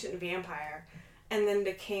 ancient vampire, and then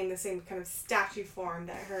became the same kind of statue form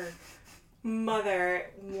that her mother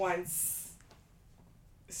once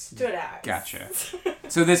stood at. Gotcha.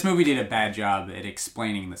 So this movie did a bad job at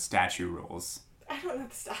explaining the statue rules. I don't know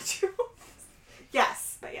the statue rules.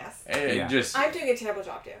 Yes, but yes. I'm doing a terrible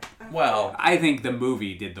job, too. I think the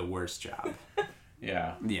movie did the worst job.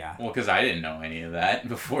 Yeah. Yeah. Well, because I didn't know any of that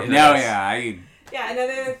before. No, this. yeah, Yeah, and then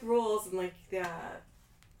there are, like, rules and, like,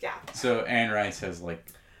 yeah. So Anne Rice has, like,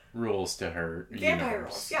 rules to her vampire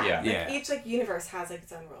universe. rules. Yeah. Yeah. Like, each, like, universe has, like,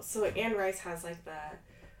 its own rules. So Anne Rice has, like, the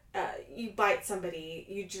you bite somebody,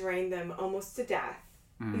 you drain them almost to death,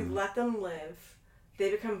 you let them live,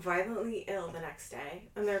 they become violently ill the next day,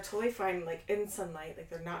 and they're totally fine, like, in sunlight, like,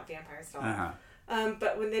 they're not vampires at all.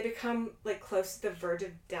 But when they become, like, close to the verge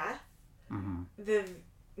of death, the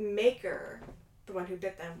maker, the one who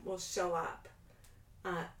bit them, will show up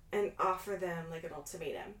and offer them, like, an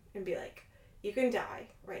ultimatum and be like, you can die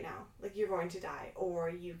right now, like, you're going to die, or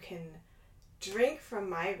you can drink from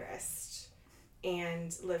my wrist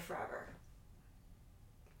and live forever.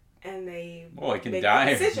 And they I can die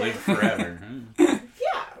and live forever.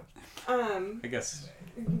 Yeah. I guess.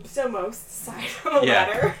 So most side of a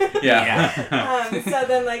ladder. Yeah. So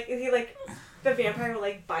then, like, the vampire will,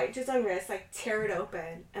 like, bite his own wrist, like, tear it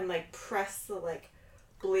open, and, like, press the, like,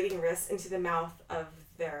 bleeding wrist into the mouth of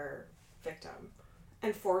their victim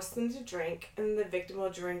and force them to drink, and the victim will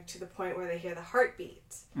drink to the point where they hear the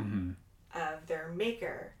heartbeat of their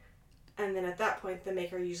maker. And then at that point, the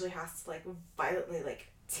maker usually has to, like, violently,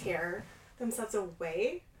 like, tear themselves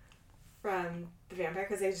away from the vampire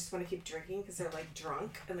because they just want to keep drinking because they're, like,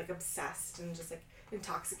 drunk and, like, obsessed and just, like,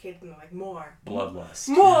 intoxicated and they're like, more. Bloodlust.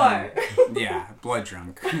 More! Yeah, blood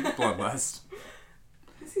drunk. Bloodlust.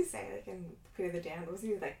 What does he say, like, in Queen of the Damned?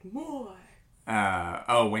 Wasn't he like, more?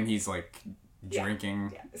 When he's, like,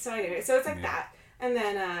 drinking. Yeah. So anyway, so it's like that. And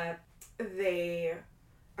then they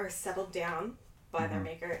are settled down by their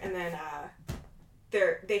maker, and then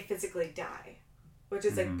they physically die, which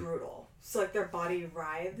is, like, brutal. So, like, their body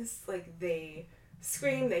writhes, like, they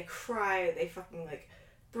scream, they cry, they fucking, like,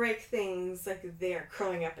 break things, like, they're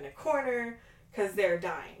curling up in a corner because they're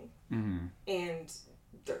dying. And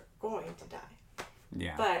they're going to die.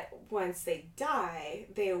 Yeah. But once they die,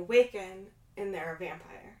 they awaken and they're a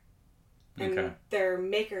vampire. And their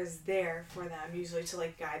maker's there for them, usually to,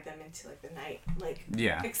 like, guide them into, like, the night. Like,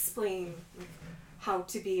 explain, like, how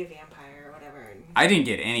to be a vampire or whatever. And I didn't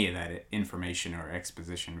get any of that information or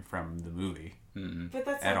exposition from the movie. But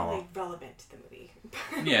that's not really relevant to the movie.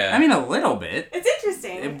 Yeah. I mean, a little bit. It's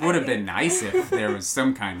interesting. It would have been nice if there was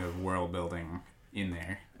some kind of world building in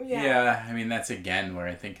there. Yeah, I mean, that's again where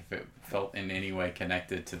I think if it felt in any way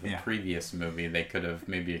connected to the previous movie, they could have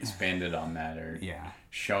maybe expanded on that or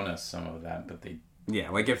shown us some of that, but they... Yeah,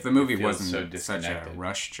 like if the movie wasn't so such a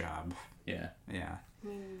rush job. Yeah. Yeah. I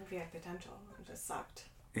mean, the movie had potential. It just sucked.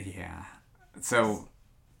 Yeah. So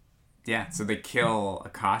they kill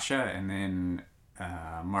Akasha, and then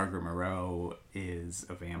Margaret Moreau is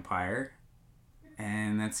a vampire.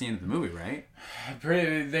 And that's the end of the movie, right?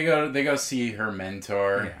 They go see her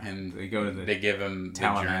mentor, and they go to they give him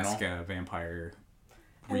Talamasca the journal. Vampire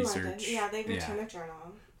in research. London. Yeah, they return the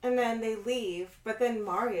journal, and then they leave. But then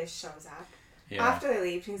Marius shows up after they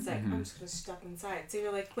leave. He's like, "I'm just gonna step inside." So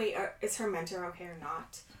you're like, "Wait, is her mentor okay or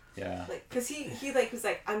not?" Yeah, like because he like was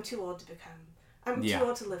like, "I'm too old to become. I'm too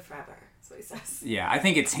old to live forever." That's what he says. Yeah, I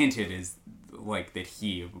think it's hinted as like that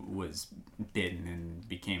he was bitten and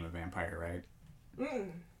became a vampire, right?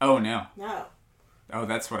 Oh, no. No. Oh,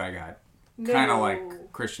 that's what I got. No. Kind of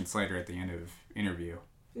like Christian Slater at the end of Interview.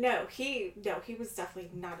 No, he was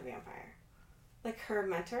definitely not a vampire. Like her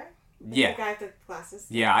mentor? The guy with the glasses?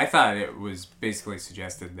 Yeah, I thought it was basically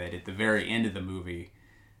suggested that at the very end of the movie,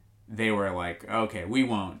 they were like, okay, we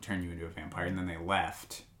won't turn you into a vampire. And then they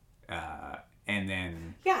left. And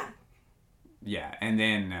then... Yeah. Yeah, and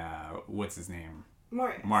then, what's his name?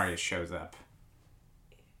 Marius shows up.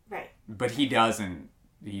 Right. But he doesn't.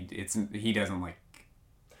 He doesn't like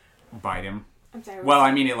bite him. I'm sorry. Well,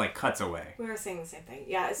 I mean, it like cuts away. We were saying the same thing.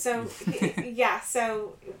 Yeah. So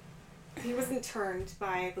so he wasn't turned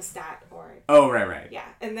by Lestat or. Oh right. Yeah,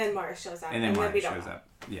 and then Marius shows up. And then Marius shows know. up.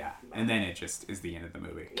 Yeah, and then it just is the end of the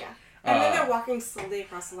movie. Yeah, and then they're walking slowly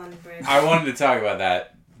across the London Bridge. I wanted to talk about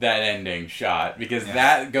that ending shot because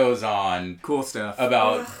that goes on Cool stuff.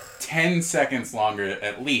 about 10 seconds longer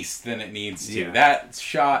at least than it needs to. Yeah. That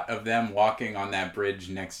shot of them walking on that bridge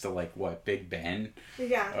next to like what, Big Ben?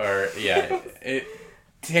 Yeah. Or it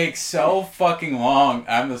takes so fucking long.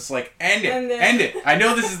 I'm just like, end it. End it. I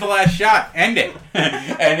know this is the last shot. End it.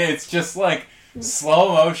 And it's just like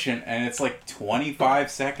slow motion and it's like 25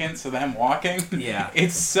 seconds of them walking. Yeah.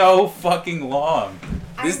 It's so fucking long.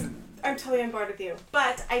 I'm totally on board with you.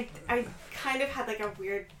 But I kind of had like a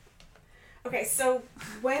weird... Okay, so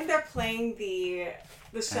when they're playing the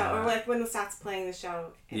show, or like when the Lestat's playing the show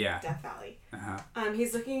in Death Valley,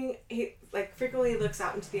 he like frequently looks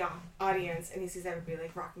out into the audience and he sees everybody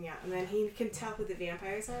like rocking out. And then he can tell who the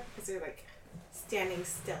vampires are because they're like standing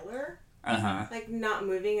stiller. Like not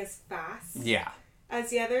moving as fast. Yeah. As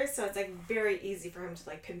the others. So it's like very easy for him to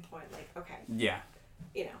like pinpoint like, okay. Yeah.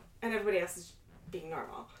 You know, and everybody else is being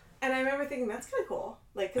normal. And I remember thinking that's kind of cool,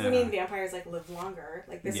 like because I mean vampires like live longer,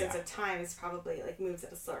 like the sense of time is probably like moves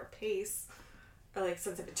at a slower pace, or like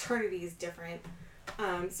sense of eternity is different.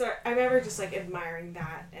 So I remember just like admiring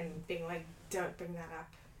that and being like, don't bring that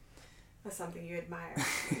up as something you admire.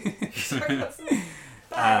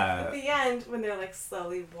 But at the end, when they're like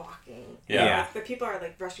slowly walking, like, the people are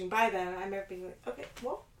like brushing by them. I remember being like, okay,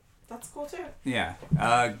 well, that's cool too. Yeah,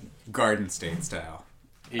 Garden State style.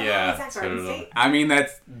 Yeah, totally. I mean,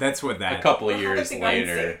 that's what that... A couple of years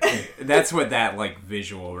later. That's what that, like,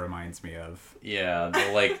 visual reminds me of. Yeah,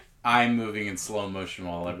 the, like, I'm moving in slow motion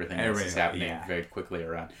while everything else is happening very quickly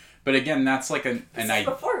around. But again, that's like this is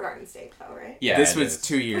before Garden State, though, right? Yeah, this was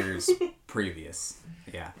 2 years previous.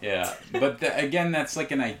 Yeah. Yeah, but again, that's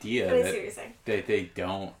like an idea that they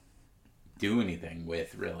don't do anything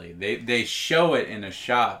with, really. They show it in a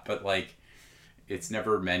shot, but, like... It's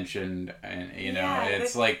never mentioned, and you know,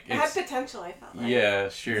 it's like it had potential. I felt like. Yeah,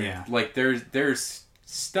 sure. Yeah. Like there's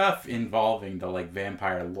stuff involving the like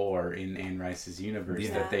vampire lore in Anne Rice's universe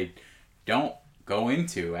that they don't go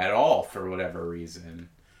into at all for whatever reason.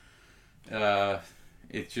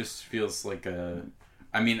 It just feels like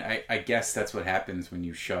I mean, I guess that's what happens when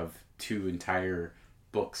you shove 2 entire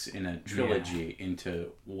books in a trilogy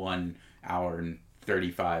into 1 hour and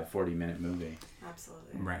 40 minute movie.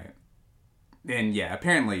 Absolutely. Right. And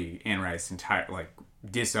apparently Anne Rice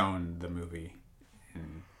disowned the movie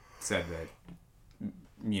and said that,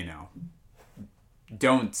 you know,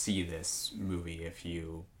 don't see this movie if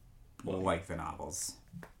you like the novels.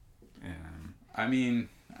 I mean,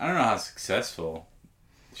 I don't know how successful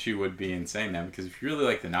she would be in saying that, because if you really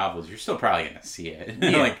like the novels, you're still probably going to see it.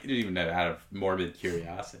 Like, even out of morbid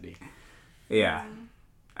curiosity. Yeah.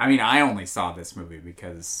 I mean, I only saw this movie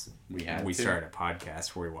because we started a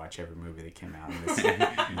podcast where we watch every movie that came out in this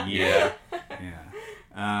year.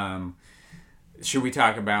 Yeah. Should we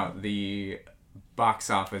talk about the box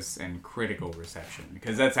office and critical reception?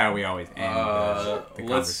 Because that's how we always end the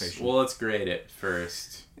conversation. Let's grade it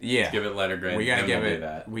first. Yeah. Let's give it letter grade. We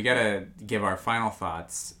gotta give our final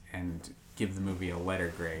thoughts and give the movie a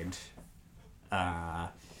letter grade.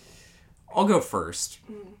 I'll go first.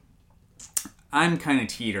 I'm kind of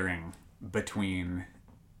teetering between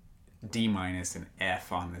D- and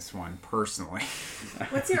F on this one, personally.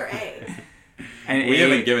 What's your A? We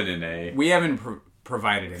haven't given an A. We haven't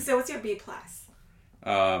provided it. So what's your B+?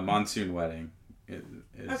 Monsoon Wedding is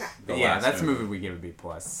the last that's movie. a movie we give a B+.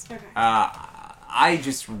 Okay. I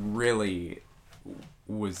just really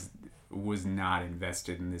was not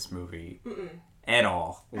invested in this movie at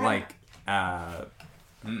all. Like,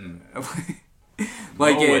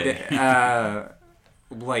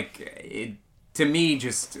 to me,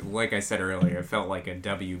 just like I said earlier, it felt like a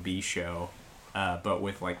WB show, but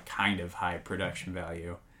with like kind of high production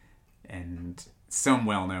value and some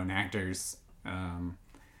well-known actors.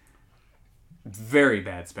 Very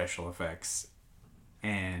bad special effects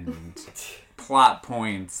and plot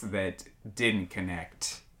points that didn't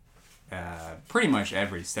connect pretty much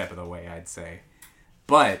every step of the way, I'd say.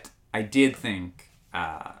 But I did think...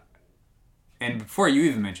 and before you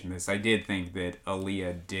even mentioned this, I did think that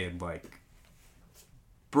Aaliyah did, like,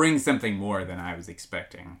 bring something more than I was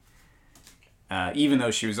expecting. Even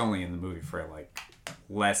though she was only in the movie for, like,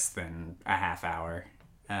 less than a half hour.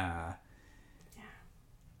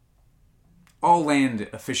 I'll land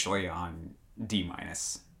officially on D-.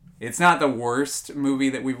 It's not the worst movie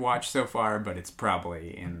that we've watched so far, but it's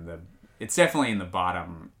definitely in the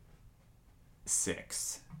bottom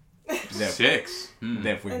 6. Six.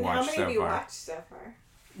 That we've And watched how many so have you far. watched so far?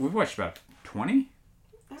 We've watched about 20?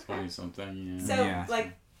 20 something, yeah. So, Yeah.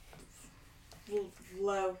 like,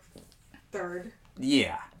 low third.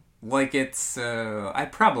 Yeah. Like, it's,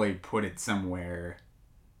 I'd probably put it somewhere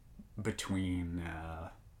between,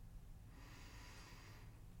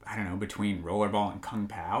 I don't know, between Rollerball and Kung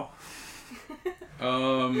Pao.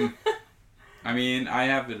 I mean, I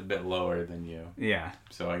have it a bit lower than you, Yeah.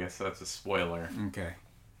 so I guess that's a spoiler. Okay.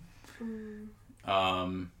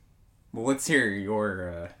 Um, Well, let's hear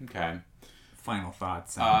your okay. final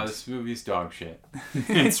thoughts. This movie's dog shit.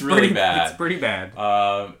 It's really pretty, bad. It's pretty bad.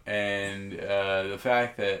 And the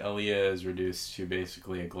fact that Aaliyah is reduced to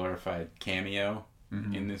basically a glorified cameo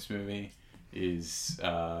in this movie is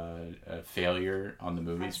a failure on the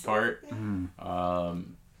movie's part.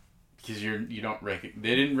 Because you don't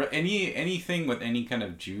they didn't anything with any kind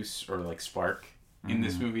of juice or like spark in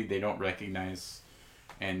this movie they don't recognize,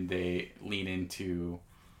 and they lean into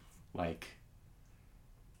like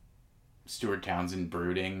Stuart Townsend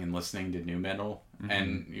brooding and listening to nu metal,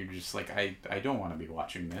 and you're just like, I don't want to be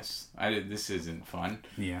watching this. This isn't fun.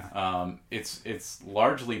 Yeah. It's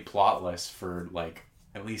largely plotless for like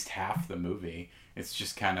at least half the movie. It's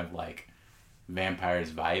just kind of like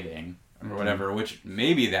vampires vibing or whatever, which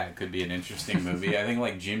maybe that could be an interesting movie. I think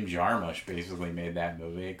like Jim Jarmusch basically made that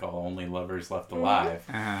movie called Only Lovers Left Alive.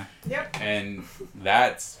 Yep. And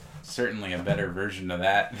that's certainly a better version of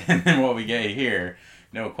that than what we get here.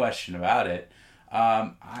 No question about it.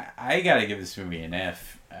 I gotta give this movie an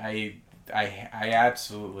F. I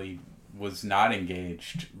absolutely was not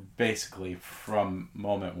engaged basically from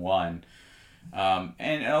moment one.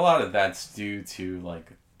 And a lot of that's due to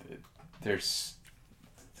like there's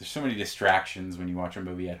so many distractions when you watch a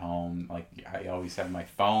movie at home. Like I always have my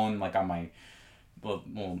phone like on my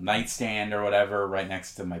little nightstand or whatever right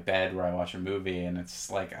next to my bed where I watch a movie, and it's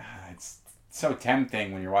like it's so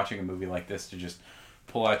tempting when you're watching a movie like this to just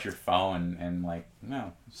pull out your phone and like,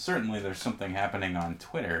 no, certainly there's something happening on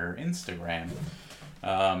Twitter or Instagram.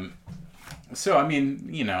 So I mean,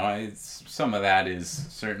 you know, some of that is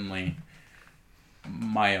certainly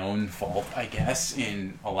my own fault, I guess,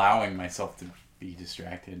 in allowing myself to be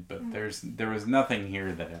distracted, but there was nothing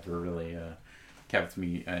here that ever really kept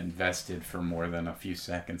me invested for more than a few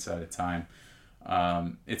seconds at a time.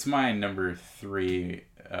 It's my number 3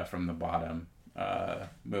 from the bottom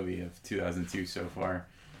movie of 2002 so far.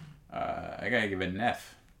 I gotta give it an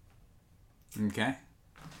F. Okay.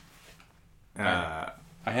 I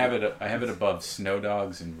have it above Snow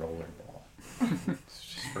Dogs and Rollerball.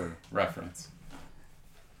 Just for reference.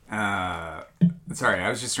 Sorry, I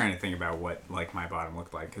was just trying to think about what like my bottom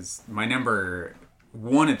looked like, because my number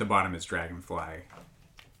 1 at the bottom is Dragonfly.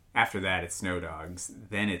 After that, it's Snow Dogs.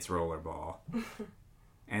 Then it's Rollerball,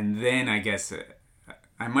 and then I guess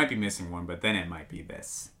I might be missing one, but then it might be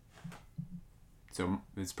this. So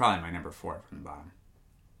it's probably my number 4 from the bottom.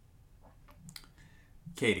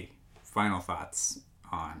 Katie, final thoughts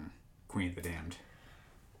on Queen of the Damned.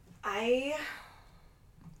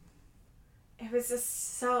 It was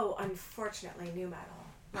just so unfortunately nu metal.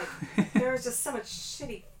 Like, there was just so much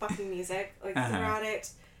shitty fucking music like throughout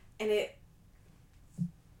it, and it,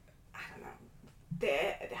 I don't know,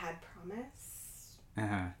 it had promise.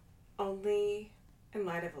 Only in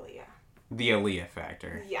light of Aaliyah. The Aaliyah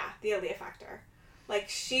factor. Yeah, the Aaliyah factor. Like,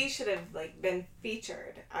 she should have like been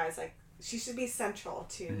featured as like, she should be central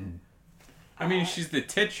to. I mean, she's the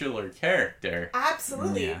titular character.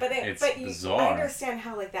 Absolutely, Yeah. but It's I bizarre. understand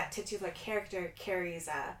how like that titular character carries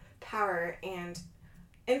power and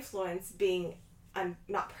influence being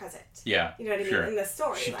not present. Yeah, You know what I mean? sure. In the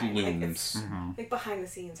story, She like, looms. it's, like behind the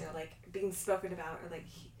scenes, or like being spoken about, or like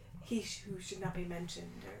he who should not be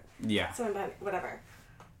mentioned, or Yeah. someone about whatever.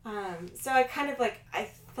 So I kind of like, I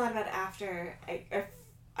thought about it after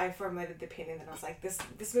I formulated the opinion that I was like,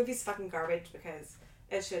 this movie's fucking garbage because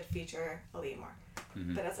it should feature Aaliyah more.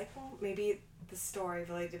 But I was like, well, maybe the story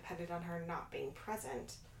really depended on her not being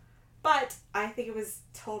present. But I think it was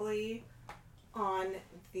totally on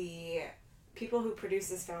the people who produced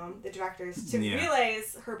this film, the directors, to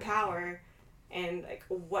realize her power and like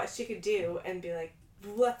what she could do and be like,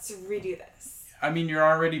 let's redo this. I mean, you're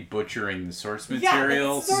already butchering the source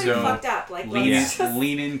material, yeah, it's already so fucked up. Like,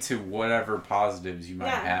 lean into whatever positives you might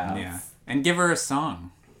have. Yeah. And give her a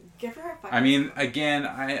song. Give her a fucking I mean, again,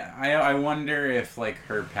 I wonder if like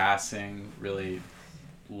her passing really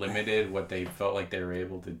limited what they felt like they were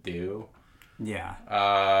able to do.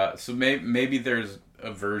 Yeah. So maybe there's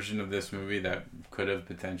a version of this movie that could have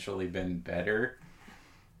potentially been better.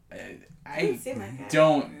 I seem like it.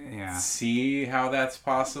 don't Yeah. see how that's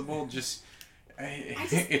possible.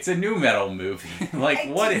 It's a new metal movie. Like,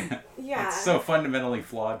 Yeah. It's so fundamentally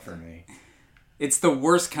flawed for me. It's the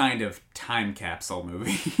worst kind of time capsule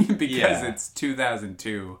movie because Yeah. it's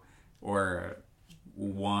 2002 or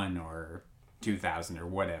 1 or 2000 or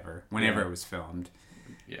whatever, whenever Yeah. it was filmed.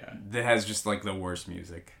 Yeah. That has just like the worst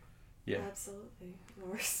music. Yeah. Absolutely. The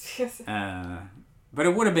worst. But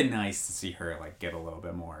it would have been nice to see her like get a little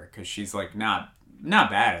bit more because she's like not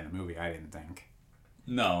bad in the movie. I didn't think.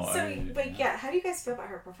 No. But yeah, how do you guys feel about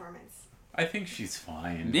her performance? I think she's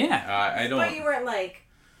fine. Yeah. I don't. But you weren't like,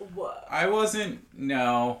 whoa. I wasn't.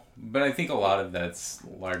 No, but I think a lot of that's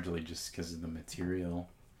largely just because of the material.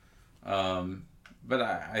 But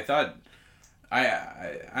I thought.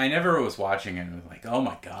 I never was watching it and was like, oh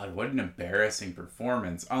my god, what an embarrassing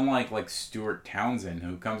performance. Unlike like Stuart Townsend,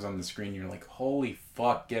 who comes on the screen, you're like, holy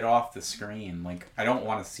fuck, get off the screen. Like, I don't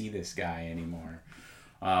want to see this guy anymore.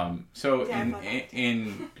 So Yeah,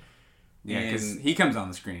 in Yeah, because he comes on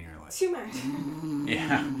the screen and you're like, Too much.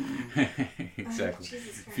 yeah, exactly.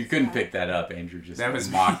 Jesus Christ, If you couldn't yeah. pick that up, Andrew just That was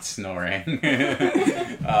mocked snoring.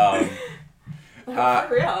 For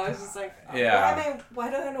real, I was just like, yeah. why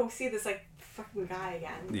don't I see this like fucking guy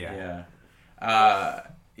again? yeah.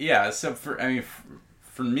 Yeah. So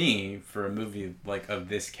for me, for a movie like of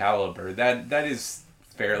this caliber, that is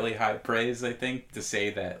fairly high praise. I think to say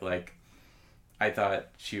that like I thought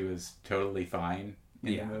she was totally fine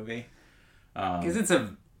in the movie. Because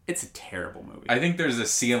it's a terrible movie. I think there's a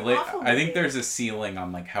ceiling. Awful I think movie. there's a ceiling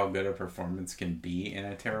on like how good a performance can be in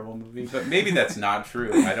a terrible movie, but maybe that's not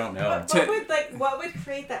true. I don't know. But what would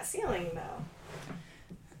create that ceiling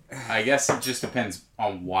though? I guess it just depends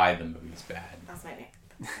on why the movie's bad. That's my name.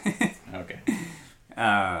 Okay.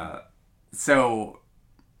 So,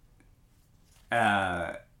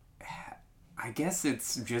 I guess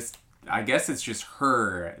it's just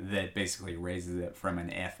her that basically raises it from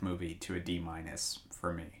an F movie to a D-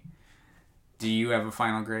 for me. Do you have a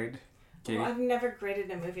final grade, Katie? Well, I've never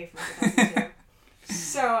graded a movie from 2002.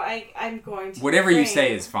 So I'm going to Whatever you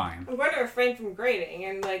say is fine. I'm going to refrain from grading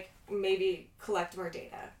and like maybe collect more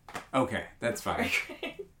data. Okay, that's before fine. I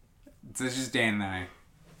grade. So it's just Dan and I.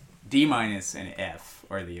 D- and F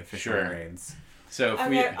are the official Sure. grades. So if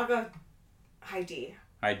I'll go high D.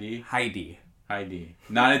 ID, Heidi. ID,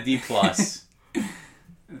 not a D plus.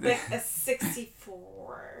 Like a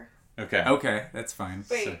 64. Okay. Okay, that's fine.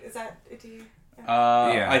 Wait, So- is that a D?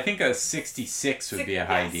 Yeah. I think a 66 would be a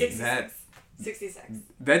high D. 66. 66.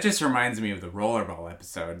 That just reminds me of the Rollerball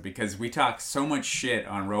episode because we talked so much shit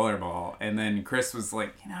on Rollerball, and then Chris was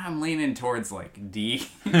like, I'm leaning towards like D,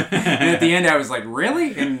 and at the end I was like,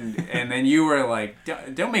 really? And then you were like,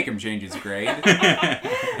 don't make him change his grade,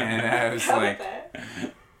 and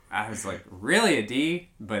I was like, really a D?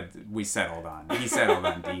 But we settled on. He settled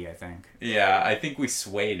on D, I think. Yeah, I think we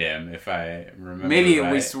swayed him, if I remember. Maybe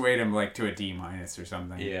right. we swayed him like to a D- or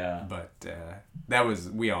something. Yeah. But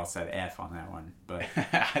we all said F on that one. But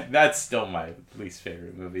That's still my least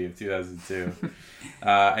favorite movie of 2002.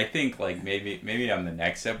 I think like maybe on the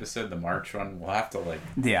next episode, the March one, we'll have to like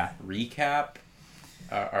yeah. recap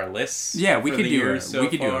our lists. Yeah, we for could the do year a so we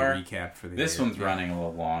could do a far. recap for the This year. one's running a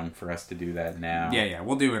little long for us to do that now. Yeah,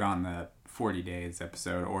 we'll do it on the 40 days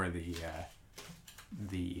episode or the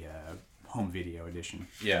home video edition.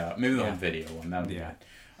 Yeah, maybe the Yeah. home video one. That would be Yeah.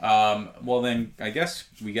 good. Well, then I guess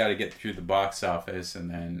we got to get through the box office and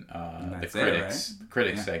then the that's it, critics, right?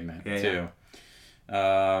 critics Yeah. segment Yeah, too.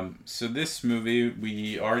 So this movie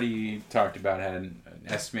we already talked about had an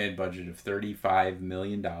estimated budget of $35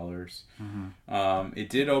 million. Mm-hmm. It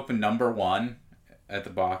did open number 1 at the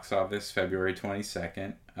box office February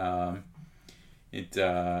 22nd. It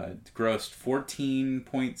grossed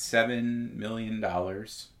 $14.7 million,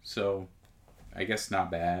 so I guess not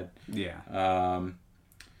bad. Yeah.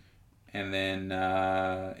 And then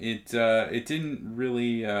it didn't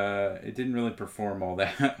really perform all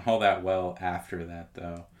that well after that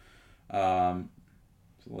though. So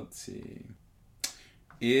let's see.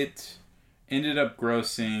 It ended up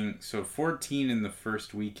grossing 14 in the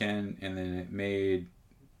first weekend, and then it made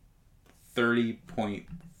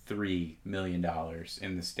 $30.3 million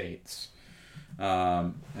in the States.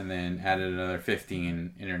 And then added another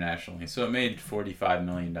 15 internationally. So it made $45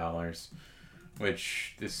 million,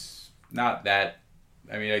 which not that,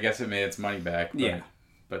 I mean, I guess it made its money back, but, Yeah.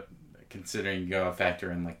 but considering you gotta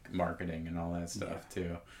factor in like marketing and all that stuff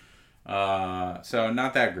too. So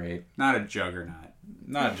not that great. Not a juggernaut.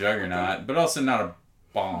 Not a juggernaut, but also not a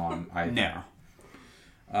bomb either.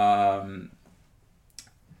 No.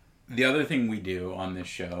 The other thing we do on this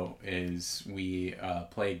show is we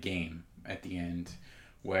play a game at the end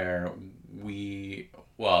where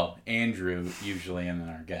Andrew usually, and then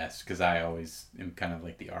our guest, because I always am kind of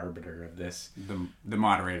like the arbiter of this. The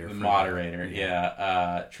moderator. The moderator,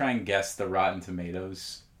 yeah. Try and guess the Rotten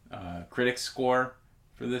Tomatoes critics score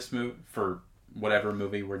for this movie, for whatever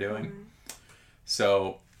movie we're doing. Mm-hmm.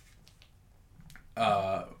 So,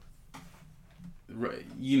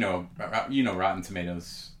 you know Rotten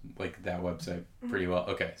Tomatoes, like that website, pretty well.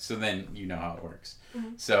 Okay, so then you know how it works. Mm-hmm.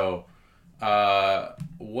 So,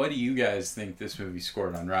 what do you guys think this movie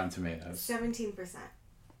scored on Rotten Tomatoes? 17%.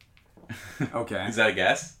 Okay. Is that a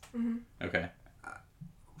guess? Mm-hmm. Okay.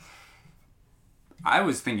 I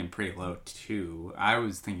was thinking pretty low too. I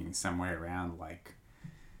was thinking somewhere around like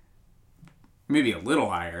maybe a little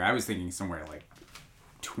higher. I was thinking somewhere like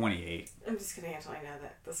 28. I'm just kidding until I know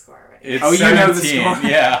the score already. It's you 17, know the score?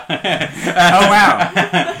 Yeah. Oh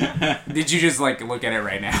wow. Did you just like look at it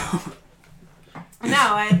right now? No,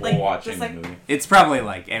 I like watching just like the movie. It's probably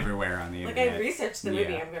like everywhere on the like internet. I researched the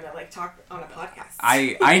movie. Yeah. I'm gonna like talk on a podcast.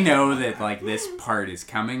 I know that like this part is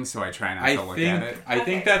coming, so I try not to look at it. I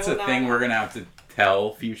think that's a thing we're gonna have to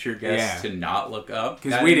tell future guests Yeah. to not look up,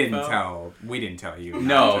 because we didn't tell you.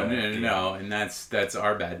 No, and that's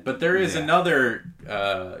our bad. But there is another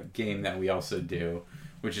game that we also do,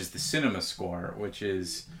 which is the Cinema Score, which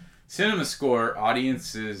is Cinema Score.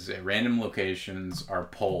 Audiences at random locations are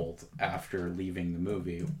polled after leaving the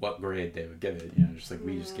movie what grade they would give it. You know, just like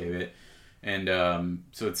we just gave it, and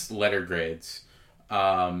so it's letter grades.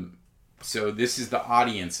 So this is the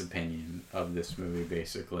audience opinion of this movie,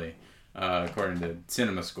 basically, according to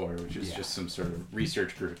Cinema Score, which is just some sort of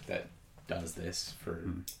research group that does this for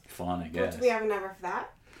fun, I guess. Do we have a number for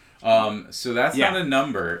that? So that's not a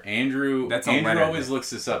number. Andrew always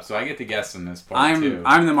looks this up, so I get to guess on this part too.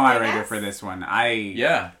 I'm the moderator for this one.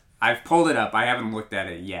 I've pulled it up. I haven't looked at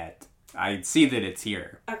it yet. I see that it's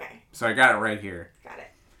here. Okay. So I got it right here. Got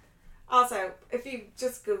it. Also, if you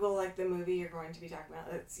just Google like the movie you're going to be talking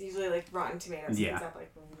about, it's usually like Rotten Tomatoes comes up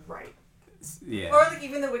like right. Yeah. Or like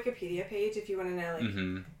even the Wikipedia page if you want to know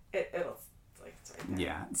like it'll like it's right there.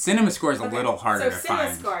 Yeah. Cinema Score is a little harder to find. So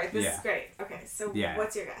Cinema Score, this is great. Okay, so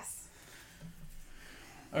what's your guess?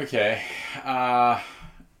 Okay.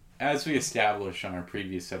 As we established on our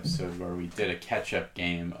previous episode where we did a catch-up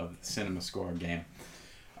game of the Cinema Score game,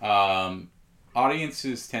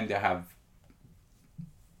 audiences tend to have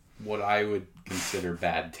what I would consider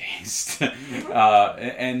bad taste.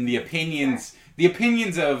 And the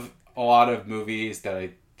opinions of a lot of movies that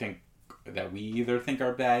I think that we either think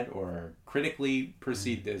are bad or are critically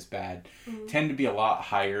perceived as bad tend to be a lot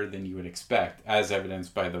higher than you would expect, as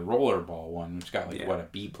evidenced by the Rollerball one, which got like a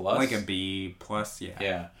B+? Like a B+,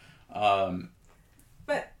 yeah.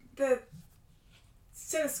 But the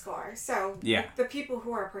CineScore, so the people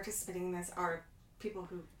who are participating in this are people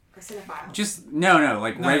who are cinephiles. Just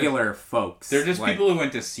regular folks. They're just people who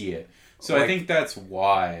went to see it. So I think that's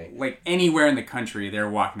why. Like anywhere in the country, they're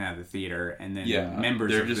walking out of the theater, and then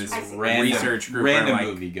members of this research group random are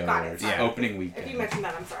like, moviegoers. Opening weekend. If you mentioned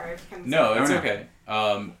that, I'm sorry. No, it's okay.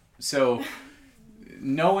 So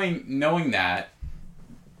knowing that,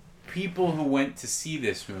 people who went to see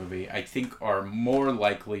this movie, I think, are more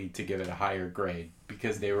likely to give it a higher grade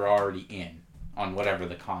because they were already in on whatever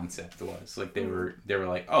the concept was. Like they were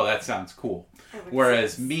like, oh, that sounds cool.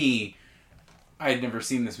 Whereas me, I had never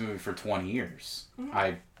seen this movie for 20 years. Mm-hmm.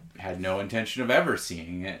 I had no intention of ever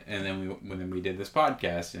seeing it, and then we did this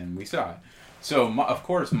podcast and we saw it. So of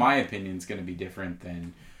course my opinion is going to be different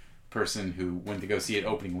than person who went to go see it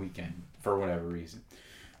opening weekend for whatever reason.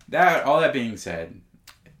 All that being said,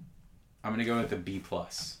 I'm going to go with the B+.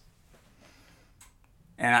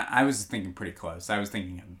 And I was thinking pretty close. I was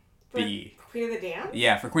thinking of B. For Queen of the Dam?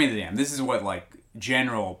 Yeah, for Queen of the Dam. This is what like the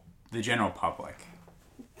general public.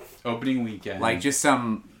 Opening weekend. Like just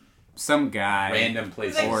some guy. Random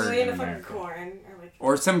place.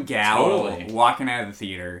 Or some gal walking out of the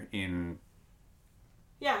theater in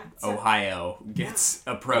Ohio gets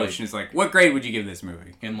approached and is like, what grade would you give this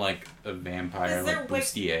movie? In like a vampire, like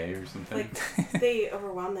Bustier or something. Like, they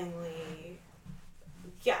overwhelmingly...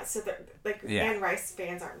 Yeah, so like Anne Rice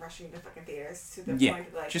fans aren't rushing to fucking theaters to the point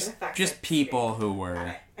of like just people who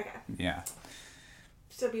were okay.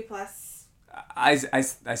 So B+. I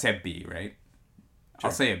said B, right? Sure.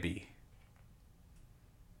 I'll say a B.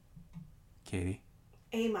 Katie?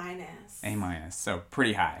 A-. A-, so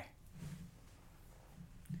pretty high.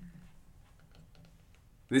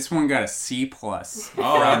 This one got a C+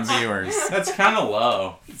 from viewers. That's kind of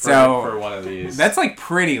low for one of these. That's like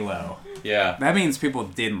pretty low. Yeah. That means people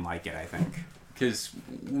didn't like it, I think. Because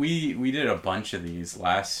we did a bunch of these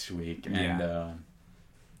last week, and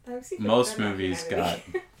most movies got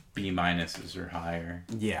B- or higher.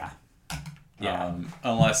 Yeah. Yeah.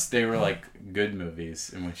 Unless they were like good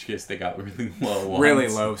movies, in which case they got really low ones. Really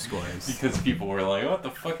low scores. Because people were like, what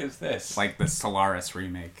the fuck is this? Like the Solaris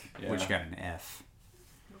remake, which got an F.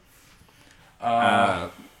 Yeah.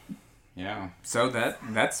 So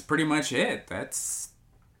that's pretty much it. I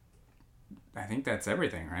think that's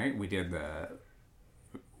everything, right? We did the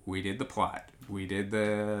plot. We did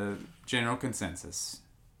the general consensus.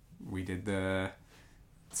 We did the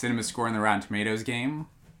cinema score in the Rotten Tomatoes game.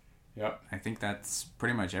 Yep. I think that's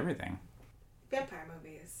pretty much everything. Vampire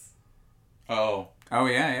movies. Oh,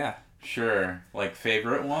 yeah. sure. Like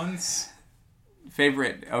favorite ones?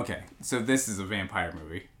 Favorite. Okay, so this is a vampire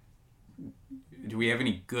movie. Do we have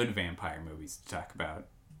any good vampire movies to talk about?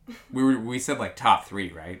 We said like top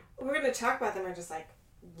 3, right? We're gonna talk about them or just like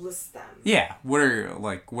list them. Yeah. What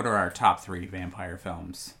are our top 3 vampire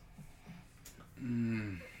films?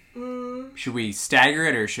 Should we stagger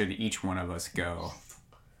it, or should each one of us go?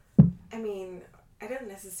 I mean, I don't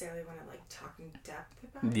necessarily want to like talk in depth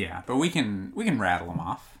about it. Yeah, but we can rattle them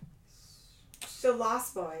off. So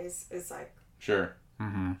Lost Boys is like Sure.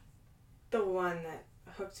 Mm-hmm. the one that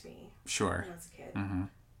hooked me Sure. when I was a kid. Mm-hmm.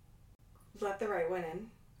 Let the Right One In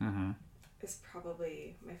Mm-hmm. is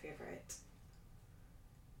probably my favorite.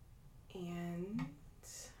 And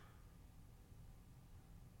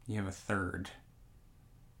You have a third.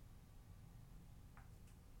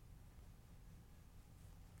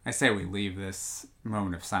 I say we leave this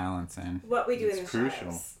moment of silence in. What We Do It's in the crucial.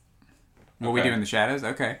 Shadows. What We Okay. Do in the Shadows?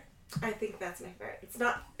 Okay. I think that's my favorite. It's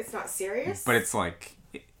not serious. But it's like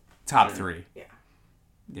top Sure. 3. Yeah.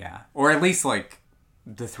 Yeah. Or at least like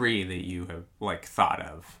the 3 that you have like thought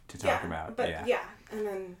of to talk about. But yeah. yeah. And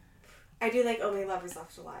then I do like Only Lovers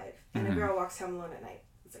Left Alive. And Mm-hmm. A Girl Walks Home Alone at Night.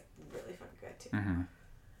 It's like really fucking good too. Mm-hmm.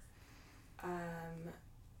 And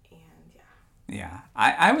yeah. Yeah,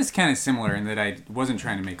 I was kind of similar in that I wasn't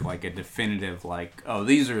trying to make like a definitive like, oh,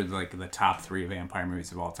 these are like the top 3 vampire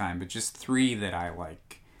movies of all time, but just 3 that I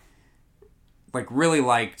like really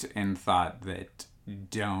liked and thought that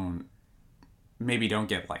don't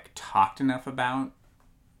get like talked enough about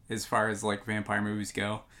as far as like vampire movies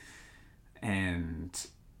go. And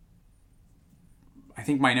I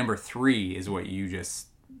think my number 3 is what you just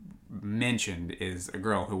mentioned, is A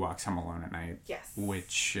Girl Who Walks Home Alone at Night. Yes.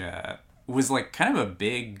 Which was like kind of a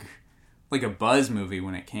big, like a buzz movie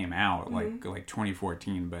when it came out, Mm-hmm. like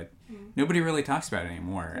 2014, but nobody really talks about it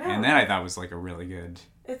anymore. No. And that I thought was like a really good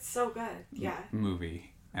It's so good. Yeah.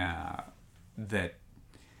 movie that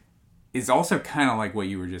is also kind of like what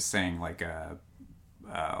you were just saying, like a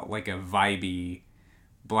vibey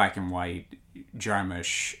black and white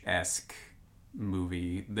Jarmusch-esque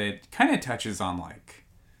movie that kind of touches on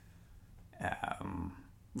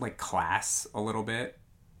like class a little bit.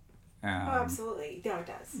 Oh, absolutely. No, it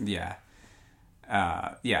does. Yeah.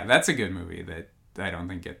 Yeah, that's a good movie that I don't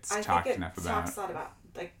think gets talked enough it about. talks a lot about,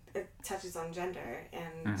 like, it touches on gender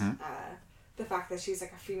and Mm-hmm. the fact that she's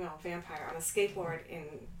like a female vampire on a skateboard in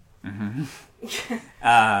Mm-hmm.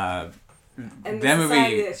 and the That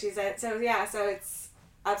society movie. that she's at. So yeah, so it's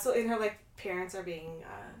absolutely, and her like parents are being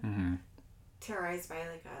Mm-hmm. terrorized by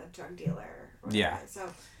like a drug dealer. Or Yeah. whatever. So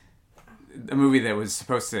A movie that was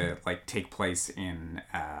supposed to like take place in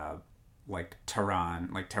like Tehran,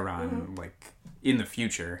 Mm-hmm. like in the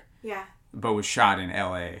future, yeah, but was shot in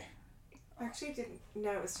L.A. I actually didn't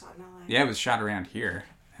know it was shot in LA. Yeah, it was shot around here.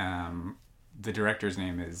 The director's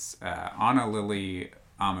name is Anna Lily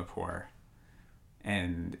Amirpour,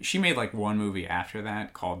 and she made like one movie after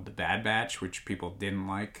that called The Bad Batch, which people didn't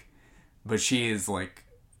like. But she is like,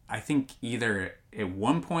 I think either at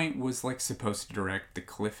one point was like supposed to direct the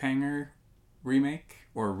Cliffhanger remake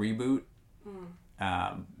or reboot.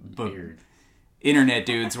 But Weird. internet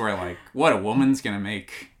dudes were like, "What, a woman's gonna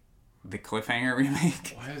make the Cliffhanger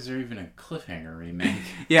remake?" Why is there even a Cliffhanger remake?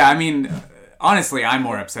 Yeah, I mean, honestly, I'm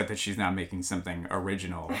more upset that she's not making something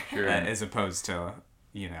original Sure. as opposed to,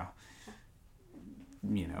 you know,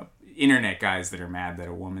 internet guys that are mad that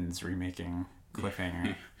a woman's remaking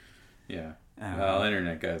Cliffhanger. Yeah. Well,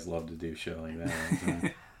 internet guys love to do shit like that all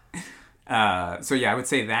the time. So yeah, I would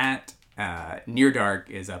say that Near Dark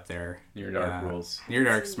is up there. Near Dark rules. Near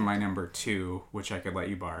Dark's my number 2, which I could let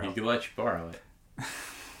you borrow. You could let you borrow it. I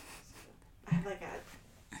have like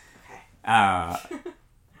a okay.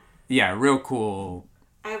 Yeah, real cool.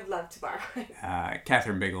 I would love to borrow it.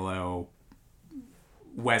 Catherine Bigelow,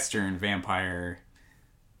 Western vampire,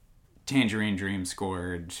 Tangerine Dream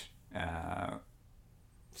scored.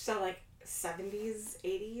 So like 70s,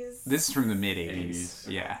 80s. This is from the mid 80s. 80s.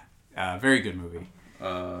 Yeah, very good movie.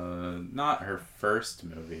 Not her first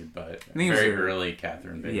movie, but think it was very her- early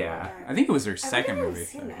Catherine Bigelow. Yeah, I think it was her second I've never movie.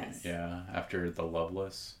 seen this. Yeah, after The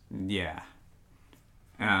Loveless. Yeah.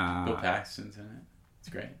 Bill Paxton's in it. It's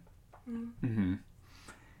great. Mm-hmm.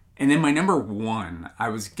 And then my number one, I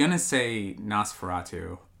was gonna say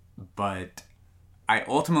Nosferatu, but I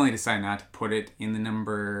ultimately decided not to put it in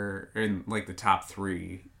the top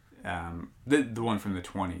three. The one from the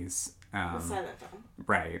 20s. The silent film.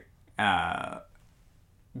 Right.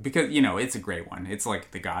 Because, it's a great one. It's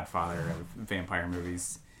like the Godfather of vampire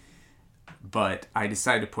movies. But I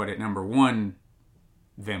decided to put it number one,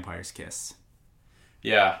 Vampire's Kiss.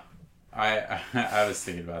 Yeah, I was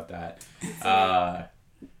thinking about that.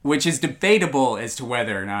 Which is debatable as to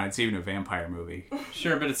whether or not it's even a vampire movie.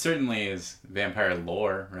 Sure, but it certainly is vampire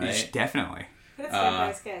lore, right? Definitely. But it's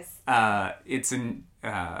Vampire's Kiss. It's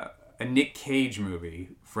a Nick Cage movie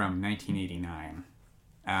from 1989.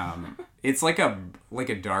 It's like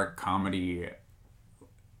a dark comedy.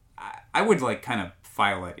 I would kind of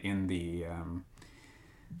file it in the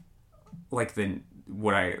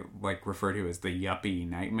what I refer to as the yuppie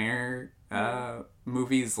nightmare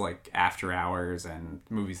movies, like After Hours and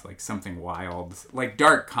movies like Something Wild, like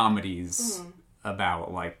dark comedies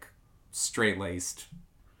about straight-laced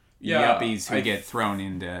yuppies who get thrown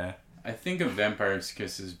into. I think of Vampire's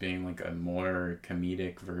Kiss as being like a more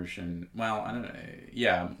comedic version. Well, I don't know.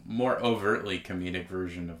 Yeah, more overtly comedic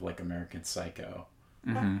version of like American Psycho.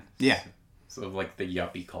 Mm-hmm. Yeah. So like the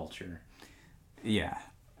yuppie culture. Yeah.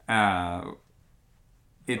 So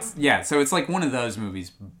it's like one of those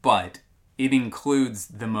movies, but it includes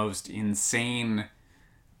the most insane,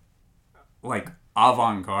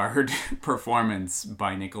 avant-garde performance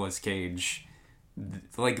by Nicolas Cage.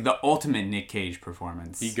 The ultimate Nick Cage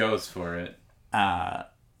performance. He goes for it.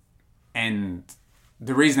 And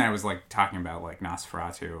the reason I was talking about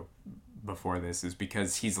Nosferatu before this is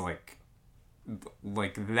because he's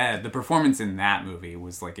the performance in that movie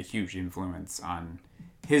was a huge influence on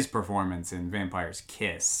his performance in Vampire's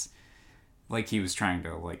Kiss. He was trying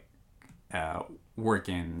to work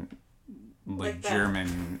in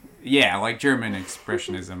German, German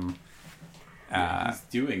expressionism. He's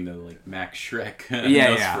doing the Max Schreck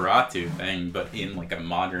Nosferatu thing, but in a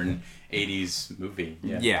modern 80s movie.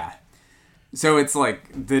 Yeah. So it's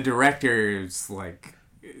the director's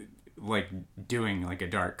doing a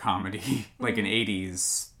dark comedy, an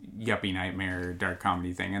 80s yuppie nightmare dark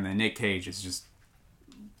comedy thing, and then Nick Cage is just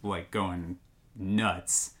going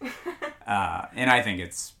nuts. And I think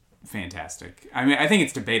it's fantastic. I mean, I think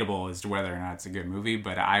it's debatable as to whether or not it's a good movie,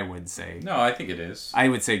 but I would say... No, I think it is. I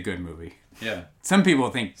would say good movie. Yeah. Some people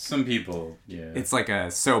think... Yeah. It's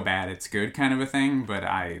a so bad it's good kind of a thing, but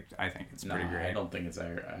I think it's pretty great. I don't think it's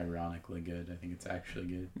ironically good. I think it's actually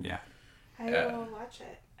good. Yeah. I will watch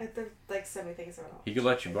it. There so many things I want to watch. He could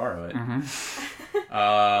let you borrow it. Mm-hmm.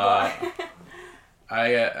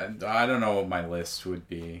 I don't know what my list would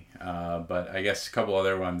be, but I guess a couple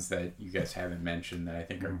other ones that you guys haven't mentioned that I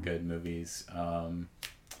think are good movies.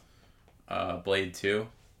 Blade 2.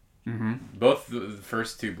 Mm-hmm. Both the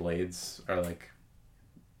first two Blades are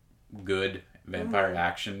good vampire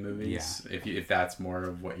action movies. Yeah. If that's more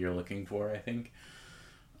of what you're looking for, I think.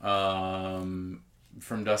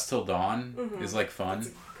 From Dusk Till Dawn is fun.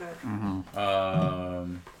 That's good.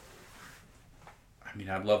 Mm-hmm. I mean,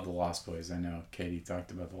 I love The Lost Boys. I know Katie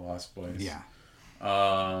talked about The Lost Boys. Yeah.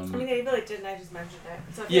 I mean, they really didn't. I just mentioned it.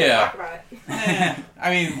 So if you talk about it. I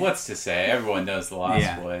mean, what's to say? Everyone knows The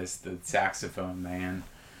Lost Boys. The saxophone man.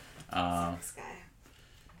 Sax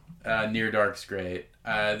guy. Near Dark's great.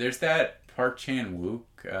 There's that Park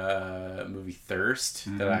Chan-wook movie Thirst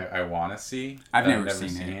that I want to see. I've never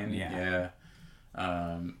seen it. Yeah.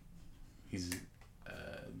 He's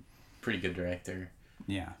a pretty good director.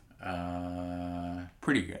 Yeah.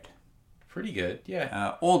 Pretty good.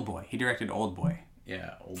 Yeah. Old Boy. He directed Old Boy.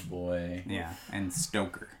 Yeah, Old Boy. Yeah, and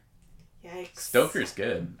Stoker. Yikes. Stoker's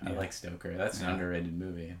good. I like Stoker. That's an underrated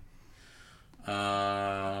movie. What's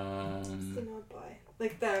an Old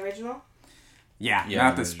Boy? The original? Yeah,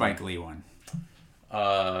 not the Spike Lee one.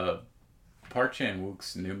 Park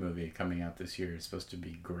Chan-wook's new movie coming out this year is supposed to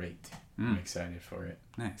be great. I'm excited for it.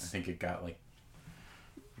 Nice. I think it got one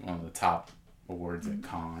of the top awards at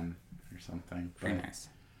Cannes or something. Very nice.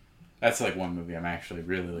 That's one movie I'm actually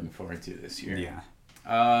really looking forward to this year. Yeah.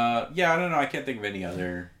 I don't know. I can't think of any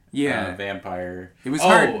other vampire. It was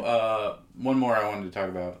hard. One more I wanted to talk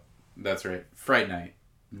about. That's right. Fright Night.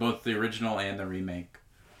 Both the original and the remake.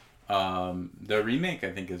 The remake,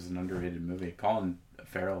 I think, is an underrated movie. Colin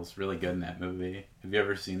Farrell's really good in that movie. Have you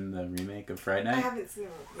ever seen the remake of Fright I Night? haven't seen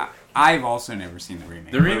it. I've also never seen the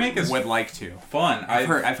remake. The remake is would like to. Fun.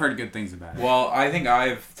 I've heard good things about it. Well, I think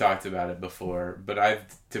I've talked about it before, but I've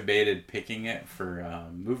debated picking it for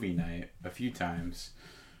movie night a few times,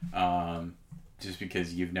 just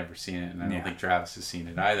because you've never seen it, and I don't think Travis has seen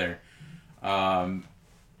it either. Colin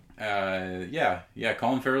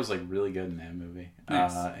Farrell's like really good in that movie.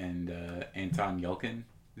 Nice. And Anton Yelchin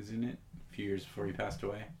is in it a few years before he passed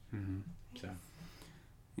away. Mm-hmm. So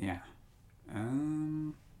yeah.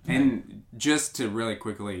 And just to really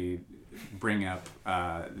quickly bring up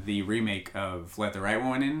the remake of Let the Right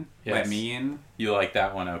One In, Yes. Let Me In. you like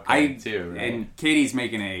that one okay too, right? And Katie's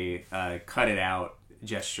making a cut it out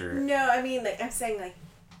gesture. No, I mean, like, I'm saying, like...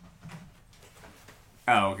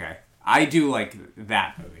 Oh, okay. I do like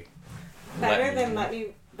that movie. Better than Let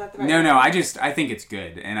the Right No, One. I think it's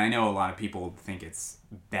good, and I know a lot of people think it's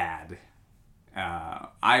bad.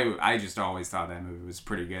 I just always thought that movie was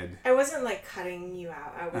pretty good. I wasn't, like, cutting you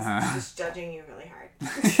out. I was just judging you really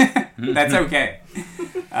hard. That's okay.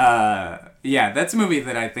 That's a movie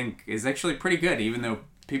that I think is actually pretty good, even though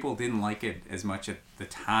people didn't like it as much at the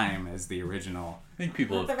time as the original. I think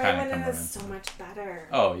people Let the have Right kind of One come In around. is so much better.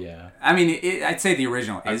 Oh yeah. I mean, I'd say the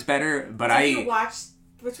original is better, but Did you watch...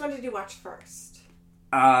 Which one did you watch first?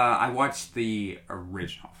 I watched the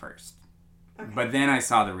original first. Okay. But then I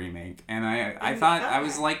saw the remake, and I thought, I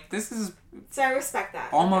was okay. like, this is So I respect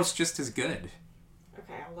that. almost just as good.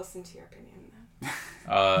 Okay, I'll listen to your opinion then.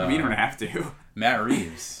 I mean, you don't have to. Matt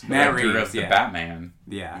Reeves, Matt director Reeves, of the yeah. Batman,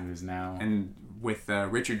 Yeah. who's now And with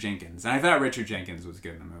Richard Jenkins. And I thought Richard Jenkins was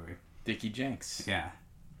good in the movie. Dickie Jenks. Yeah.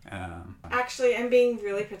 Actually, I'm being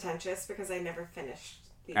really pretentious because I never finished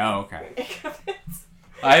the remake of it.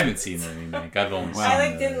 I haven't seen the remake. I've only seen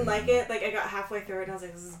I the- didn't like it. Like, I got halfway through it and I was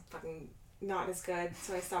like, this is fucking not as good.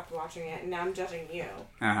 So I stopped watching it, and now I'm judging you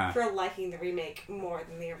for liking the remake more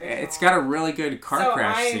than the original. It's got a really good car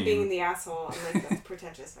crash I am scene. being the asshole and like that's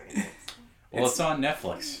pretentious fucking things. Well, it's on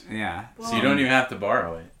Netflix, Yeah. so you don't even have to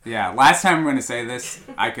borrow it. Yeah. Last time I'm going to say this,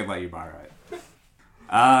 I could let you borrow it.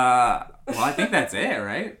 Well, I think that's it,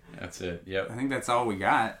 right? That's it. Yep. I think that's all we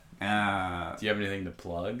got. Do you have anything to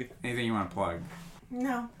plug? Anything you want to plug?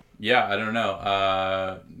 No. Yeah, I don't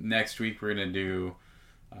know. Next week we're gonna do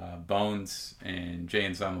Bones and Jay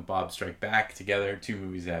and Silent Bob Strike Back together. Two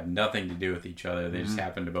movies that have nothing to do with each other. They just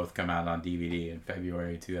happen to both come out on DVD in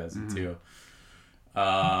February 2002.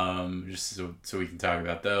 Just so we can talk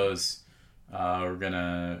about those. We're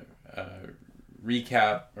gonna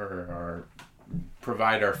recap or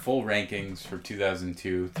provide our full rankings for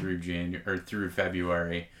 2002 through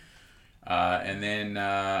February. And then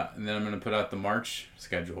I'm going to put out the March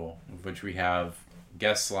schedule, of which we have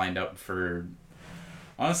guests lined up for,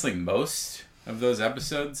 honestly, most of those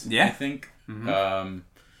episodes, Yeah. I think. And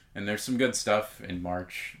there's some good stuff in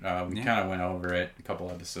March. We kind of went over it a couple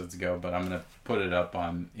episodes ago, but I'm going to put it up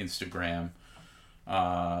on Instagram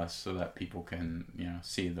so that people can,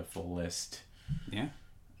 see the full list. Yeah.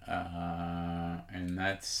 And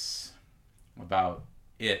that's about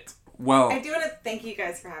it. Well, I do want to thank you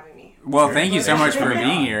guys for having me. Well, thank you so much for Yeah.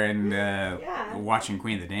 being here and watching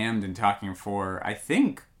Queen of the Damned and talking for, I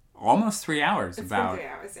think, almost 3 hours It's about been 3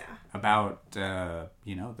 hours, yeah. about the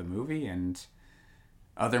movie and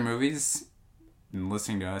other movies, and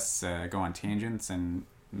listening to us go on tangents and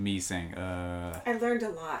me saying, I learned a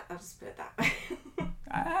lot. I'll just put it that way.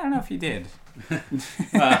 I don't know if you did.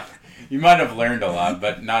 You might have learned a lot,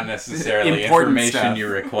 but not necessarily Important information stuff. you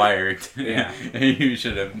required. Yeah. You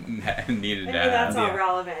should have needed I to mean, that's have. all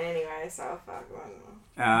relevant anyway, so fuck.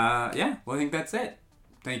 Well, I think that's it.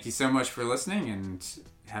 Thank you so much for listening, and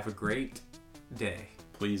have a great day.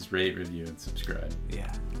 Please rate, review, and subscribe.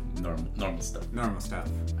 Yeah. Normal stuff. Normal stuff.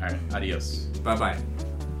 All right. Adios. Bye-bye.